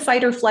you go into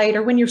fight or flight,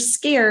 or when you're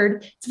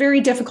scared, it's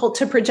very difficult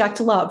to project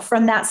love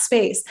from that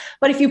space.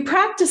 But if you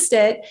practiced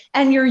it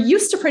and you're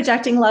used to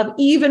projecting love,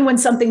 even when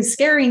something's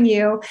scaring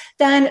you,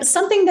 then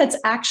something that's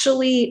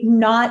actually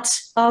not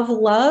of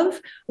love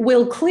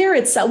will clear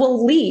itself,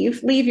 will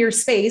leave your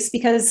space,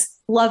 because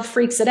love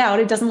freaks it out.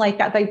 It doesn't like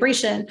that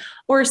vibration.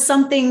 Or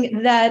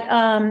something that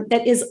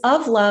is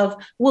of love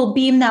will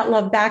beam that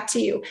love back to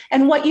you.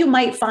 And what you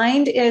might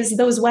find is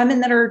those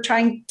women that are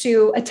trying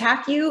to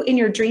attack you in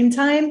your dream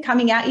time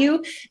coming at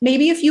you,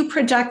 maybe if you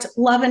project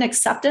love and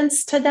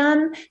acceptance to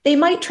them, they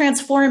might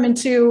transform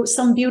into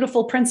some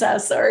beautiful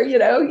princess, or, you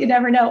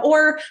never know,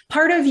 or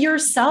part of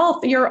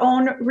yourself, your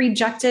own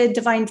rejected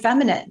divine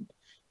feminine.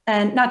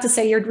 And not to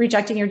say you're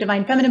rejecting your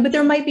divine feminine, but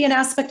there might be an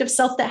aspect of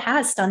self that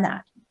has done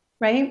that,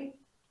 right?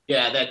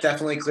 Yeah, that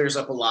definitely clears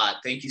up a lot.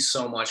 Thank you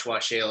so much,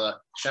 Washayla.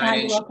 Shine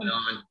in, shine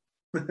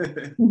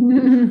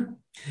on.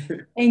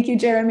 Thank you,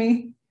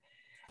 Jeremy.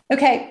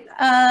 Okay,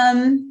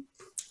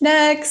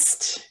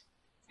 next,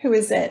 who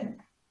is it?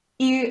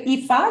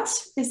 Ifat,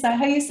 is that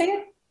how you say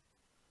it?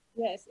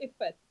 Yes,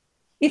 Ifat.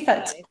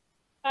 Ifat.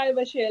 Hi,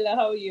 Washayla,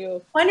 how are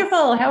you?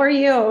 Wonderful, how are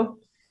you?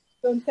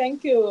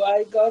 Thank you.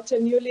 I got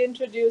newly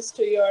introduced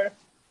to your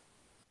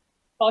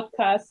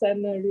podcasts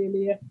and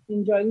really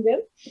enjoying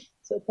them.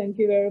 So thank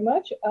you very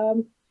much.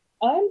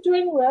 I'm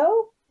doing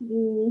well,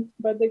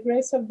 by the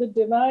grace of the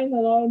divine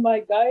and all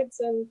my guides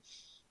and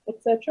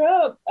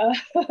etc.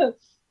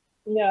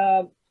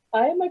 Yeah,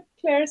 I'm a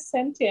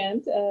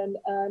clairsentient, and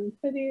I'm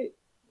pretty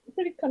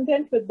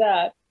content with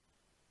that.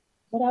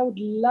 But I would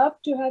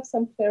love to have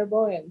some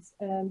clairvoyance,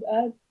 and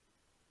I've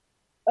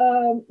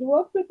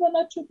worked with one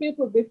or two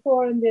people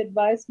before, and they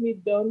advised me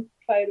don't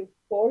try to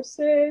force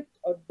it,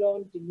 or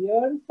don't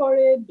yearn for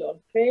it,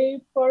 don't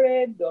crave for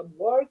it, don't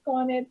work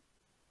on it.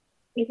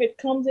 If it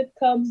comes, it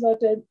comes.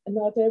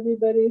 Not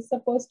everybody is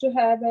supposed to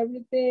have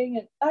everything,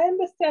 and I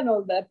understand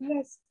all that, but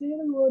I still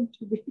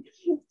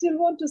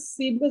want to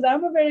see, because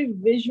I'm a very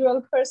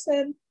visual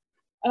person.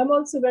 I'm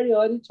also very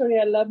auditory.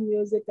 I love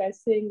music. I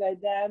sing, I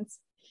dance.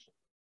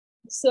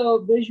 So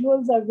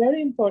visuals are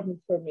very important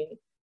for me.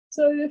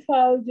 So if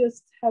I'll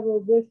just have a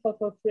whiff of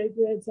a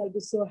fragrance, I'll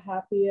be so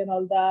happy and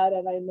all that,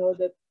 and I know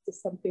that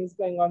something's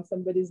going on.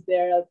 Somebody's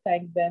there. I'll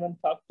thank them and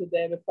talk to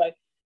them. If I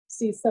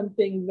see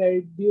something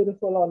very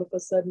beautiful all of a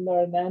sudden,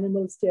 or an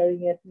animal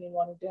staring at me and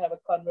wanting to have a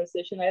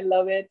conversation, I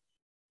love it.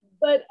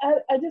 But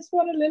I just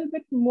want a little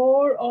bit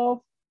more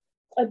of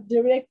a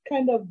direct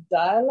kind of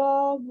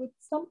dialogue with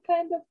some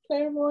kind of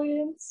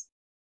clairvoyance,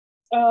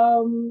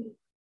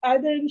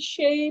 either in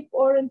shape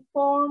or in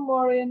form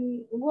or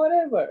in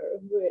whatever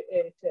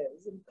it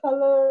is, in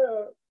color,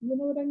 or you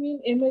know what I mean,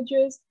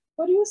 images.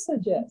 What do you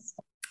suggest?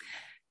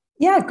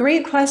 Yeah,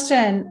 great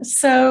question.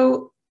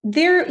 So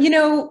there,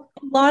 a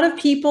lot of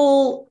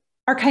people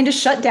are kind of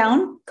shut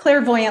down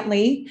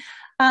clairvoyantly.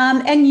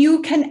 And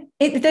you can,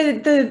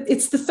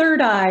 it's the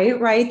third eye,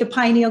 right? The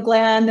pineal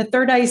gland, the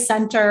third eye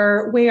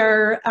center,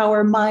 where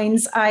our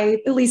mind's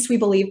eye, at least we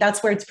believe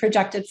that's where it's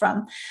projected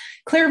from.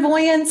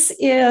 Clairvoyance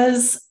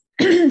is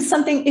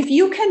something, if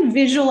you can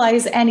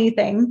visualize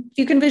anything, if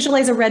you can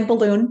visualize a red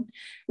balloon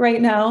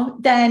right now,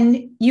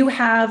 then you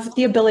have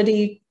the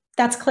ability.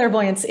 That's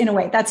clairvoyance in a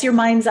way. That's your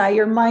mind's eye,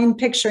 your mind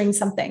picturing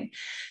something.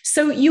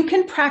 So you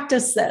can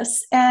practice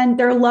this. And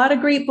there are a lot of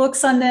great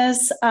books on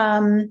this.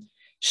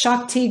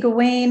 Shakti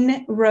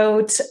Gawain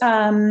wrote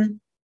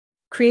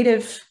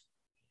Creative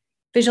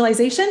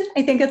Visualization,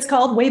 I think it's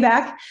called, way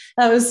back.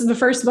 That was the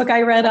first book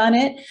I read on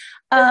it.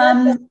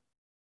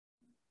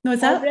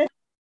 What's that?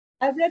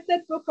 I've read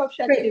that book of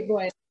Shakti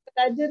Gawain,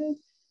 but I didn't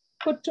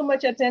put too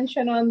much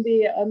attention on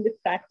the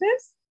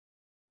practice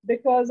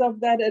because of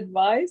that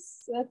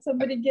advice that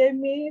somebody gave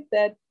me,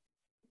 that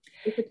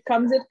if it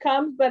comes, it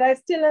comes. But I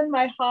still, in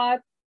my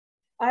heart,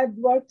 I've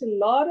worked a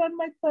lot on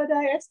my third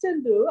eye. I still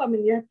do. I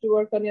mean, you have to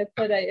work on your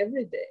third eye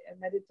every day. I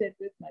meditate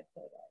with my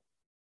third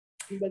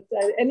eye. But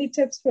any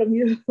tips from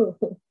you?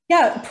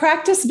 Yeah,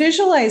 practice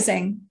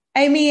visualizing.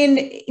 I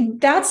mean,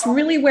 that's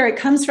really where it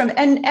comes from.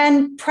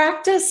 And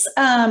practice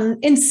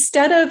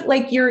instead of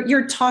like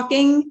you're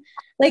talking,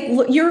 like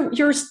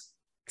your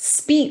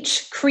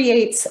speech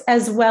creates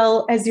as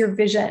well as your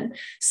vision.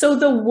 So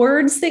the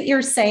words that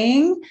you're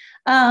saying,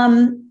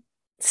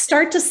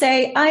 start to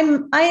say, I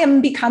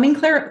am becoming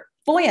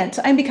clairvoyant.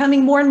 I'm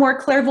becoming more and more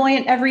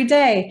clairvoyant every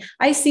day.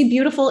 I see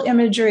beautiful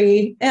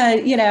imagery,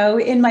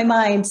 in my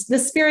mind. Divine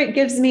Spirit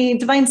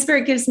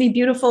gives me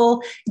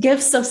beautiful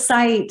gifts of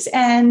sight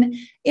and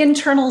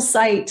internal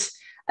sight,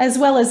 as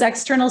well as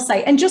external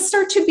sight. And just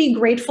start to be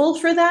grateful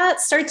for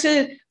that. Start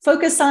to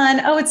focus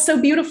on, oh, it's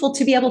so beautiful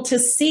to be able to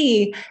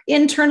see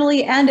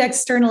internally and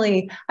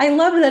externally. I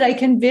love that I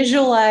can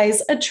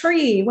visualize a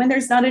tree when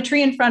there's not a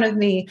tree in front of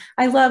me.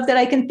 I love that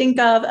I can think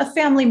of a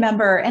family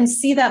member and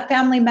see that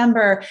family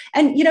member.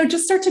 And,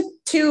 just start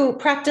to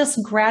practice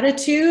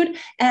gratitude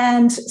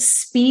and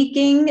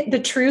speaking the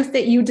truth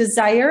that you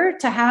desire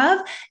to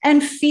have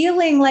and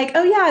feeling like,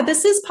 oh yeah,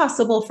 this is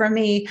possible for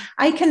me.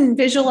 I can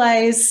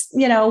visualize,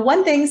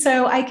 one thing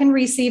so I can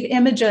receive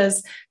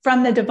images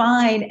from the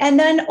divine. And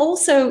then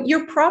also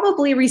you're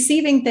probably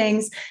receiving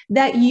things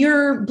that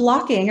you're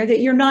blocking or that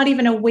you're not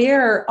even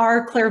aware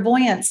are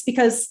clairvoyance,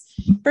 because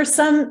for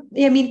some,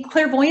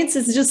 clairvoyance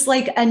is just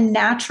like a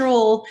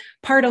natural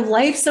part of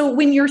life. So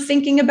when you're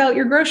thinking about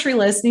your grocery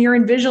list and you're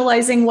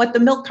visualizing what the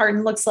milk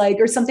carton looks like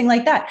or something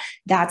like that,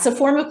 that's a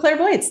form of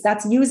clairvoyance.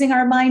 That's using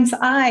our mind's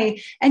eye.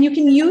 And you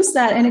can use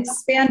that and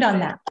expand on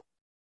that.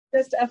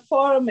 Just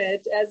affirm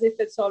it as if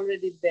it's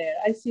already there.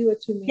 I see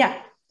what you mean.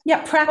 Yeah.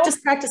 Practice.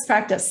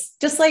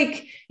 Just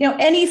like,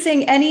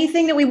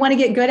 anything that we want to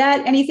get good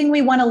at, anything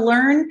we want to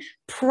learn,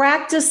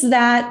 practice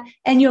that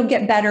and you'll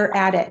get better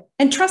at it,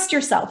 and trust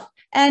yourself.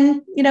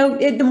 And,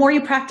 the more you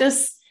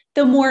practice,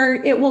 the more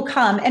it will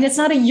come. And it's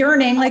not a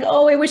yearning like,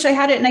 oh, I wish I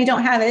had it and I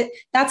don't have it.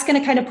 That's going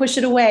to kind of push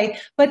it away.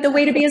 But the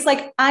way to be is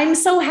like, I'm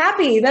so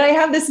happy that I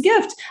have this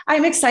gift.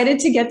 I'm excited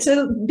to get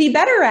to be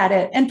better at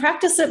it and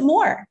practice it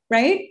more.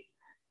 Right?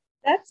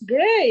 That's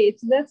great.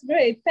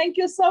 Thank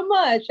you so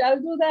much. I'll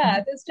do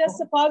that. It's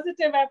just a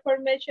positive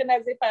affirmation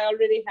as if I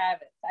already have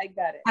it. I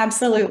got it.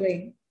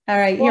 Absolutely. All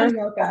right. You're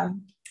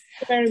welcome.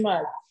 Thank you very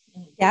much.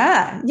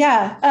 Yeah.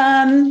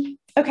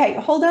 Okay.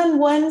 Hold on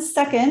one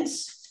second.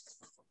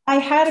 I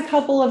had a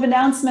couple of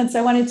announcements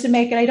I wanted to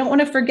make, and I don't want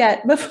to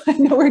forget, but I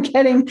know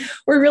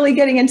we're really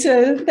getting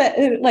into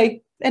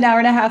like an hour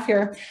and a half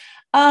here.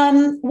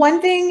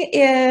 One thing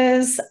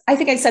is, I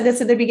think I said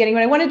this at the beginning,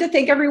 but I wanted to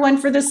thank everyone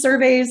for the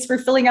surveys, for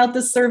filling out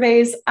the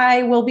surveys.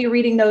 I will be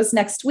reading those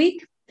next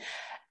week.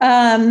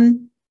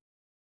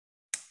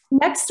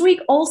 Next week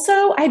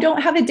also, I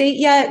don't have a date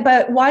yet,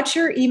 but watch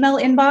your email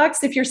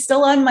inbox. If you're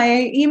still on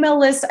my email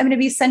list, I'm going to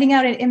be sending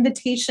out an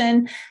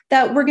invitation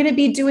that we're going to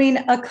be doing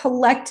a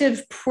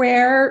collective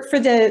prayer for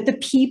the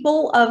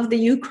people of the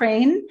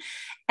Ukraine.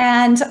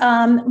 And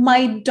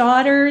my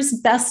daughter's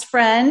best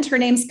friend, her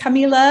name's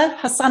Kamila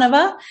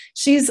Hasanova.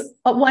 She's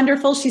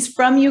wonderful. She's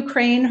from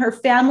Ukraine. Her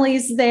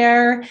family's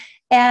there.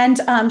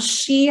 And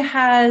she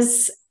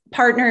has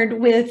partnered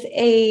with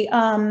a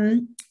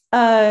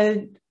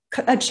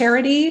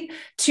charity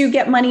to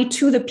get money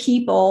to the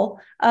people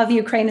of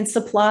Ukraine and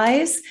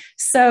supplies.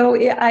 So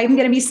I'm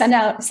going to be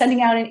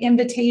sending out an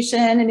invitation.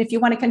 And if you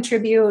want to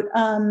contribute,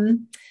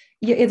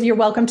 you're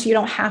welcome to. You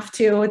don't have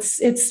to.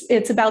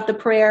 It's about the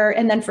prayer.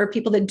 And then for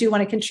people that do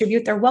want to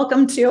contribute, they're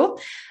welcome to.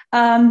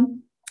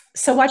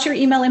 So watch your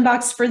email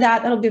inbox for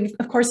that. That'll be,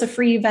 of course, a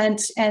free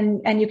event,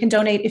 and you can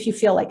donate if you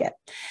feel like it.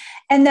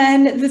 And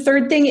then the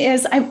third thing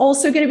is I'm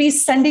also going to be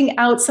sending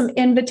out some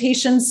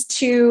invitations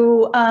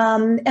to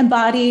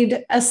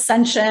Embodied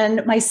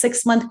Ascension, my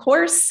 6-month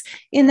course,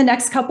 in the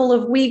next couple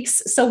of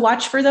weeks. So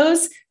watch for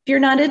those. If you're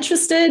not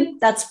interested,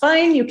 that's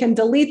fine. You can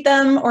delete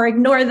them or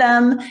ignore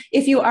them.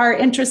 If you are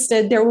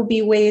interested, there will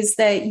be ways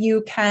that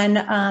you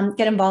can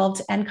get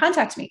involved and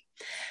contact me.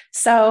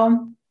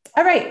 So,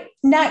 all right,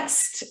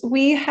 next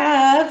we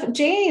have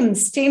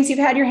James. James, you've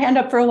had your hand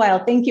up for a while.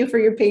 Thank you for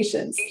your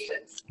patience.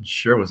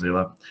 Sure,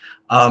 Wazila.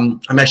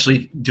 I'm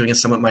actually doing a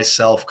summit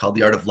myself called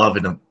The Art of Love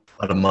in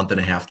about a month and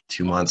a half,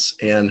 2 months.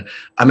 And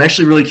I'm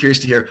actually really curious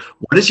to hear,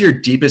 what is your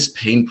deepest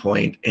pain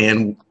point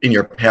and in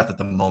your path at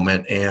the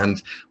moment?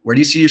 And where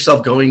do you see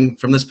yourself going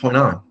from this point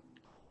on?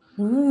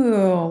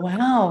 Ooh,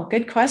 wow.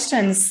 Good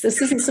questions.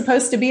 This isn't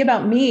supposed to be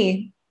about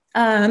me.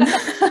 My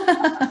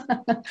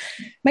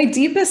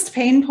deepest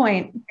pain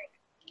point.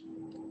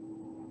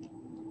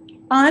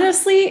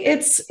 Honestly,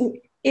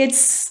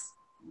 it's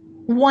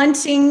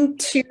wanting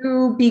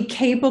to be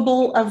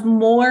capable of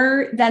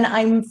more than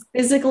I'm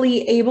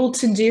physically able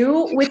to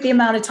do with the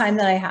amount of time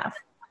that I have.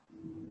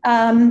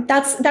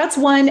 That's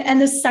one.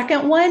 And the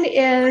second one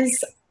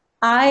is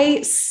I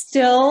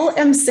still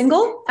am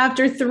single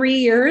after 3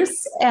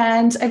 years,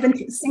 and I've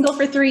been single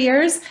for 3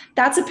 years.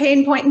 That's a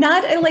pain point.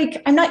 Not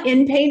like I'm not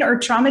in pain or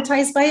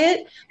traumatized by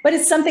it, but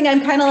it's something I'm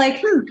kind of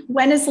like,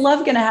 when is love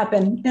going to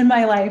happen in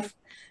my life?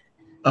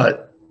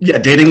 Yeah,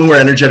 dating more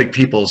energetic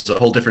people is a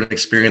whole different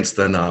experience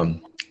than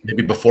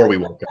maybe before we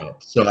woke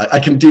up. So I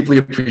can deeply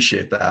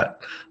appreciate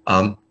that.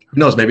 Who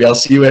knows, maybe I'll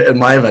see you at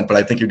my event, but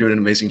I think you're doing an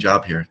amazing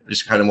job here. I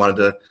just kind of wanted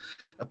to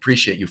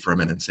appreciate you for a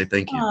minute and say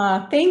thank you.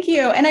 Thank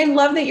you. And I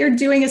love that you're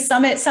doing a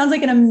summit. It sounds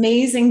like an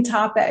amazing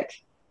topic.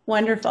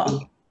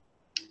 Wonderful.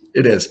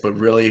 It is, but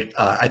really,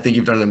 I think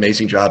you've done an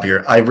amazing job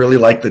here. I really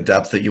like the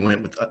depth that you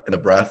went with in the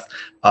breath.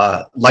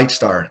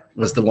 Lightstar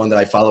was the one that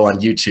I follow on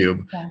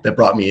YouTube that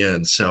brought me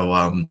in.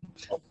 So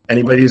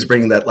anybody who's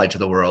bringing that light to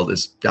the world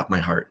has got my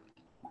heart.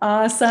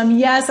 Awesome.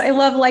 Yes, I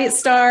love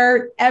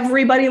Lightstar.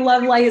 Everybody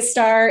loved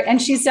Lightstar. And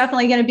she's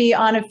definitely going to be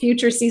on a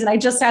future season. I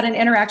just had an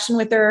interaction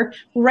with her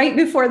right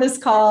before this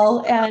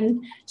call,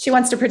 and she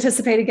wants to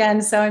participate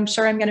again. So I'm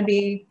sure I'm going to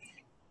be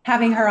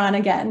having her on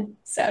again.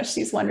 So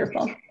she's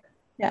wonderful.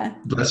 Yeah.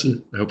 Bless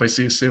you. I hope I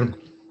see you soon.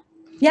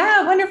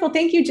 Yeah, wonderful.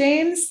 Thank you,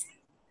 James.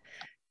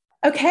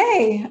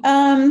 Okay.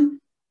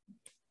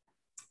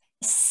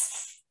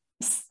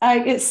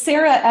 It's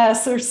Sarah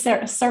S. or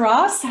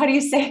Saras. How do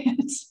you say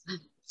it?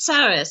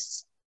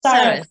 Saras.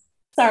 Saras.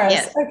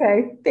 Yes.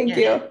 Okay. Thank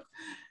you.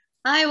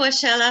 Hi,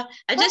 Washella.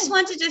 I just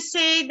wanted to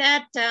say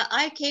that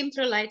I came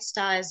through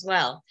Lightstar as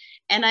well,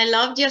 and I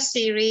loved your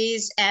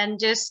series and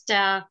just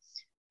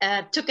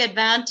took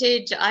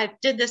advantage. I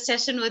did the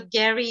session with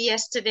Gary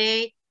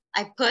yesterday.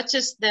 I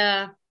purchased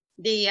the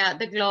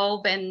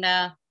globe and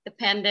the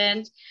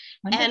pendant,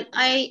 and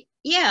I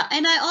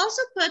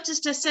also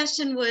purchased a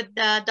session with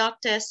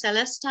Dr.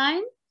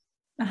 Celestine.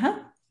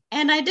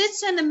 And I did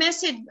send a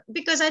message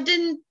because I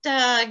didn't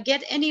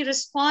get any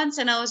response,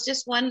 and I was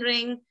just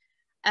wondering,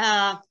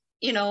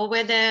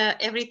 whether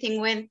everything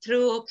went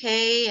through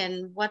okay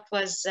and what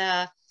was,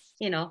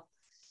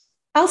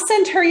 I'll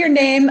send her your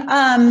name.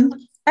 Wonderful.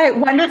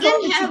 I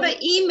didn't have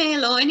an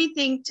email or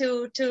anything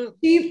to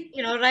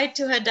write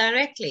to her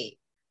directly.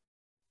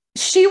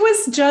 She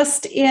was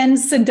just in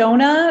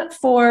Sedona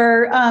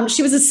for,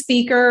 she was a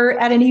speaker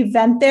at an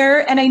event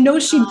there. And I know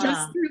she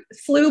just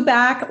flew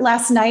back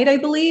last night, I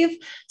believe.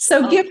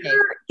 So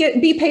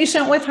be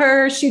patient with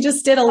her. She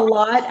just did a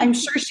lot. I'm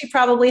sure she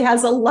probably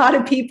has a lot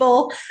of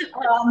people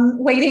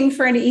waiting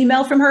for an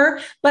email from her.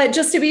 But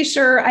just to be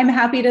sure, I'm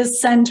happy to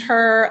send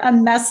her a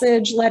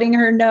message letting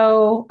her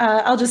know.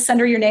 I'll just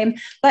send her your name.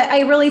 But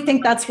I really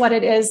think that's what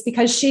it is,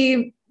 because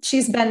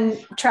she's been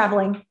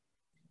traveling.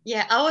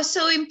 Yeah, I was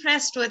so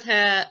impressed with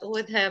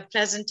her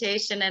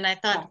presentation, and I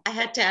thought I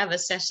had to have a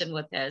session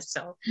with her.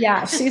 So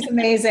yeah, she's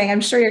amazing.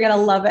 I'm sure you're going to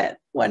love it.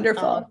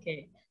 Wonderful. Oh,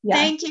 okay. Yeah.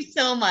 Thank you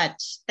so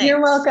much. Thanks.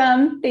 You're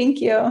welcome. Thank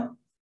you.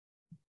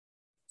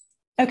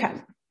 Okay.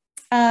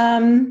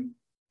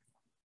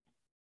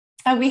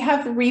 We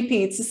have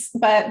repeats,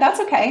 but that's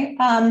okay.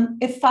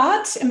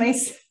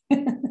 Ifat,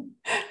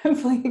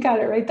 hopefully you got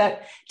it right.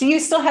 Do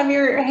you still have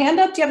your hand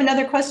up? Do you have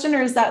another question,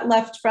 or is that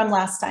left from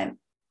last time?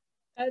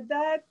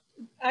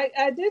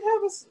 I did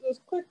have a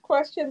quick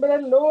question, but I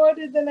lowered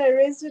it, then I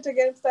raised it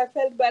again because I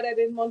felt bad. I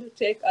didn't want to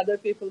take other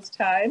people's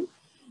time.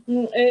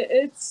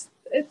 It's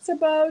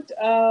about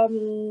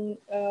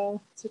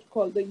what's it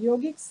called? The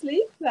yogic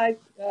sleep, like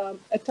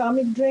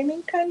atomic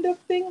dreaming kind of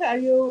thing. Are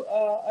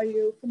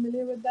you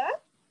familiar with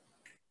that?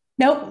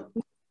 Nope,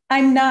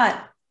 I'm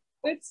not.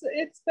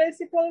 It's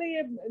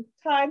basically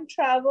time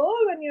travel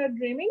when you're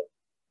dreaming.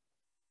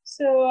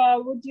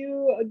 So do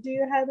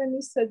you have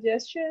any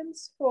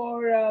suggestions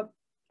for?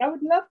 I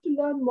would love to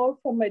learn more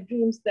from my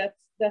dreams.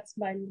 That's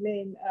my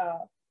main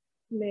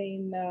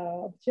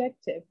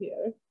objective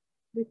here,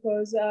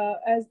 because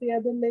as the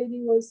other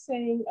lady was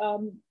saying,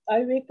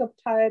 I wake up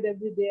tired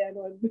every day. I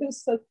know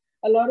it's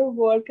a lot of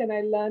work, and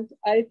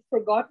I'd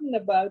forgotten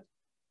about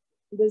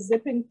the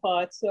zipping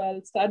part, so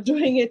I'll start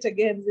doing it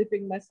again,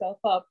 zipping myself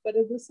up. But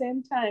at the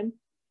same time,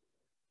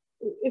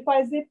 if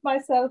I zip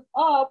myself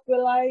up,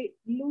 will I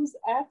lose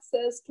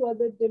access to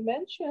other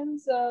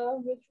dimensions,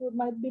 which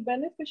might be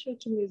beneficial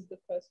to me, is the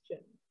question.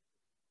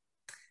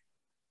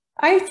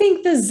 I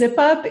think the zip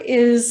up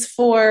is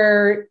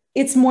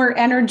it's more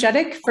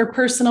energetic for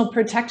personal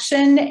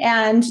protection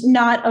and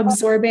not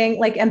absorbing,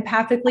 like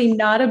empathically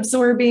not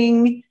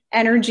absorbing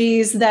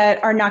energies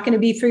that are not going to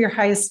be for your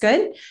highest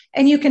good.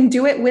 And you can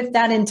do it with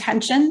that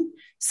intention.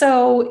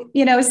 So,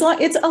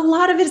 it's a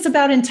lot of it is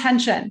about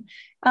intention.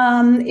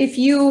 If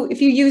you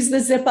use the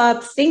zip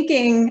up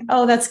thinking,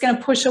 oh, that's going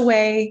to push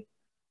away,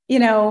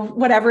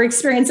 whatever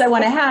experience I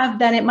want to have,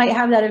 then it might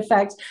have that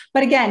effect.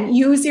 But again,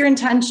 use your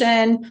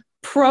intention,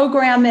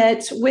 program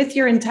it with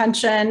your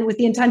intention, with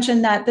the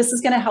intention that this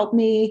is going to help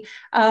me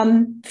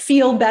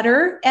feel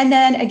better. And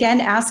then again,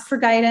 ask for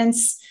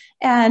guidance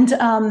and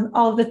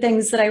all of the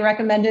things that I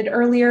recommended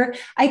earlier.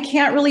 I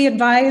can't really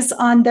advise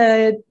on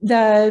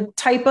the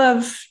type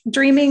of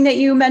dreaming that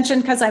you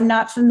mentioned because I'm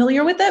not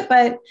familiar with it,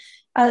 but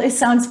it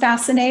sounds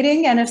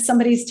fascinating. And if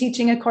somebody's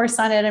teaching a course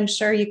on it, I'm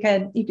sure you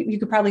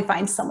could probably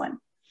find someone.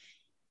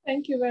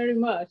 Thank you very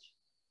much.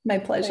 My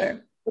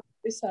pleasure.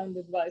 This sound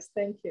advice.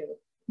 Thank you.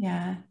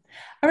 Yeah.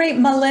 All right,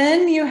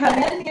 Malin, you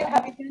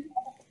have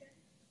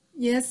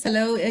Yes,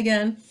 hello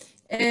again.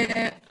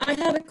 I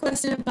have a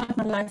question about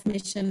my life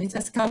mission. It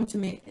has come to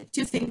me.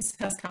 Two things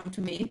has come to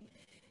me.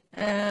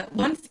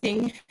 One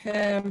thing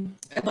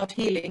about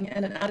healing,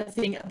 and another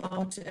thing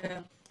about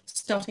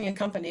starting a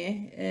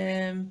company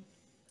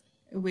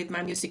with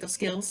my musical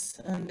skills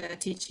and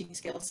teaching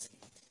skills.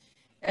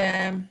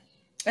 And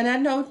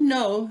I don't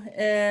know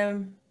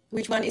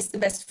which one is the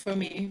best for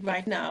me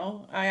right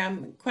now. I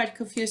am quite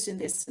confused in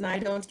this, and I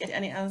don't get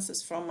any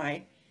answers from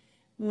my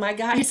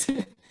guys.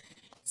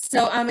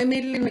 So I'm in the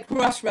middle in the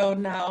crossroad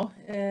now.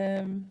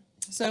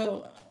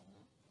 So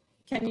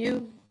have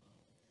you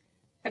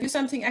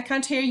something? I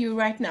can't hear you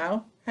right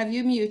now. Have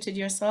you muted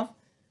yourself?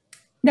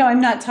 No,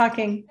 I'm not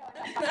talking.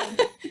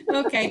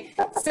 Okay,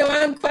 so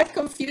I'm quite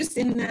confused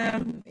in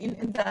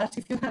that.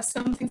 If you have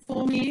something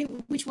for me,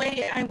 which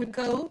way I would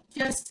go?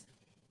 Just,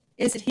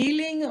 is it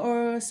healing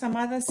or some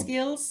other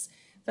skills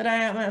that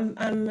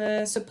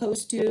I'm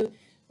supposed to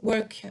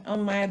work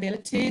on my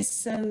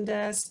abilities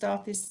and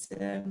start this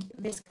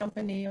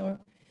company, or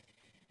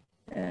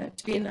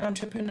to be an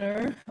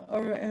entrepreneur,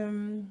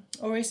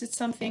 or is it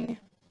something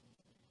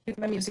with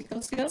my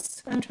musical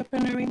skills,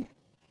 entrepreneuring?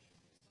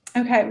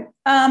 Okay.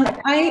 I'm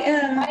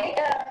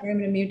going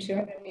to mute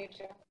you.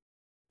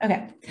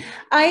 Okay.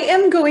 I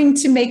am going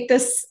to make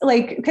this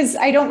because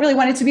I don't really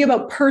want it to be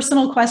about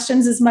personal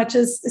questions as much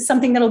as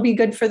something that'll be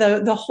good for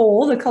the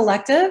whole, the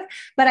collective,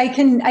 but I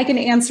can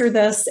answer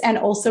this and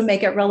also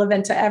make it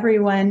relevant to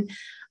everyone.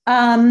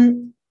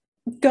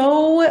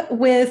 Go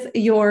with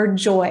your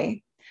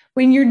joy.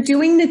 When you're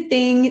doing the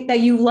thing that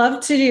you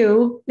love to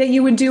do, that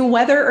you would do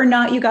whether or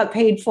not you got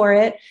paid for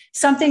it,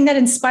 something that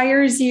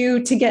inspires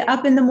you to get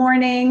up in the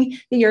morning,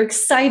 that you're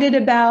excited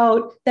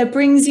about, that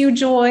brings you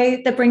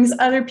joy, that brings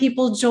other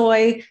people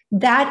joy,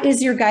 that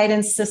is your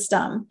guidance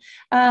system.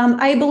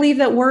 I believe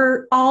that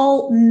we're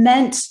all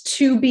meant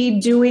to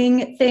be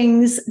doing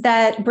things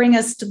that bring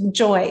us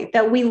joy,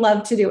 that we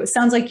love to do. It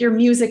sounds like your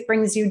music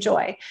brings you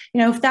joy.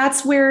 You know, if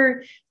that's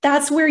where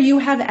you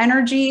have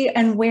energy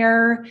and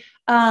where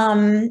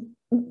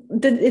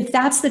if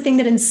that's the thing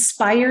that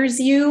inspires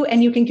you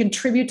and you can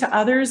contribute to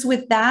others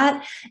with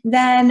that,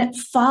 then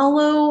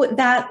follow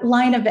that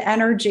line of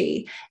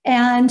energy.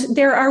 And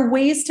there are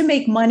ways to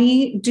make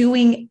money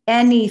doing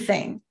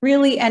anything,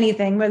 really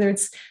anything, whether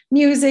it's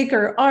music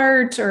or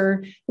art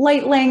or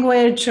light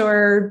language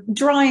or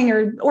drawing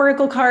or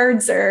oracle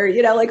cards or,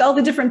 like all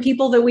the different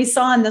people that we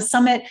saw in the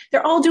summit.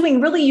 They're all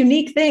doing really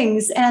unique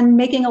things and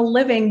making a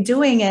living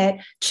doing it,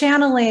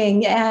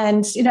 channeling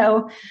and,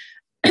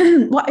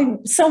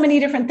 so many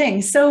different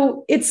things.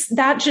 So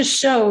that just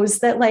shows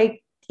that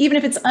even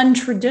if it's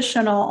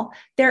untraditional,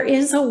 there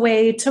is a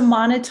way to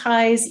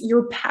monetize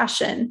your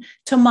passion,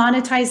 to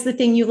monetize the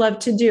thing you love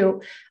to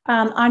do.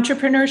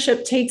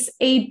 Entrepreneurship takes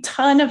a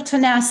ton of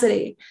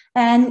tenacity,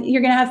 and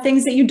you're going to have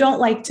things that you don't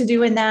like to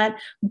do in that.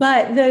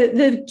 But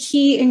the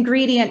key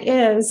ingredient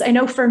is, I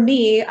know for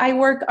me, I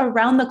work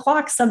around the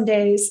clock some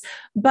days,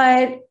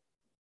 but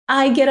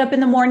I get up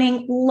in the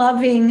morning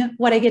loving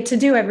what I get to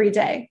do every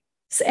day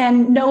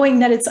and knowing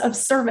that it's of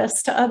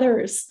service to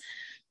others.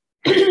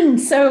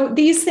 So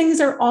these things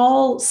are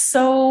all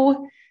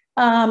so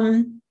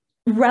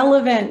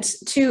relevant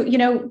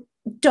to,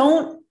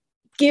 don't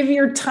give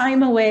your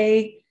time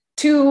away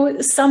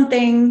to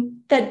something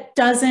that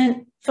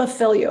doesn't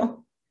fulfill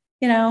you.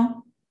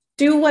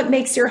 Do what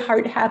makes your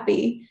heart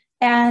happy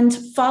and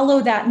follow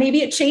that.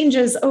 Maybe it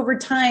changes over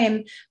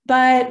time,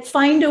 but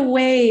find a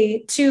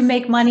way to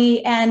make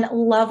money and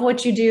love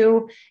what you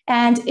do.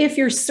 And if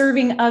you're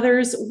serving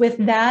others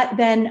with that,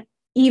 then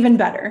even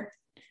better.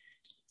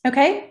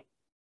 Okay?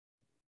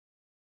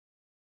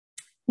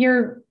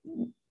 You're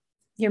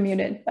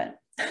muted, but.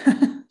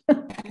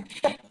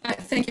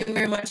 Thank you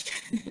very much.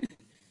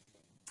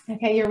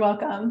 Okay, you're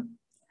welcome.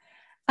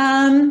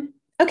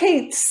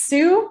 Okay,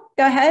 Sue,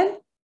 go ahead.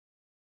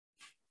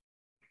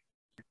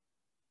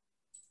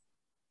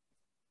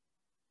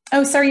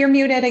 Oh, sorry, you're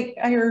muted. I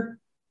don't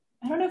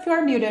know if you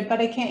are muted,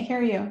 but I can't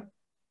hear you.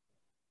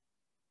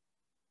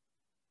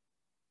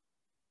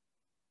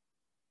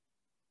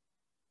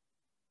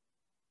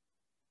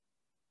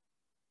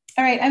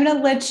 All right, I'm going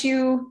to let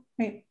you,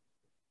 wait.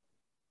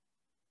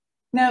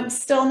 No,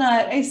 still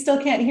not. I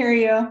still can't hear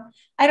you.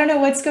 I don't know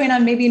what's going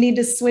on. Maybe you need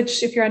to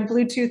switch if you're on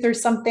Bluetooth or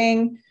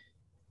something.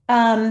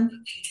 Oh,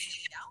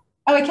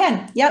 I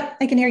can. Yep,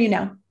 I can hear you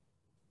now.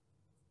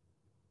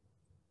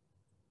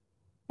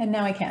 And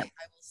now I can't. I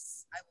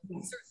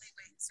will certainly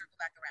circle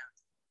back around.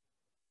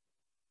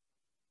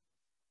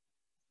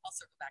 I'll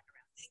circle back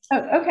around. Oh,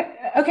 okay.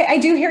 Okay, I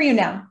do hear you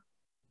now.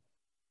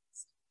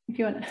 If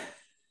you want to.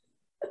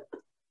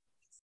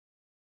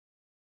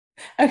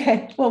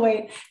 Okay, we'll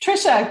wait.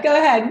 Trisha, go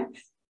ahead.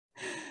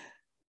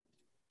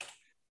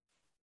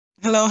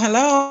 Hello,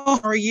 hello.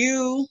 How are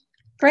you?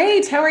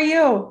 Great. How are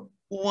you?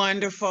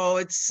 Wonderful.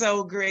 It's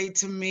so great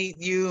to meet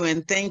you,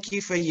 and thank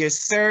you for your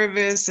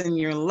service and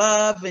your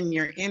love and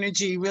your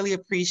energy. Really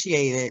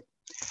appreciate it.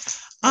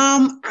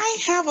 I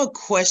have a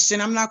question.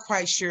 I'm not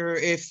quite sure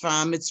if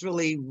it's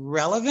really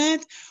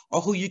relevant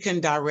or who you can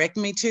direct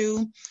me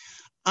to.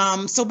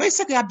 So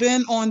basically, I've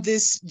been on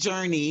this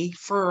journey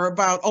for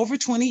about over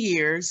 20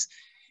 years.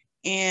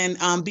 And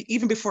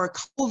even before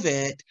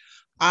COVID,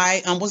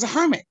 I was a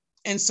hermit.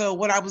 And so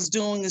what I was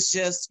doing is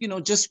just,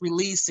 just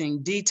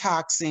releasing,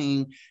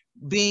 detoxing,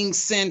 being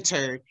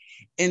centered.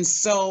 And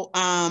so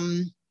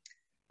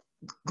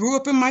grew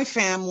up in my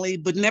family,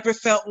 but never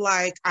felt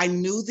like I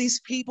knew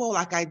these people.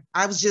 Like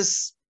I was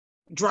just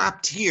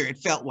dropped here, it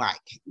felt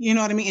like, you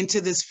know what I mean, into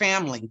this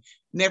family.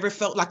 Never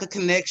felt like a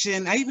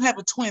connection. I even have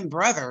a twin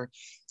brother.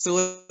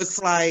 So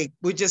it's like,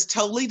 we're just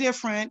totally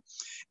different.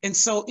 And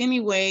so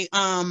anyway,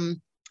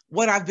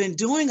 what I've been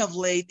doing of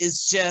late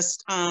is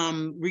just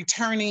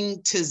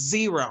returning to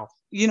zero,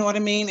 you know what I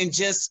mean? And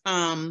just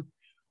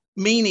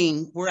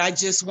meaning where I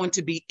just want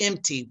to be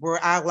empty, where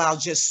I allow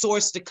just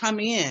source to come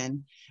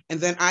in. And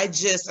then I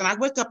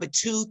wake up at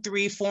 2,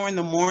 3, 4 in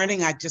the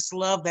morning. I just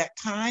love that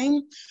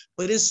time,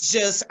 but it's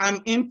just, I'm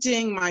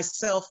emptying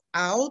myself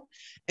out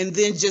and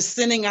then just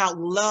sending out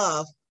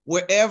love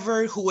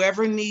wherever,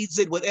 whoever needs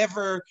it,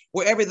 wherever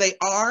they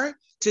are,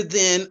 to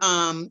then,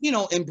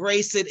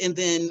 embrace it and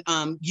then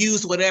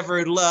use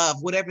whatever love,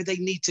 whatever they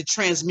need to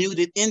transmute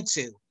it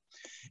into.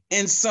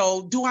 And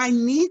so do I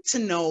need to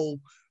know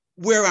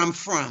where I'm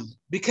from?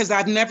 Because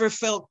I've never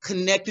felt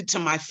connected to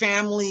my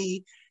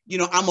family.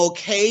 I'm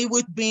okay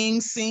with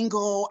being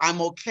single.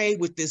 I'm okay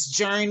with this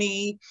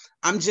journey.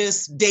 I'm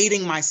just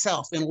dating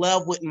myself, in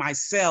love with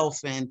myself.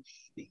 And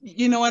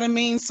you know what I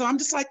mean? So I'm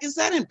just like, is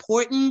that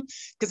important?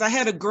 Because I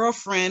had a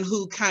girlfriend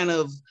who kind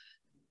of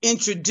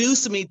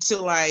introduced me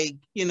to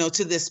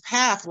to this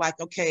path, like,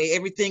 okay,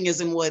 everything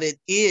isn't what it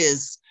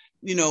is,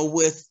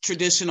 with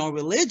traditional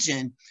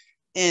religion.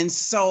 And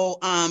so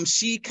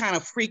she kind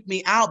of freaked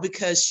me out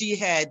because she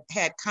had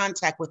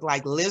contact with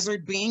like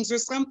lizard beings or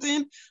something.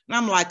 And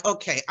I'm like,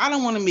 okay, I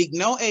don't want to meet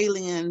no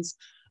aliens.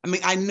 I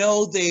mean, I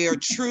know they're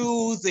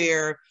true.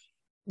 They're,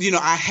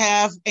 I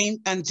have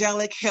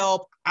angelic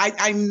help.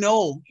 I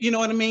know, you know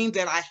what I mean,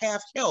 that I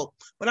have help.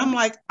 But I'm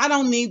like, I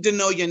don't need to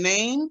know your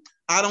name.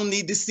 I don't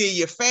need to see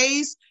your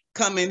face.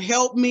 Come and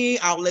help me.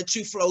 I'll let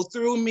you flow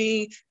through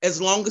me as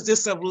long as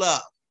it's of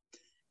love.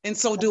 And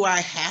so do I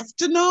have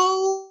to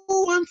know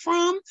who I'm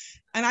from?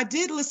 And I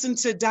did listen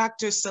to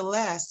Dr.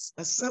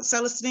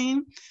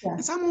 Celestine. Yeah.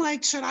 And so I'm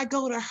like, should I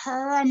go to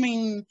her? I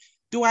mean,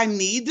 do I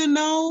need to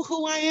know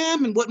who I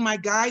am and what my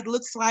guide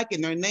looks like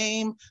and their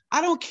name?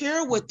 I don't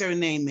care what their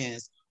name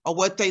is or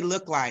what they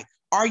look like.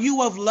 Are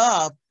you of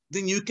love?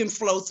 Then you can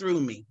flow through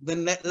me.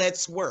 Then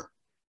let's work.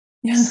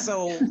 Yeah.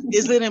 So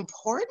is it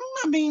important?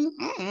 I mean,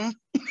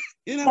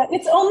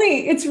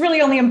 it's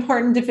really only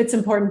important if it's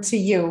important to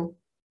you.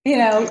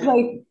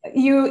 Like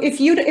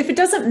if it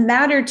doesn't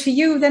matter to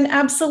you, then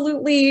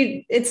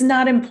absolutely it's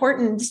not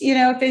important.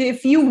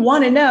 If you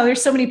want to know,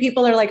 there's so many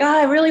people are like, oh,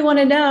 I really want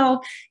to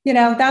know,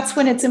 that's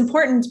when it's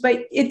important.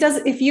 But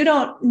if you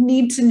don't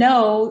need to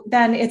know,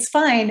 then it's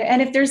fine.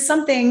 And if there's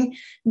something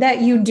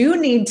that you do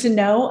need to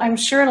know, I'm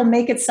sure it'll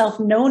make itself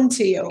known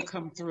to you. It'll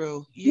come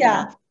through.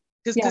 Yeah.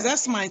 Because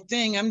that's my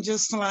thing. I'm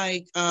just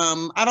like,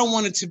 I don't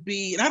want it to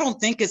be, and I don't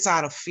think it's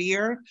out of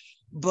fear.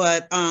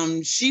 But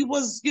she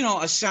was,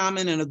 a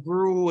shaman and a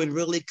guru and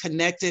really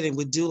connected and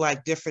would do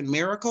like different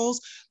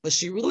miracles. But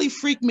she really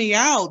freaked me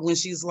out when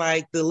she's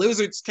like, the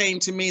lizards came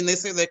to me and they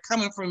said they're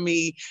coming from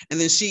me. And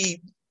then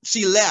she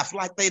left,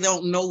 like they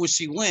don't know where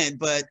she went,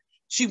 but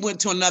she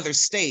went to another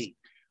state.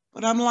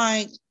 But I'm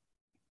like,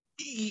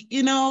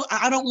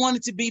 I don't want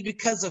it to be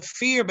because of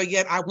fear, but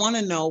yet I want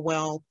to know,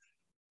 well,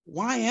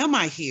 why am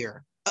I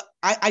here?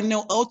 I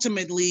know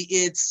ultimately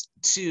it's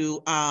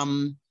to,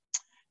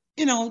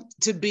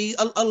 to be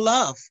a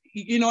love,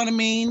 you know what I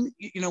mean?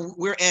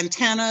 We're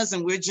antennas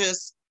and we're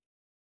just,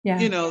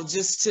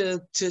 just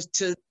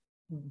to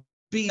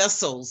be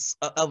vessels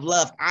of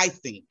love, I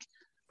think.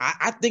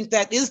 I think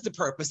that is the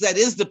purpose. That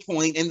is the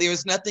point. And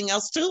there's nothing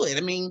else to it.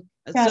 I mean,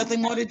 there's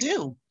nothing more to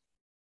do.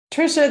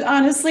 Trisha,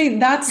 honestly,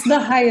 that's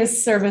the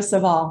highest service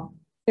of all,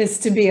 is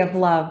to be of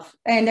love.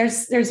 And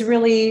there's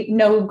really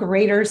no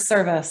greater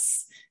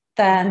service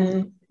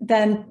than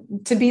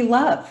to be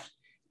love.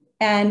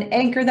 And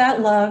anchor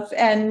that love,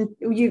 and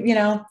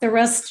the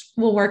rest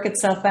will work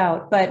itself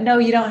out. But no,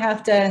 you don't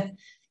have to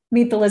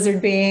meet the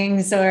lizard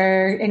beings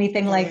or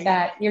anything like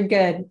that. You're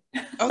good.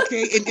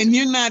 Okay, and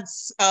you're not.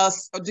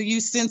 Do you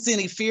sense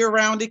any fear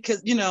around it?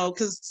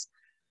 Because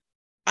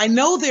I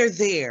know they're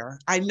there.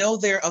 I know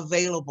they're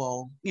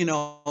available.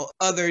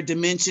 Other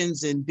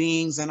dimensions and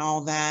beings and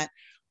all that.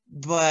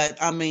 But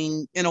I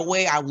mean, in a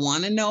way, I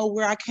want to know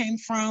where I came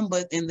from.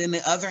 But and then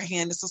the other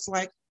hand, it's just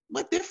like,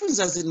 what difference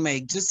does it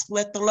make? Just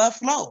let the love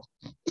flow,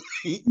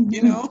 I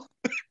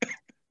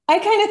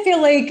kind of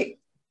feel like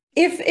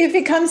if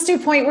it comes to a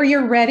point where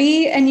you're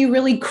ready and you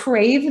really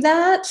crave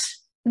that,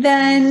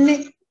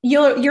 then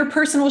your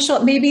person will show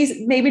up.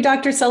 Maybe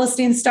Dr.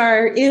 Celestine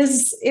Starr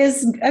is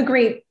a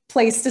great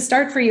place to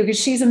start for you, because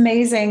she's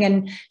amazing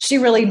and she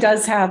really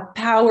does have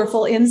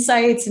powerful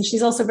insights, and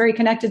she's also very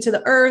connected to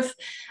the earth.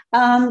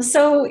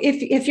 So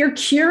if you're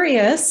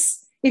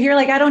curious, if you're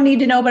like, I don't need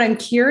to know, but I'm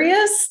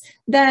curious,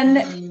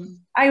 then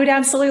I would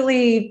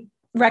absolutely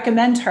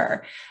recommend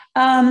her.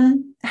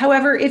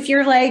 However, if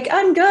you're like,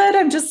 I'm good,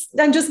 I'm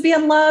just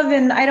being love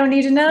and I don't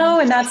need to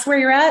know, and that's where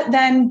you're at,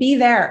 then be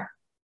there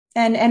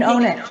and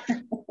own it.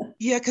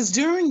 Yeah, because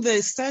during the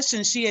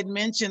session, she had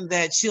mentioned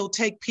that she'll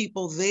take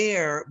people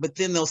there, but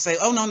then they'll say,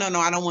 oh, no,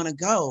 I don't want to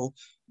go.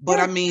 But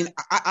yeah. I mean,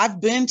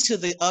 I've been to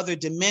the other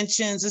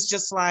dimensions. It's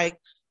just like,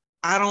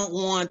 I don't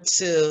want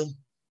to.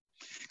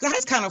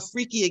 That's kind of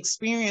freaky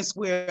experience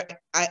where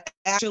I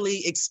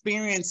actually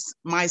experienced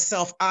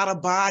myself out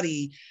of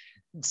body,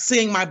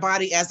 seeing my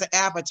body as an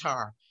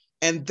avatar.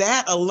 And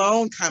that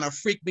alone kind of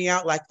freaked me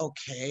out, like,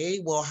 okay,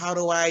 well, how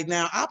do I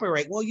now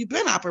operate? Well, you've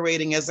been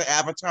operating as an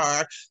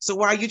avatar, so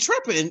why are you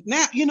tripping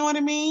now? You know what I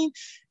mean?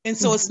 And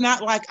so it's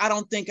not like I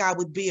don't think I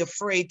would be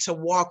afraid to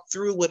walk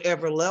through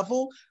whatever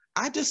level.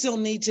 I just still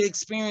need to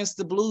experience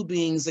the blue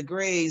beings, the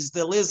grays,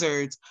 the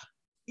lizards.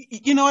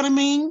 You know what I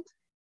mean?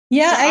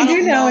 Yeah, so I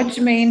do know what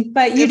you mean,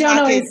 but you don't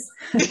always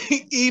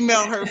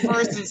email her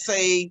first and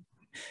say,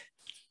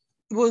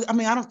 well, I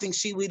mean, I don't think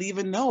she would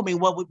even know. I mean,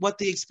 what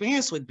the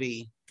experience would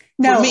be.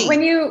 No,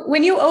 when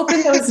you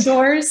open those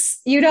doors,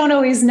 you don't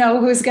always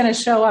know who's going to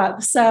show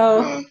up.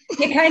 So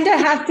you kind of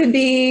have to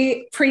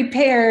be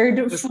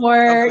prepared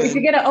for, if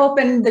you're going to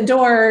open the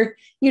door,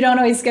 you don't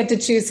always get to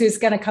choose who's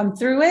going to come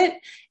through it.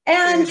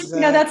 And, you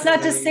know, that's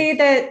not to say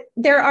that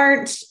there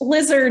aren't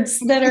lizards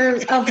that are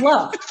of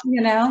love, you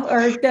know,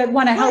 or that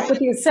want to help with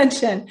the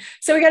ascension.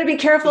 So we got to be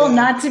careful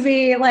not to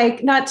be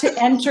like, not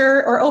to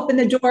enter or open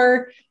the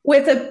door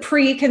with a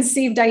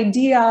preconceived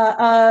idea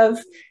of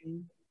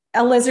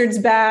a lizard's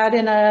bad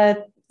and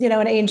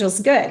an angel's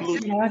good.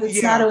 You know,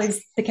 it's not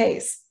always the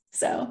case.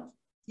 So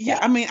yeah,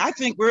 I mean, I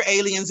think we're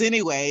aliens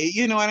anyway.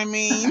 You know what I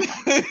mean?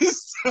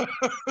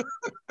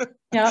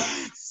 Yeah.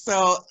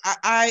 So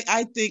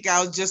I think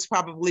I'll just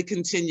probably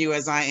continue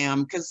as I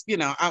am, because you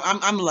know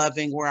I'm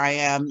loving where I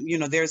am. You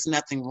know, there's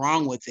nothing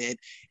wrong with it.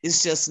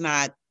 It's just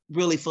not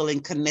really feeling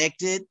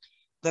connected,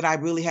 that I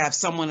really have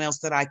someone else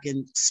that I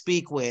can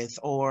speak with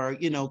or,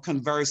 you know,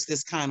 converse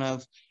this kind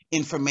of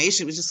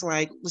information. It's just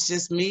like, it's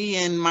just me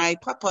and my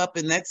pup,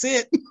 and that's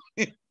it.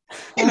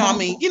 You know what I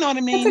mean? You know what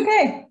I mean? That's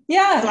okay.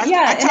 Yeah. So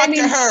I talked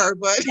to her,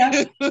 but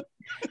yeah.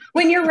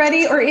 When you're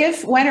ready, or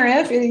if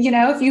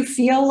you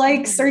feel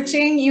like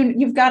searching,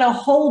 you've got a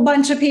whole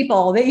bunch of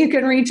people that you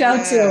can reach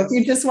out to. If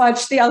you just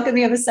watch The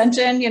Alchemy of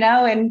Ascension, you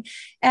know,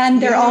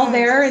 and they're all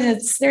there, and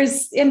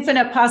there's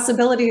infinite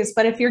possibilities.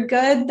 But if you're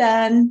good,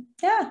 then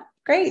yeah,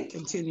 great.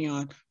 Continue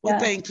on. Well,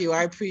 thank you.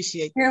 I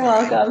appreciate You're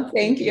welcome.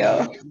 Thank you.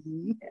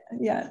 Mm-hmm.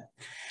 Yeah.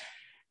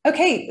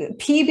 Okay.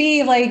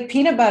 PB like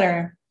peanut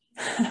butter.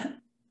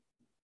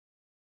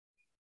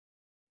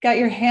 Got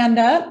your hand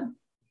up.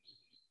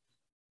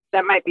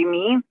 That might be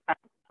me,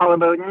 Paula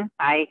Bowden.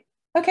 Hi.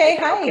 Okay.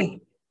 Hi.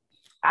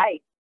 Hi.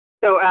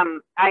 So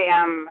I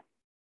am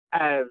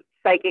a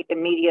psychic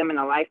and medium and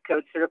a life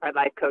coach, certified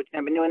life coach, and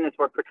I've been doing this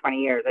work for 20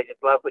 years. I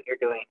just love what you're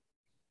doing.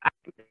 I'm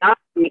not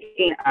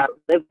making a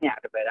living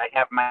out of it. I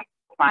have my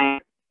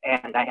clients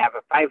and I have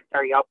a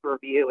 5-star Yelp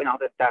review and all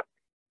this stuff.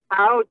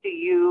 How do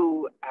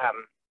you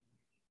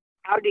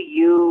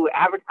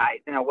advertise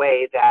in a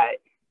way that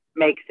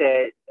makes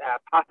it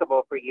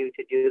possible for you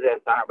to do this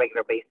on a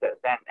regular basis?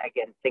 And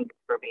again, thanks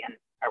for being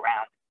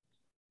around.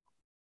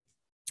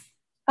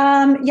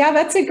 Yeah,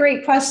 that's a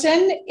great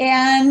question.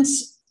 And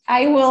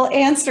I will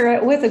answer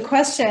it with a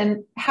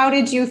question. How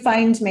did you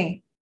find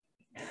me?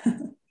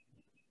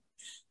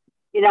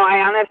 You know, I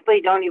honestly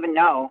don't even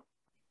know.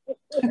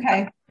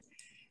 Okay.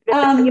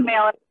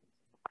 Email,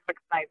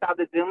 I saw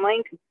the Zoom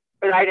link,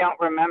 but I don't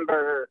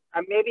remember.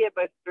 Maybe it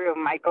was through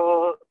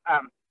Michael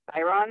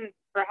Cyron,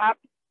 perhaps.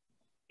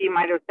 He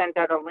might have sent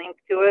out a link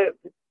to it.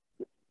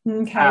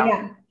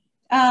 Okay.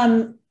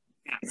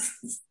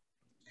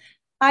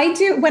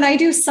 When I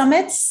do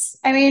summits,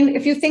 I mean,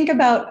 if you think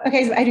about,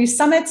 I do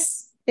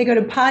summits, they go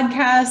to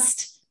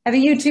podcast, I have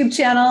a YouTube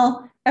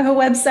channel, I have a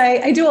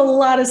website, I do a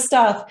lot of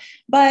stuff,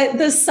 but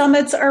the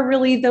summits are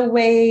really the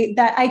way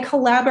that I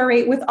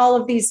collaborate with all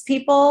of these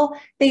people.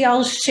 They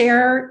all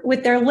share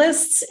with their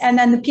lists, and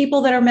then the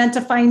people that are meant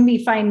to find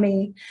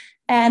me.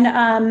 And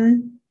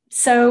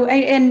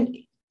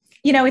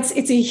you know, it's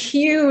a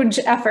huge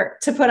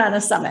effort to put on a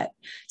summit.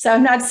 So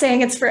I'm not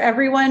saying it's for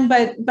everyone,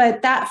 but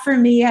that for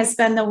me has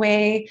been the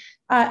way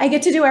I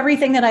get to do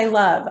everything that I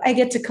love. I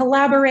get to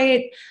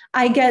collaborate.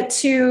 I get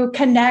to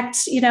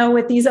connect, you know,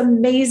 with these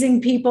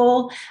amazing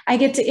people. I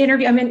get to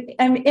interview.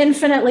 I'm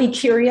infinitely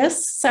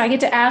curious. So I get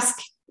to ask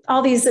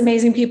all these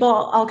amazing people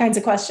all kinds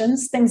of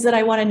questions, things that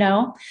I want to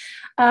know.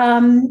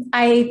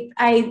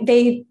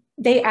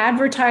 They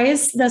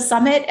advertise the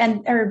summit,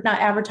 or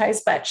not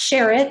advertise, but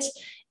share it.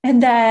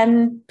 And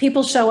then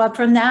people show up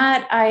from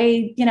that.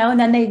 And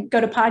then they go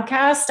to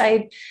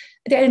podcast.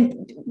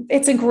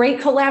 It's a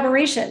great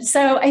collaboration.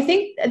 So I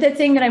think the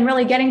thing that I'm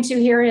really getting to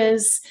here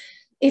is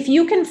if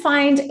you can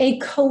find a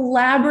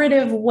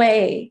collaborative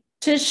way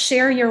to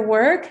share your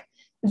work,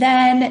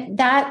 then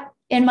that,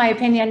 in my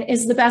opinion,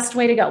 is the best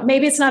way to go.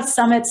 Maybe it's not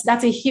summits.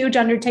 That's a huge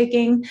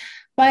undertaking.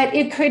 But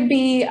it could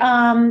be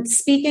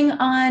speaking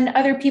on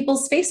other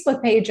people's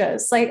Facebook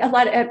pages, like a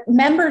lot of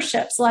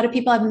memberships. A lot of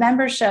people have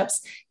memberships,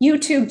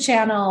 YouTube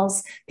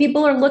channels.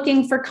 People are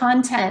looking for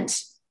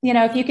content.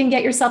 If you can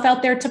get yourself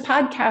out there to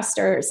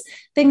podcasters,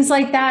 things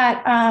like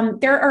that.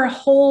 There are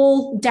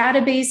whole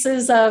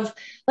databases of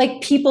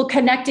like people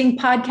connecting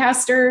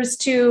podcasters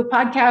to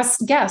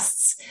podcast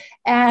guests.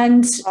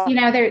 And,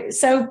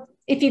 so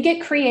if you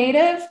get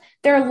creative,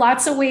 there are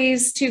lots of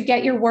ways to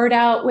get your word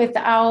out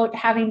without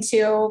having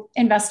to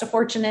invest a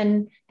fortune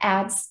in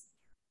ads.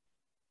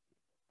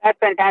 That's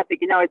fantastic.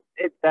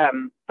 It's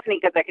funny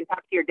because I can talk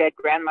to your dead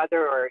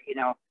grandmother or,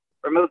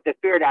 remove the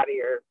spirit that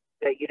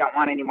you don't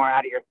want anymore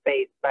out of your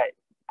space, but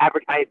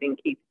advertising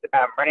keeps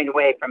running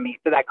away from me.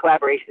 So that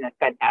collaboration is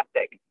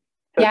fantastic.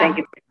 So Thank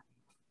you for the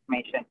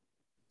information.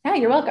 Yeah,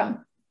 you're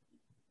welcome.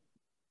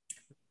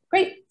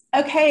 Great.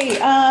 Okay.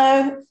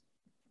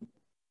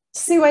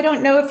 Sue, I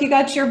don't know if you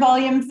got your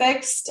volume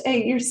fixed.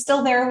 You're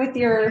still there with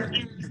your...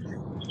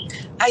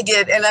 I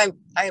did, and I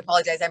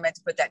apologize. I meant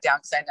to put that down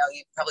because I know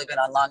you've probably been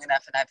on long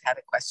enough and I've had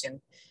a question.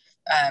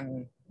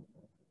 Can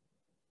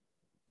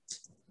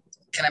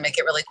I make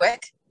it really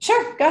quick?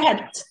 Sure, go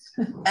ahead.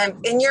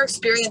 In your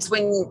experience,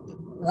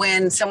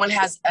 when someone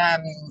has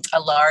a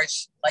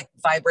large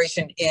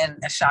vibration in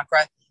a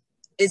chakra,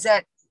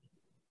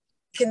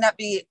 can that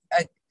be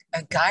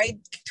a guide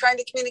trying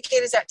to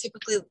communicate? Is that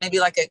typically maybe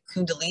like a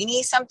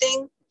Kundalini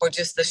something, or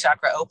just the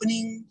chakra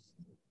opening?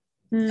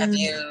 Have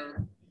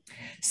you?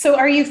 So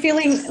are you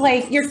feeling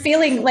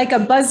like a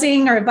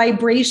buzzing or a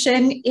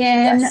vibration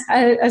in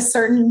a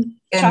certain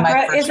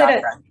chakra? Is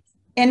it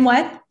in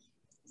what?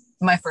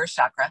 My first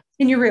chakra.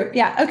 In your root.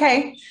 Yeah.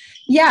 Okay.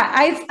 Yeah.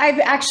 I've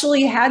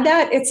actually had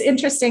that. It's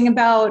interesting.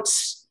 About,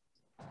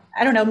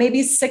 I don't know,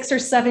 maybe 6 or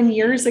 7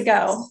 years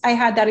ago, I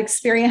had that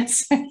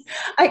experience.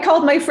 I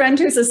called my friend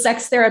who's a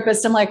sex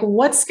therapist. I'm like,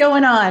 what's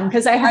going on?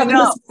 Because I have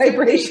this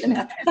vibration.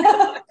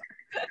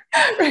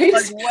 Right?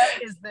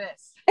 What is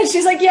this? And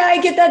she's like, yeah,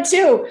 I get that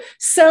too.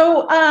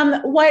 So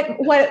what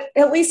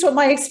at least what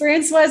my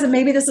experience was, and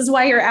maybe this is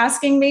why you're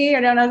asking me,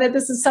 I don't know that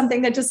this is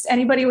something that just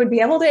anybody would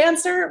be able to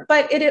answer,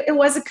 but it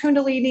was a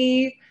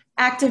Kundalini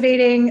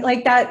activating,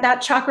 like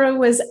that chakra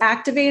was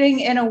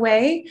activating in a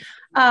way.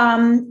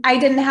 I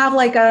didn't have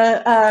like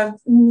a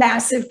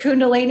massive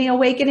Kundalini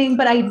awakening,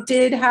 but I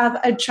did have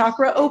a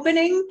chakra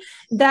opening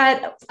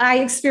that I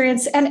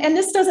experienced. And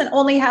this doesn't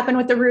only happen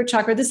with the root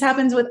chakra. This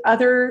happens with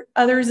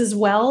others as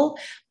well.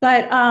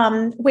 But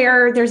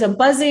where there's a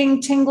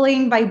buzzing,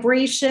 tingling,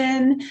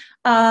 vibration,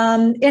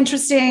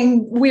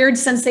 interesting, weird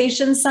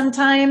sensations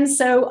sometimes.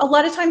 So a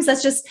lot of times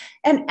that's just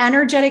an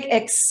energetic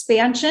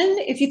expansion.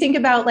 If you think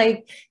about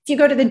if you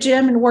go to the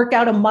gym and work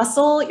out a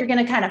muscle, you're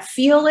going to kind of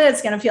feel it.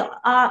 It's going to feel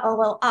a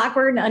little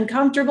awkward and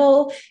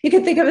uncomfortable. You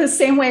can think of it the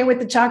same way with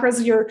the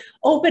chakras. You're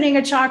opening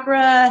a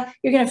chakra,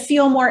 you're going to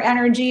feel more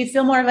energy,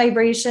 feel more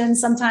vibration,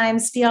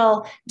 sometimes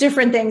feel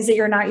different things that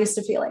you're not used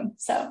to feeling.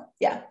 So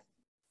yeah,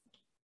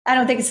 I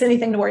don't think it's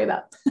anything to worry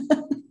about.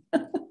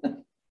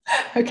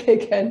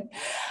 Okay, good.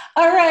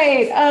 All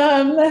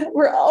right,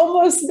 we're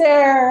almost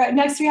there.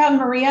 Next we have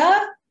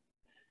Maria.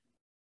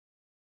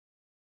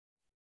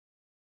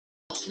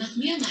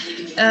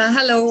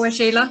 Hello,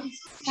 Sheila.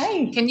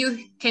 Hi. Can you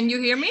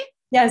hear me?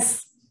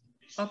 Yes.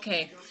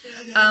 Okay.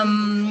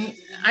 I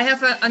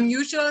have an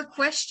unusual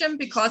question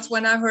because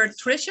when I heard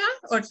Tricia,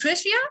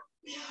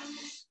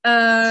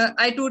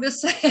 I do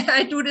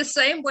the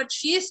same what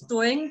she's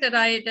doing, that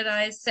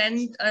I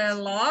send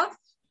love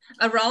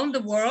around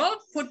the world,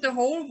 put the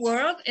whole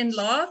world in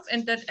love,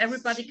 and that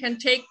everybody can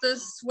take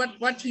this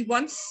what he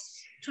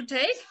wants to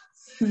take.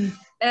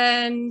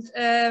 And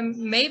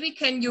maybe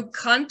can you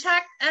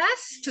contact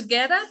us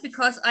together,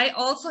 because I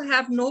also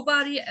have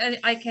nobody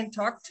I can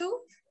talk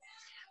to.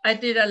 I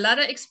did a lot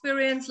of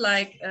experience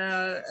like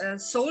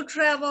soul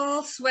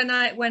travels when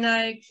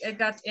I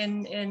got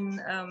in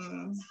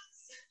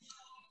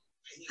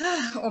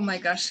oh my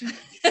gosh.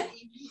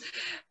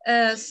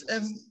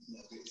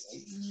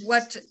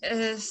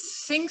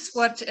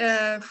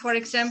 For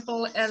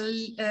example,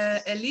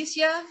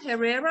 Alicia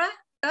Herrera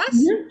does.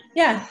 Mm-hmm.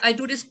 Yeah, I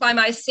do this by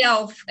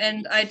myself,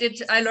 and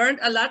I learned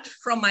a lot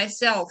from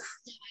myself,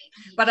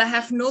 but I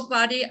have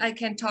nobody I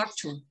can talk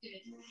to.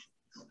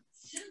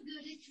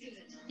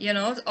 You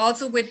know,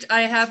 also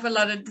I have a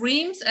lot of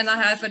dreams, and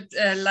I have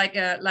like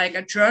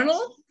a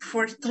journal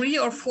for 3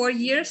 or 4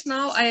 years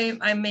now.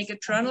 I make a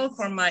journal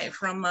from my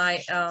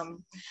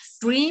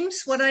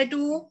dreams, what I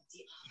do.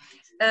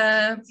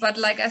 But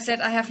like I said,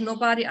 I have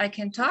nobody I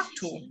can talk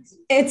to.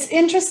 It's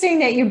interesting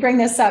that you bring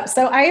this up.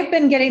 So I have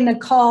been getting the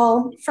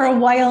call for a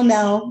while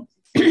now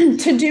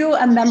to do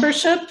a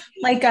membership,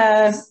 like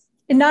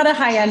not a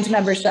high-end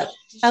membership,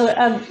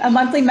 a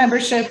monthly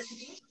membership.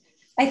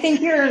 I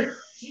think you're,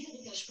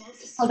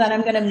 hold on,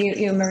 I'm going to mute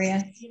you,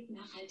 Maria.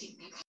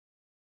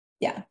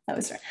 Yeah, that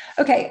was right.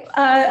 Okay,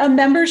 a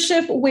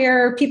membership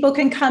where people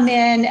can come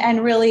in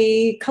and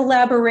really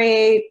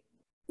collaborate,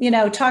 you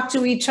know, talk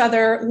to each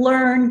other,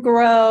 learn,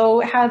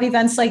 grow, have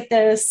events like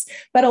this,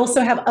 but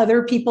also have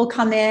other people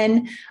come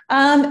in.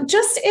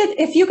 Just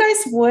if you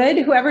guys would,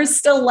 whoever's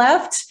still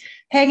left,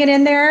 hanging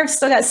in there,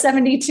 still got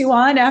 72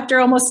 on after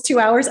almost 2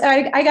 hours.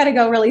 I got to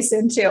go really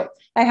soon too.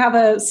 I have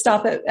a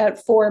stop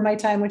at 4 my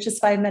time, which is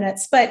 5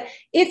 minutes. But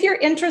if you're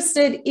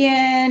interested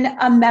in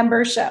a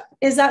membership,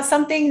 is that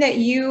something that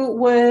you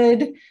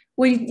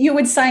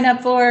would sign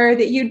up for,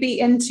 that you'd be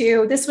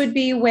into? This would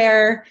be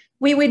where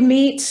we would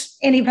meet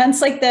in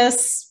events like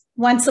this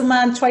once a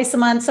month, twice a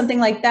month, something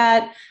like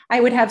that. I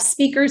would have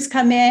speakers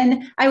come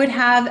in. I would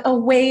have a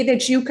way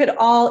that you could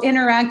all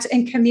interact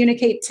and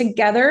communicate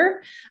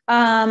together.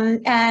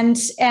 And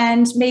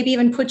maybe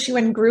even put you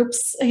in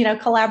groups, you know,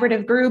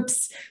 collaborative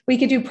groups. We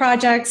could do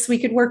projects. We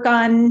could work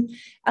on,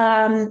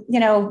 you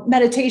know,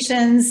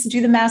 meditations,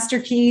 do the master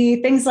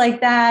key, things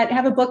like that,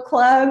 have a book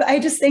club. I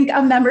just think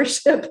a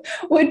membership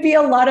would be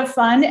a lot of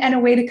fun and a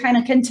way to kind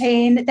of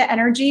contain the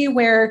energy,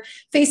 where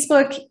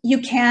Facebook, you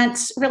can't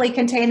really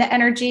contain the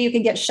energy. You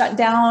can get shut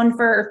down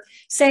for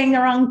saying the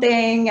wrong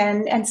thing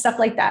and stuff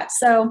like that.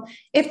 So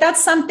if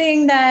that's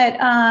something that,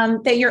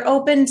 that you're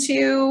open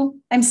to,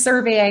 I'm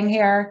surveying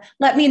here,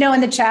 let me know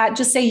in the chat,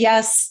 just say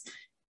yes.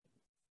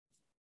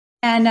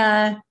 And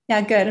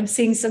yeah, good. I'm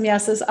seeing some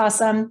yeses.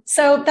 Awesome.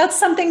 So that's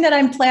something that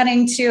I'm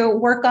planning to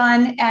work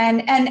on.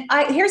 And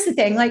here's the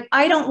thing, like,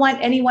 I don't want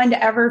anyone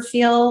to ever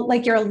feel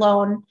like you're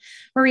alone.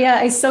 Maria,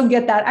 I so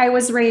get that. I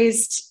was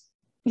raised,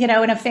 you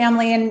know, in a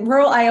family in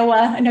rural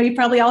Iowa. I know you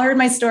probably all heard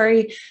my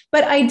story,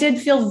 but I did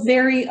feel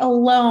very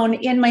alone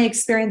in my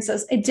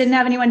experiences. I didn't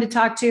have anyone to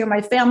talk to.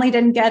 My family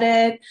didn't get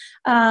it.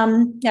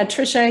 Yeah,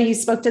 Trisha, you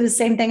spoke to the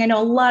same thing. I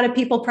know a lot of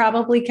people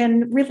probably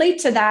can relate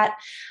to that.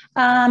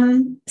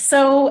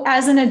 So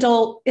as an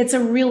adult, it's a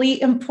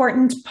really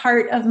important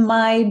part of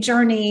my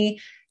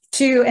journey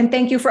to, and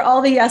thank you for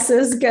all the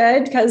yeses,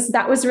 good, because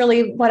that was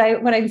really what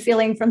I'm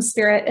feeling from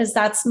Spirit, is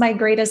that's my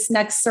greatest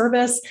next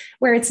service,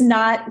 where it's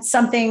not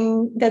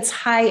something that's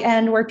high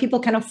end, where people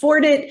can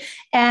afford it.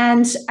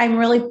 And I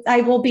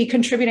will be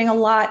contributing a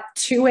lot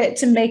to it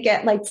to make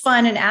it like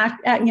fun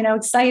and you know,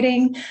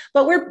 exciting,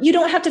 but where you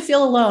don't have to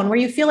feel alone, where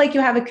you feel like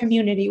you have a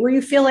community, where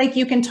you feel like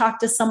you can talk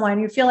to someone,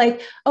 you feel like,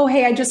 oh,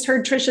 hey, I just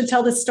heard Trisha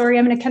tell this story,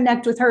 I'm going to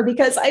connect with her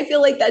because I feel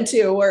like that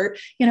too, or,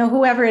 you know,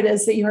 whoever it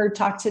is that you heard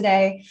talk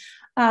today.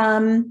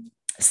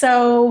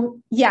 So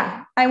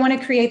yeah, I want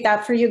to create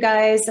that for you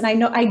guys. And I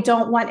know I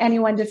don't want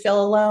anyone to feel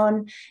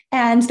alone.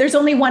 And there's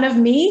only one of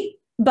me,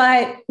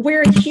 but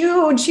we're a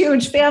huge,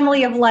 huge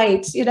family of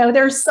light. You know,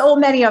 there's so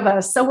many of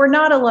us, so we're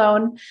not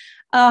alone.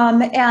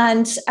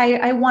 And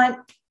I want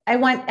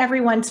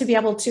everyone to be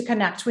able to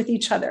connect with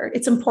each other.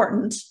 It's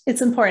important.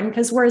 It's important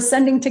because we're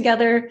ascending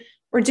together.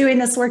 We're doing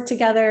this work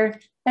together,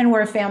 and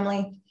we're a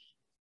family.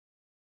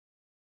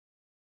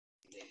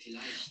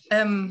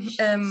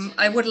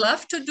 I would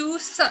love to do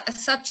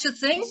such a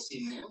thing,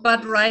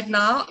 but right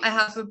now I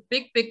have a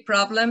big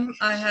problem.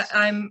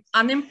 I'm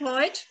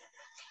unemployed,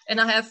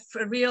 and I have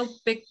a real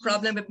big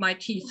problem with my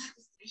teeth,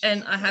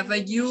 and I have a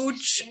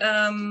huge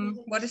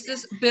what is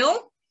this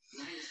bill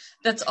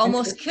that's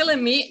almost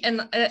killing me.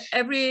 And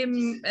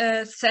every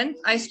cent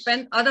I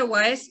spend,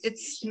 otherwise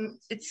it's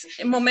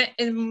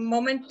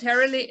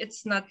momentarily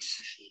it's not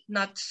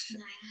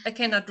I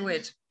cannot do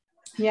it.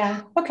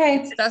 Yeah.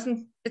 Okay.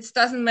 It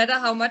doesn't matter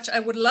how much I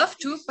would love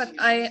to, but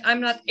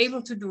I'm not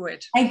able to do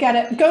it. I get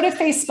it. Go to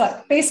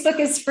Facebook. Facebook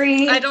is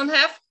free. I don't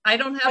have oh, you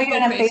don't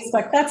have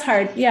Facebook. That's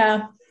hard.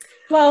 Yeah.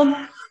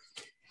 Well,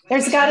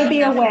 there's got to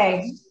be a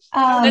way.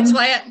 That's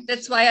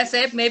why I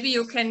said maybe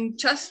you can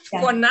just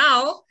for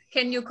now.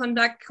 Can you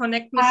connect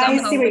me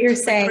somehow? I see what you're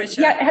saying. Trisha?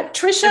 Yeah,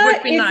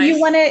 Trisha,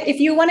 if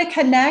you want to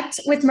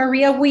connect with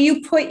Maria, will you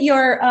put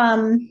your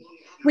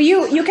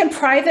you can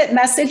private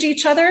message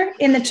each other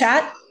in the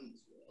chat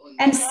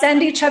and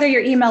send each other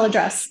your email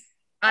address.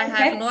 I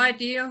have no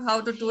idea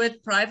how to do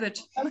it private.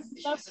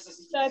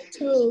 That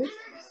too.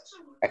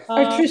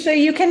 Or Trisha,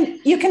 you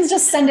can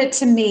just send it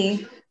to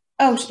me.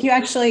 Oh, you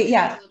actually,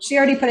 yeah, she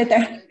already put it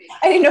there.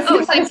 I didn't know if you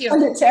want to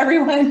send it to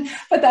everyone,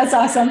 but that's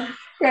awesome.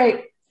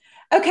 Great.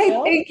 Okay,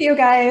 thank you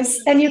guys.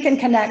 And you can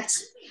connect.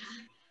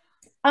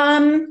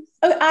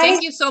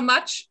 Thank you so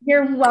much.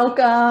 You're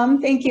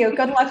welcome. Thank you.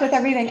 Good luck with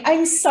everything.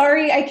 I'm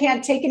sorry I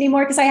can't take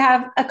anymore because I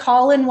have a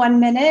call in 1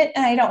 minute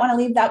and I don't want to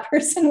leave that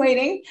person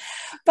waiting.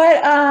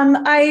 But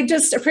I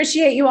just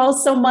appreciate you all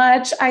so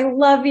much. I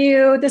love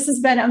you. This has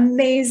been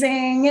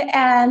amazing.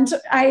 And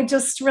I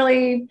just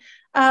really,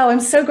 I'm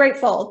so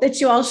grateful that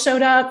you all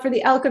showed up for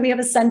the Alchemy of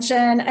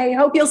Ascension. I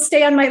hope you'll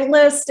stay on my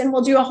list and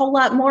we'll do a whole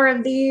lot more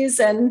of these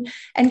and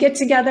get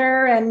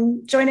together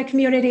and join a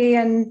community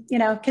and, you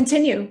know,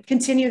 continue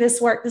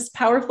this work, this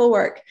powerful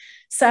work.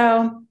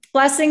 So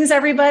blessings,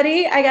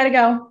 everybody. I got to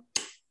go.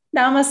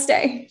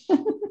 Namaste.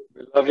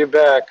 We love you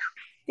back.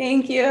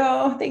 Thank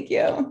you. Thank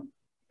you.